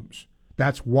volumes.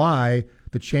 That's why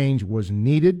the change was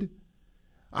needed.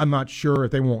 I'm not sure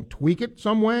if they won't tweak it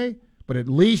some way, but at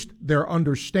least they're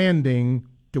understanding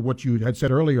to what you had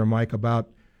said earlier, Mike, about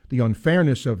the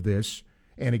unfairness of this,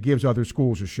 and it gives other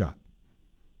schools a shot.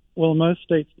 Well, most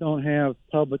states don't have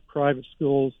public-private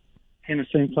schools in the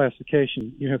same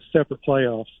classification. You have separate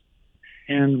playoffs.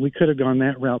 And we could have gone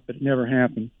that route, but it never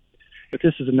happened. But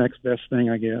this is the next best thing,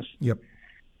 I guess. Yep.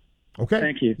 Okay.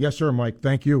 Thank you. Yes, sir, Mike.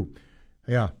 Thank you.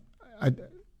 Yeah.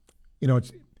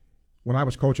 It's when I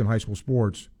was coaching high school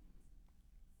sports,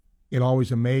 it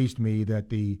always amazed me that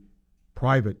the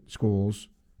private schools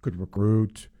could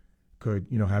recruit, could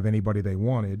have anybody they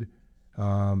wanted,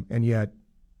 and yet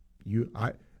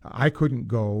I couldn't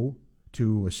go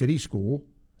to a city school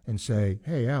and say,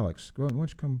 "Hey, Alex, why don't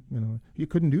you come?" You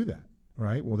couldn't do that,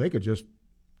 right? Well, they could just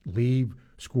leave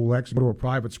school X, go to a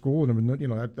private school, and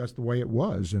that's the way it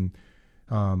was. And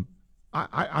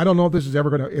I don't know if this is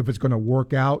if it's gonna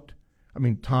work out. I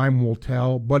mean, time will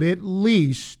tell. But at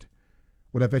least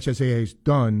what FHSAA has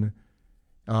done,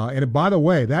 and by the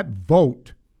way, that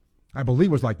vote, I believe,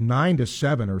 was like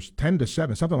 9-7 or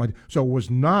 10-7, something like that. So it was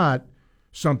not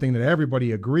something that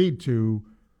everybody agreed to,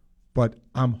 but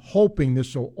I'm hoping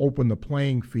this will open the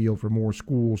playing field for more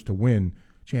schools to win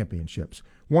championships.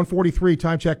 1:43,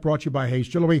 time check brought to you by Hayes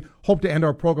Jewelry. Hope to end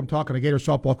our program talking to Gator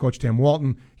softball coach Tim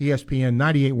Walton, ESPN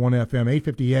 98.1 FM,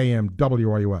 850 AM,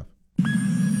 WRUF.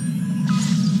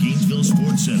 Gainesville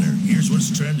Sports Center. Here's what's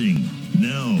trending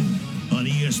now on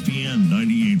ESPN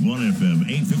 98.1 FM,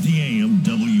 850 AM,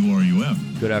 WRUF.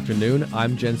 Good afternoon.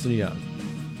 I'm Jensen Young.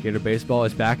 Gator baseball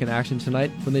is back in action tonight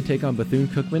when they take on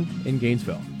Bethune-Cookman in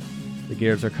Gainesville. The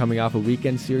Gators are coming off a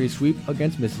weekend series sweep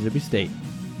against Mississippi State.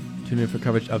 Tune in for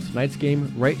coverage of tonight's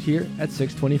game right here at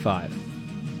 6:25.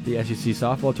 The SEC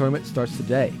softball tournament starts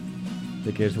today.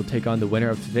 The Gators will take on the winner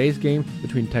of today's game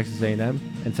between Texas A&M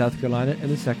and South Carolina in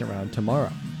the second round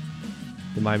tomorrow.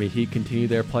 The Miami Heat continue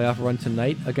their playoff run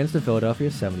tonight against the Philadelphia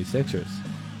 76ers.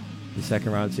 The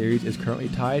second round series is currently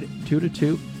tied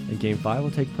 2-2, and Game 5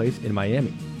 will take place in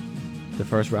Miami. The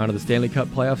first round of the Stanley Cup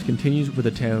playoffs continues with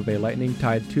the Tampa Bay Lightning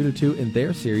tied 2-2 in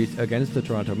their series against the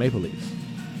Toronto Maple Leafs.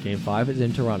 Game 5 is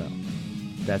in Toronto.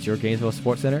 That's your Gainesville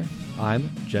Sports Center. I'm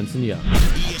Jensen Young.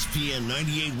 ESPN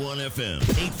 98.1 FM,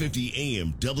 850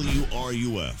 AM,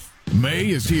 WRUF. May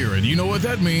is here, and you know what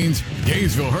that means.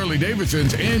 Gainesville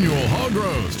Harley-Davidson's annual Hog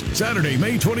Roast. Saturday,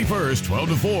 May 21st, 12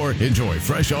 to 4. Enjoy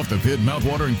fresh off the pit,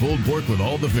 mouth-watering pulled pork with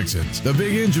all the fixins. The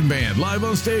Big Engine Band live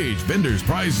on stage, vendors,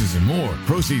 prizes, and more.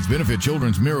 Proceeds benefit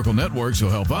Children's Miracle Network, so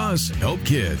help us help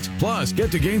kids. Plus, get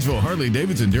to Gainesville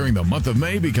Harley-Davidson during the month of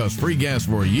May because free gas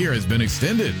for a year has been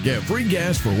extended. Get free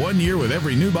gas for 1 year with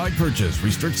every new bike purchase.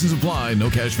 Restrictions apply, no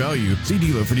cash value. See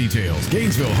dealer for details.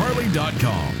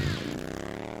 GainesvilleHarley.com.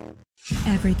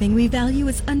 Everything we value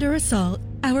is under assault.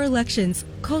 Our elections,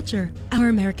 culture, our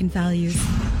American values.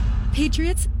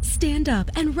 Patriots, stand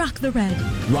up and rock the red.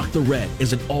 Rock the Red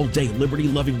is an all-day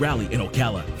liberty-loving rally in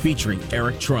Ocala featuring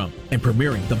Eric Trump and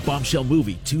premiering the bombshell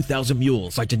movie 2,000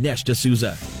 Mules by Dinesh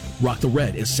D'Souza. Rock the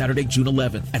Red is Saturday, June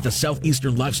 11th at the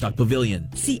Southeastern Livestock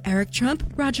Pavilion. See Eric Trump,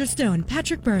 Roger Stone,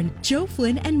 Patrick Byrne, Joe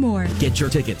Flynn, and more. Get your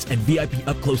tickets and VIP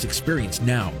up-close experience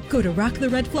now. Go to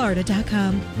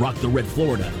rocktheredflorida.com.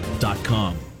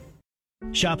 rocktheredflorida.com.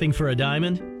 Shopping for a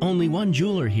diamond? Only one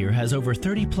jeweler here has over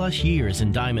 30 plus years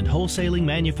in diamond wholesaling,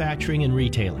 manufacturing, and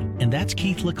retailing, and that's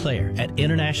Keith LeClaire at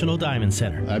International Diamond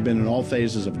Center. I've been in all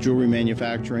phases of jewelry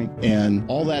manufacturing, and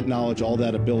all that knowledge, all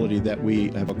that ability that we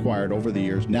have acquired over the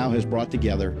years now has brought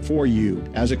together for you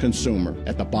as a consumer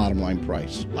at the bottom line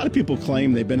price. A lot of people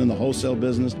claim they've been in the wholesale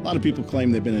business. A lot of people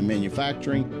claim they've been in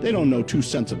manufacturing. They don't know 2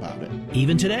 cents about it.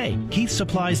 Even today, Keith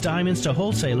supplies diamonds to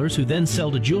wholesalers who then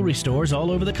sell to jewelry stores all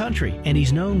over the country, and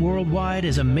he's known worldwide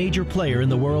as a major player in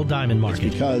the world diamond market.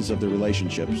 It's because of the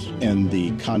relationships and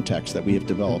the contacts that we have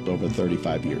developed over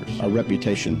 35 years. Our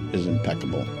reputation is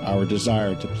impeccable. Our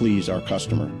desire to please our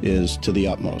customer is to the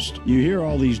utmost. You hear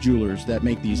all these jewelers that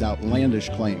make these outlandish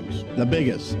claims. The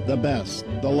biggest, the best,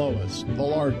 the lowest, the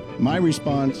largest. My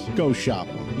response, go shop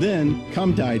them. Then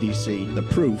come to IDC. The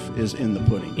proof is in the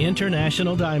pudding.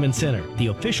 International Diamond Center, the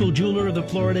official jeweler of the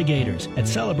Florida Gators, at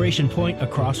Celebration Point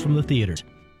across from the theaters.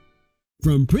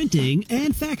 From printing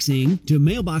and faxing to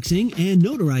mailboxing and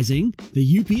notarizing,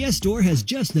 the UPS Store has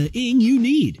just the ing you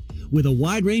need. With a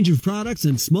wide range of products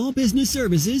and small business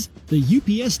services,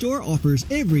 the UPS Store offers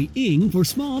every ing for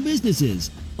small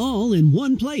businesses, all in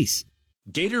one place.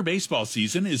 Gator baseball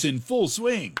season is in full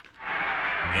swing,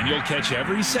 and you'll catch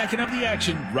every second of the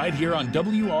action right here on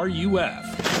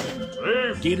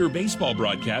WRUF. Gator baseball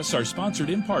broadcasts are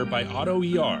sponsored in part by Auto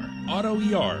ER. Auto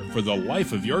ER, for the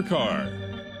life of your car.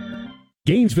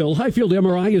 Gainesville Highfield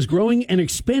MRI is growing and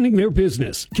expanding their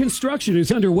business. Construction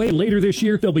is underway. Later this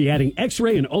year, they'll be adding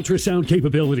X-ray and ultrasound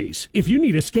capabilities. If you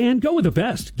need a scan, go with the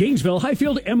best. Gainesville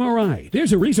Highfield MRI.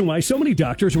 There's a reason why so many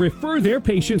doctors refer their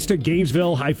patients to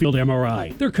Gainesville Highfield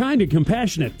MRI. They're kind and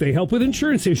compassionate. They help with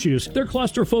insurance issues. They're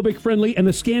claustrophobic friendly, and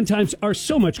the scan times are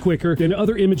so much quicker than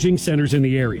other imaging centers in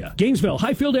the area. Gainesville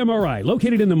Highfield MRI,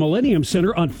 located in the Millennium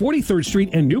Center on 43rd Street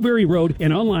and Newberry Road,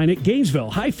 and online at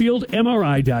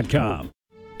GainesvilleHighfieldMRI.com.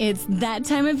 It's that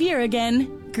time of year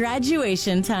again,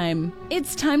 graduation time.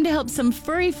 It's time to help some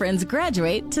furry friends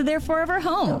graduate to their forever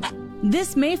home.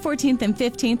 This May 14th and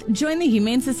 15th, join the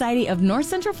Humane Society of North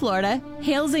Central Florida,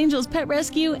 Hales Angels Pet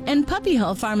Rescue, and Puppy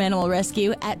Hill Farm Animal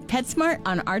Rescue at PetSmart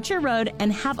on Archer Road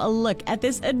and have a look at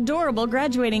this adorable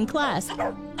graduating class.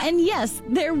 And yes,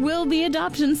 there will be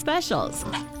adoption specials.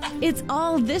 It's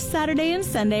all this Saturday and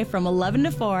Sunday from 11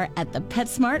 to 4 at the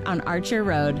PetSmart on Archer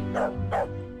Road.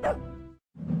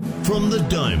 From the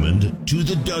diamond to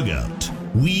the dugout,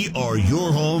 we are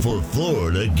your home for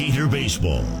Florida Gator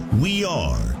baseball. We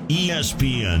are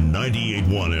ESPN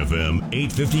 98.1 FM,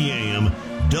 850 AM,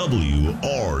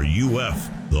 WRUF,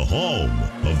 the home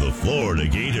of the Florida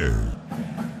Gators.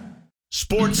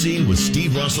 Sports Scene with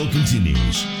Steve Russell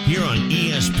continues here on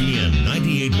ESPN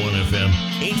 98.1 FM,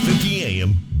 850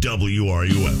 AM,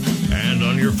 WRUF, and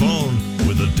on your phone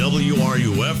with the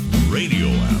WRUF radio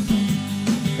app.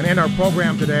 Going to end our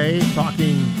program today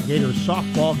talking Gators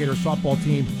softball. Gators softball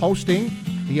team hosting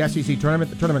the SEC tournament.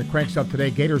 The tournament cranks up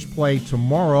today. Gators play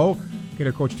tomorrow.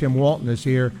 Gator coach Tim Walton is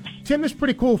here. Tim, this is a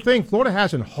pretty cool thing. Florida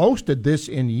hasn't hosted this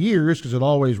in years because it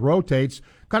always rotates.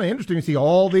 Kind of interesting to see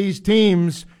all these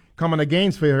teams coming to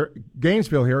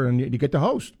Gainesville here, and you get to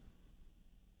host.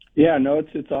 Yeah, no,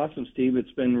 it's awesome, Steve.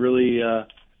 It's been really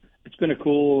it's been a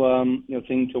cool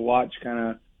thing to watch, kind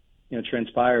of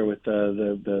transpire with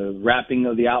the wrapping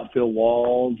of the outfield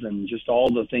walls and just all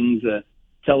the things the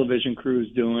television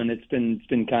crew's doing. It's been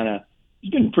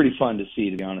pretty fun to see,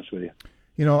 to be honest with you.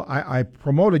 I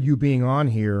promoted you being on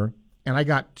here, and I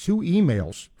got 2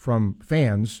 emails from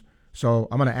fans, so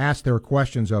I'm going to ask their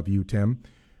questions of you, Tim.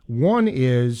 One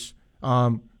is,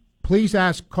 please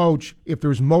ask Coach if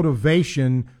there's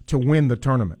motivation to win the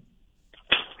tournament.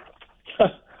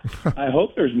 I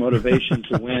hope there's motivation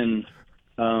to win.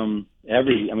 The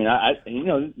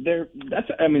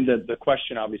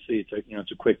question, obviously, it's a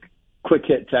quick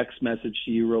hit text message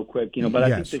to you real quick, but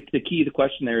I think the key to the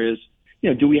question there is,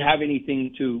 do we have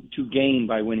anything to gain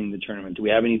by winning the tournament? Do we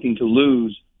have anything to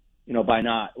lose, by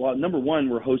not? Well, number one,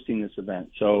 we're hosting this event.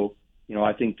 So,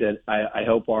 I think that I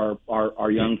hope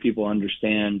our young people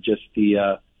understand just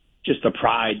the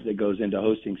pride that goes into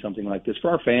hosting something like this for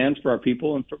our fans, for our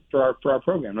people, and for our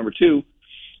program. Number two,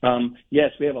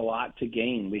 yes, we have a lot to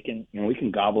gain. We can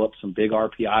gobble up some big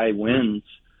RPI wins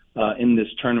in this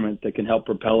tournament that can help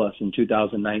propel us in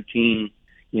 2019.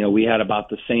 We had about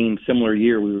the similar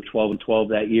year. We were 12-12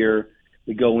 that year.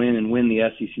 We go in and win the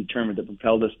SEC tournament that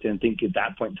propelled us to, I think, at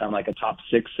that point in time, like a top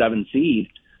 6-7 seed.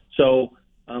 So,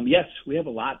 yes, we have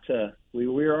a lot to.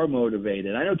 We are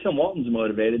motivated. I know Tim Walton's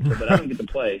motivated, but I don't get to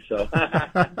play. So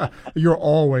you're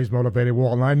always motivated,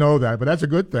 Walton. I know that, but that's a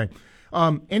good thing.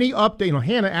 Any update?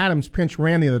 Hannah Adams pinch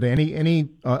ran the other day. Any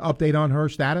update on her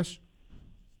status?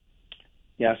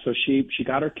 Yeah, so she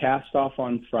got her cast off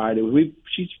on Friday.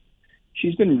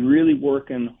 She's been really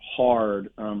working hard.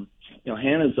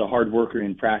 Hannah's a hard worker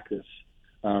in practice,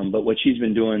 but what she's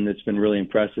been doing that's been really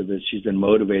impressive is she's been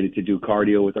motivated to do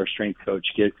cardio with our strength coach,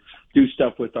 do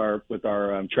stuff with our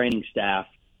training staff,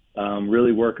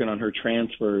 really working on her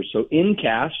transfers. So in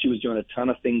cast, she was doing a ton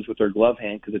of things with her glove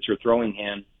hand because it's her throwing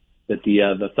hand that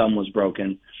the thumb was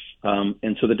broken.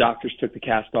 And so the doctors took the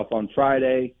cast off on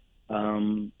Friday.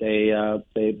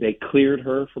 They cleared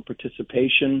her for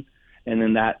participation, and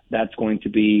then that's going to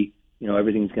be,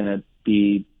 everything's going to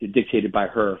be dictated by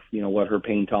her. What her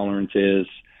pain tolerance is,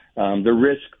 the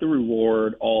risk, the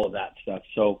reward, all of that stuff.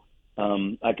 So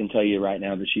I can tell you right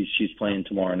now that she's playing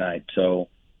tomorrow night. So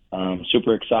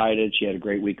super excited. She had a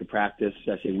great week of practice.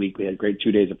 I say week, we had a great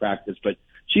 2 days of practice, but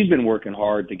she's been working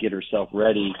hard to get herself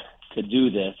ready to do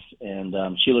this, and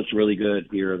she looks really good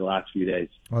here the last few days.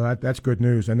 Well, that's good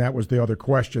news, and that was the other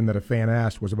question that a fan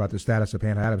asked, was about the status of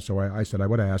Hannah Adams, so I said I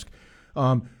would ask.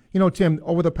 Tim,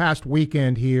 over the past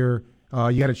weekend here,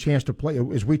 you had a chance to play,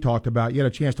 as we talked about, you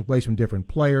had a chance to play some different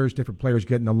players get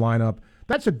in the lineup.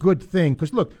 That's a good thing,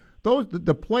 because, look,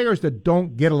 the players that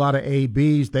don't get a lot of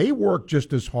ABs, they work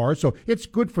just as hard, so it's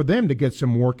good for them to get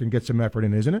some work and get some effort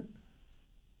in, isn't it?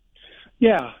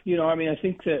 Yeah, I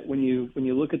think that when you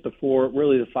look at the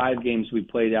 5 games we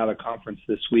played out of conference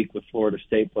this week with Florida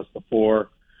State plus the 4,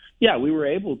 yeah, we were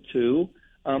able to.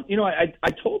 I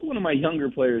told one of my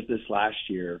younger players this last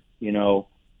year, the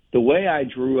way I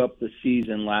drew up the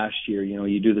season last year,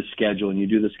 you do the schedule and you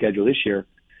do the schedule this year,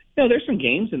 there's some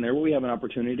games in there where we have an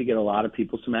opportunity to get a lot of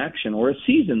people some action, or a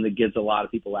season that gives a lot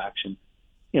of people action.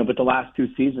 But the last 2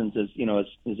 seasons,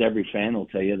 as every fan will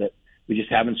tell you, that we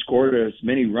just haven't scored as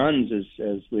many runs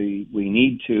as we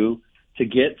need to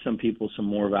get some people some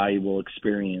more valuable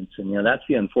experience. And, that's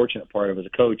the unfortunate part of it as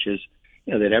a coach is,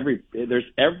 that there's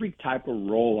every type of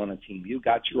role on a team. You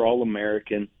got your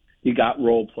All-American, you got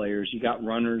role players, you got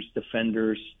runners,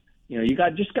 defenders, you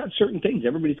got certain things.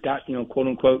 Everybody's got, quote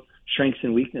unquote, strengths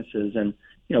and weaknesses. And,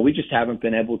 we just haven't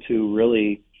been able to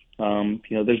really,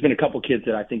 there's been a couple kids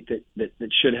that I think that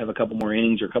should have a couple more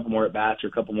innings or a couple more at-bats or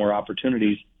a couple more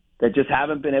opportunities that just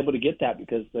haven't been able to get that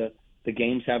because the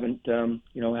games haven't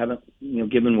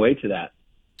given way to that.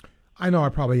 I know I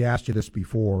probably asked you this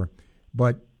before,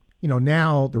 but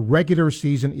now the regular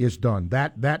season is done.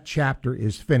 That chapter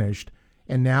is finished,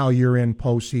 and now you're in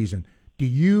postseason. Do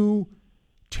you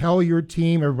tell your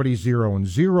team everybody's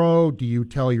 0-0? Do you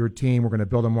tell your team we're going to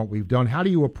build on what we've done? How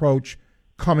do you approach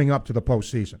coming up to the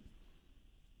postseason?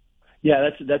 Yeah,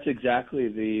 that's exactly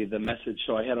the message.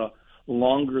 So I had a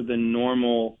longer than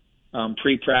normal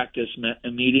pre-practice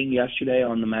meeting yesterday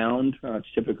on the mound. It's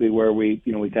typically where we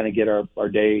kind of get our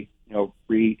day,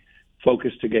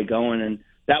 refocused to get going. And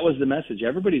that was the message.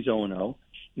 Everybody's 0-0.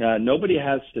 Nobody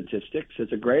has statistics.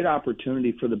 It's a great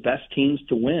opportunity for the best teams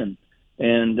to win.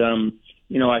 And,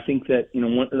 I think that,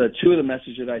 two of the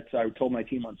messages that I told my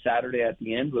team on Saturday at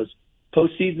the end was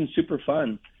postseason super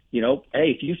fun.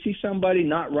 Hey, if you see somebody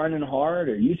not running hard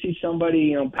or you see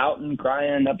somebody, pouting,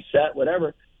 crying, upset,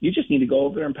 whatever, you just need to go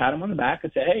over there and pat them on the back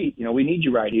and say, hey, we need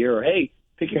you right here. Or, hey,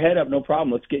 pick your head up, no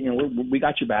problem. Let's get, we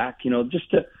got your back.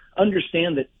 Just to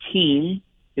understand that team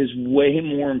is way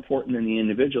more important than the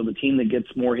individual. The team that gets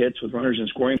more hits with runners in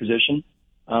scoring position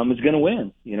is going to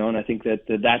win. And I think that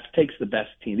takes the best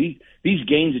team. These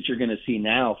games that you're going to see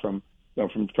now from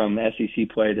SEC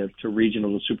play to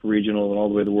regional to super regional and all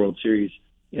the way to the World Series,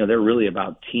 they're really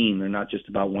about team. They're not just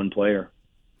about one player.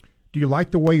 Do you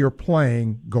like the way you're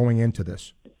playing going into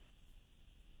this?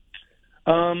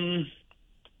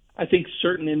 I think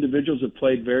certain individuals have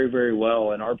played very, very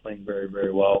well and are playing very,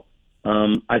 very well.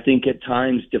 I think at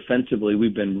times defensively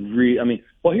we've been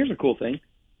here's a cool thing.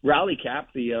 Rally Cap,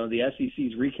 the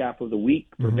SEC's recap of the week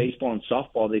for baseball and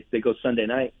softball, they go Sunday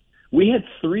night. We had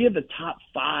 3 of the top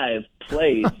 5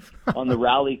 plays on the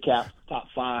Rally Cap top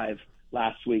 5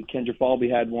 last week. Kendra Falby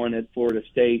had one at Florida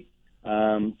State.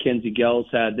 Kenzie Gels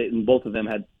and both of them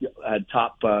had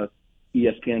top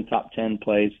ESPN top 10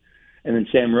 plays. And then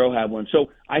Sam Rowe had one. So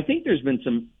I think there's been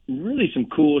some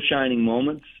cool shining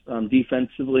moments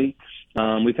defensively.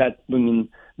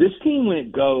 This team, when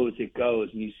it goes, and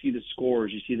you see the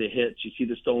scores, you see the hits, you see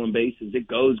the stolen bases, it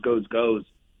goes.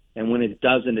 And when it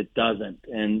doesn't, it doesn't.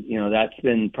 And, that's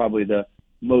been probably the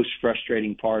most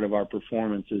frustrating part of our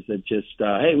performance is that just,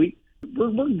 hey,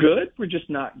 we're good. We're just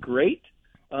not great.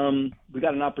 We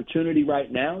got an opportunity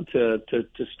right now to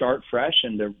start fresh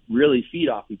and to really feed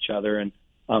off each other. And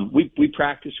we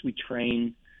practice, we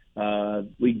train,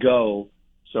 we go.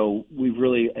 So we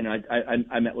really, and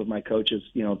I met with my coaches,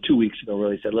 2 weeks ago,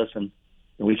 really said, listen,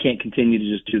 we can't continue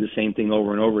to just do the same thing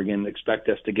over and over again and expect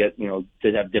us to get, to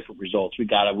have different results. We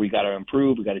gotta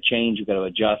improve, we gotta change, we gotta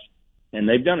adjust. And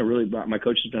they've done my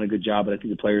coach has done a good job, but I think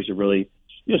the players have really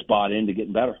just bought into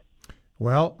getting better.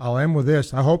 Well, I'll end with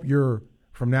this. I hope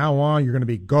from now on, you're going to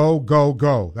be go, go,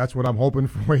 go. That's what I'm hoping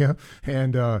for you.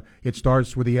 And it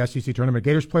starts with the SEC tournament.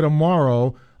 Gators play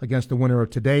tomorrow against the winner of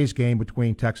today's game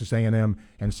between Texas A&M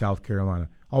and South Carolina.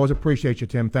 Always appreciate you,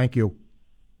 Tim. Thank you.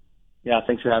 Yeah,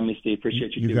 thanks for having me, Steve.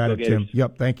 Appreciate you. You got it, Tim.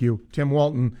 Yep, thank you. Tim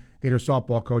Walton, Gator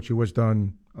softball coach, who has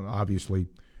done, obviously,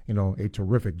 a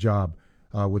terrific job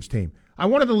with his team. I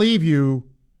wanted to leave you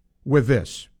with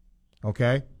this,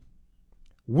 okay?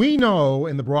 We know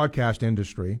in the broadcast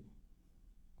industry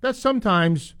that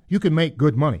sometimes you can make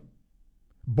good money.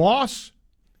 Boss,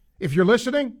 if you're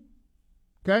listening,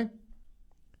 okay,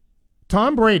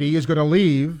 Tom Brady is going to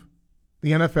leave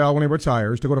the NFL when he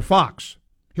retires to go to Fox.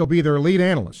 He'll be their lead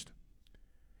analyst.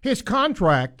 His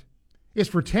contract is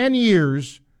for 10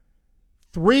 years,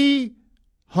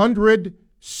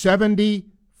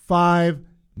 $375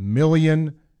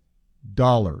 million.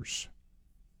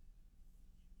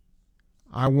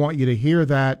 I want you to hear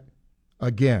that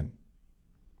again.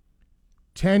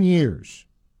 10 years,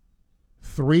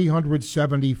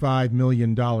 $375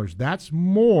 million. That's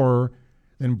more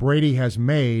than Brady has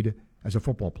made as a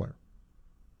football player.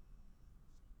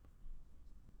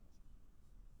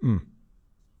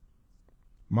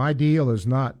 My deal is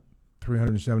not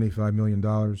 $375 million,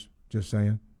 just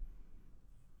saying.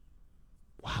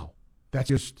 Wow. That's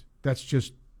just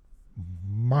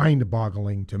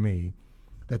mind-boggling to me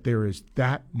that there is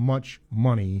that much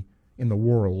money in the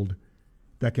world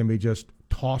that can be just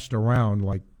tossed around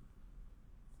like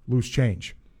loose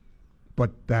change.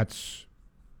 But that's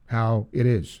how it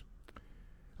is.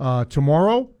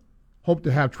 Tomorrow, hope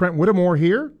to have Trent Whittemore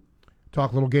here,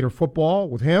 talk a little Gator football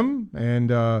with him,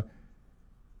 and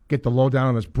get the lowdown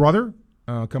on his brother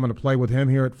coming to play with him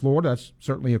here at Florida. That's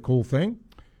certainly a cool thing.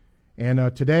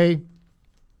 And today,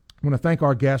 I want to thank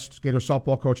our guests, Gator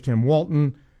softball coach Tim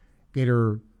Walton,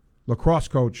 Gator lacrosse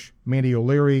coach Mandy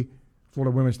O'Leary,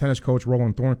 Florida women's tennis coach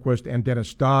Roland Thornquist, and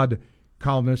Dennis Dodd,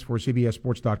 columnist for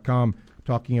CBSSports.com,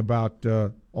 talking about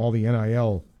all the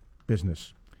NIL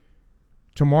business.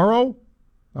 Tomorrow,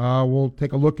 we'll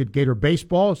take a look at Gator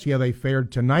baseball, see how they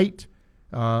fared tonight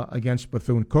against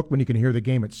Bethune-Cookman. You can hear the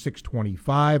game at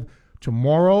 6:25.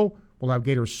 Tomorrow, we'll have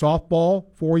Gator softball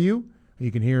for you.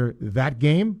 You can hear that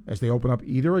game as they open up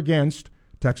either against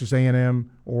Texas A&M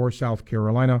or South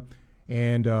Carolina.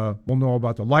 And we'll know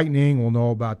about the Lightning. We'll know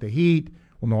about the Heat.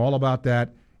 We'll know all about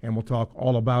that, and we'll talk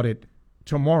all about it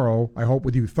tomorrow. I hope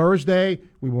with you Thursday.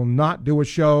 We will not do a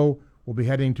show. We'll be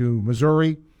heading to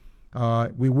Missouri.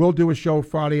 We will do a show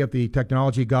Friday if the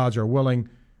technology gods are willing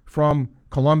from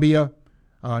Columbia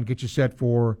and get you set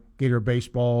for Gator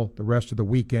baseball the rest of the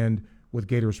weekend with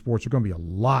Gator sports. There's going to be a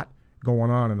lot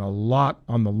going on and a lot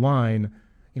on the line.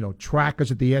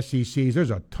 Trackers at the SECs.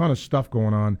 There's a ton of stuff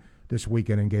going on this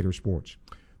weekend in Gator sports.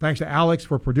 Thanks to Alex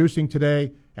for producing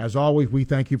today. As always, we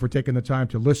thank you for taking the time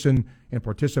to listen and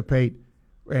participate.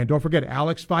 And don't forget,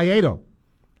 Alex Faedo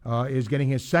is getting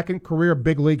his second career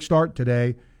big league start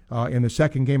today in the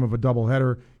second game of a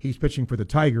doubleheader. He's pitching for the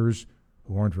Tigers,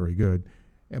 who aren't very good.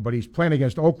 But he's playing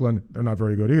against Oakland. They're not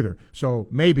very good either. So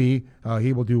maybe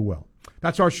he will do well.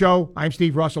 That's our show. I'm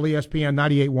Steve Russell, ESPN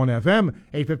 98.1 FM,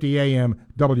 850 AM,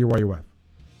 WRUF.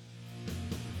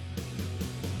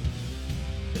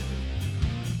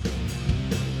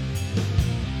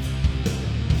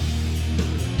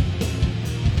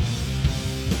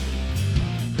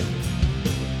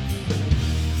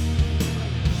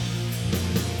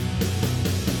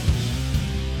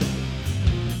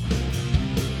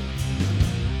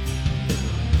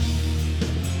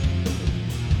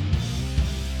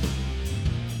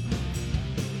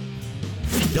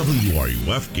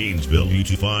 WRUF Gainesville,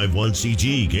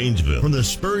 U251CG Gainesville, from the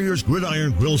Spurrier's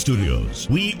Gridiron Grill Studios.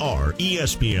 We are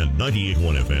ESPN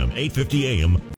 98.1 FM, 850 AM.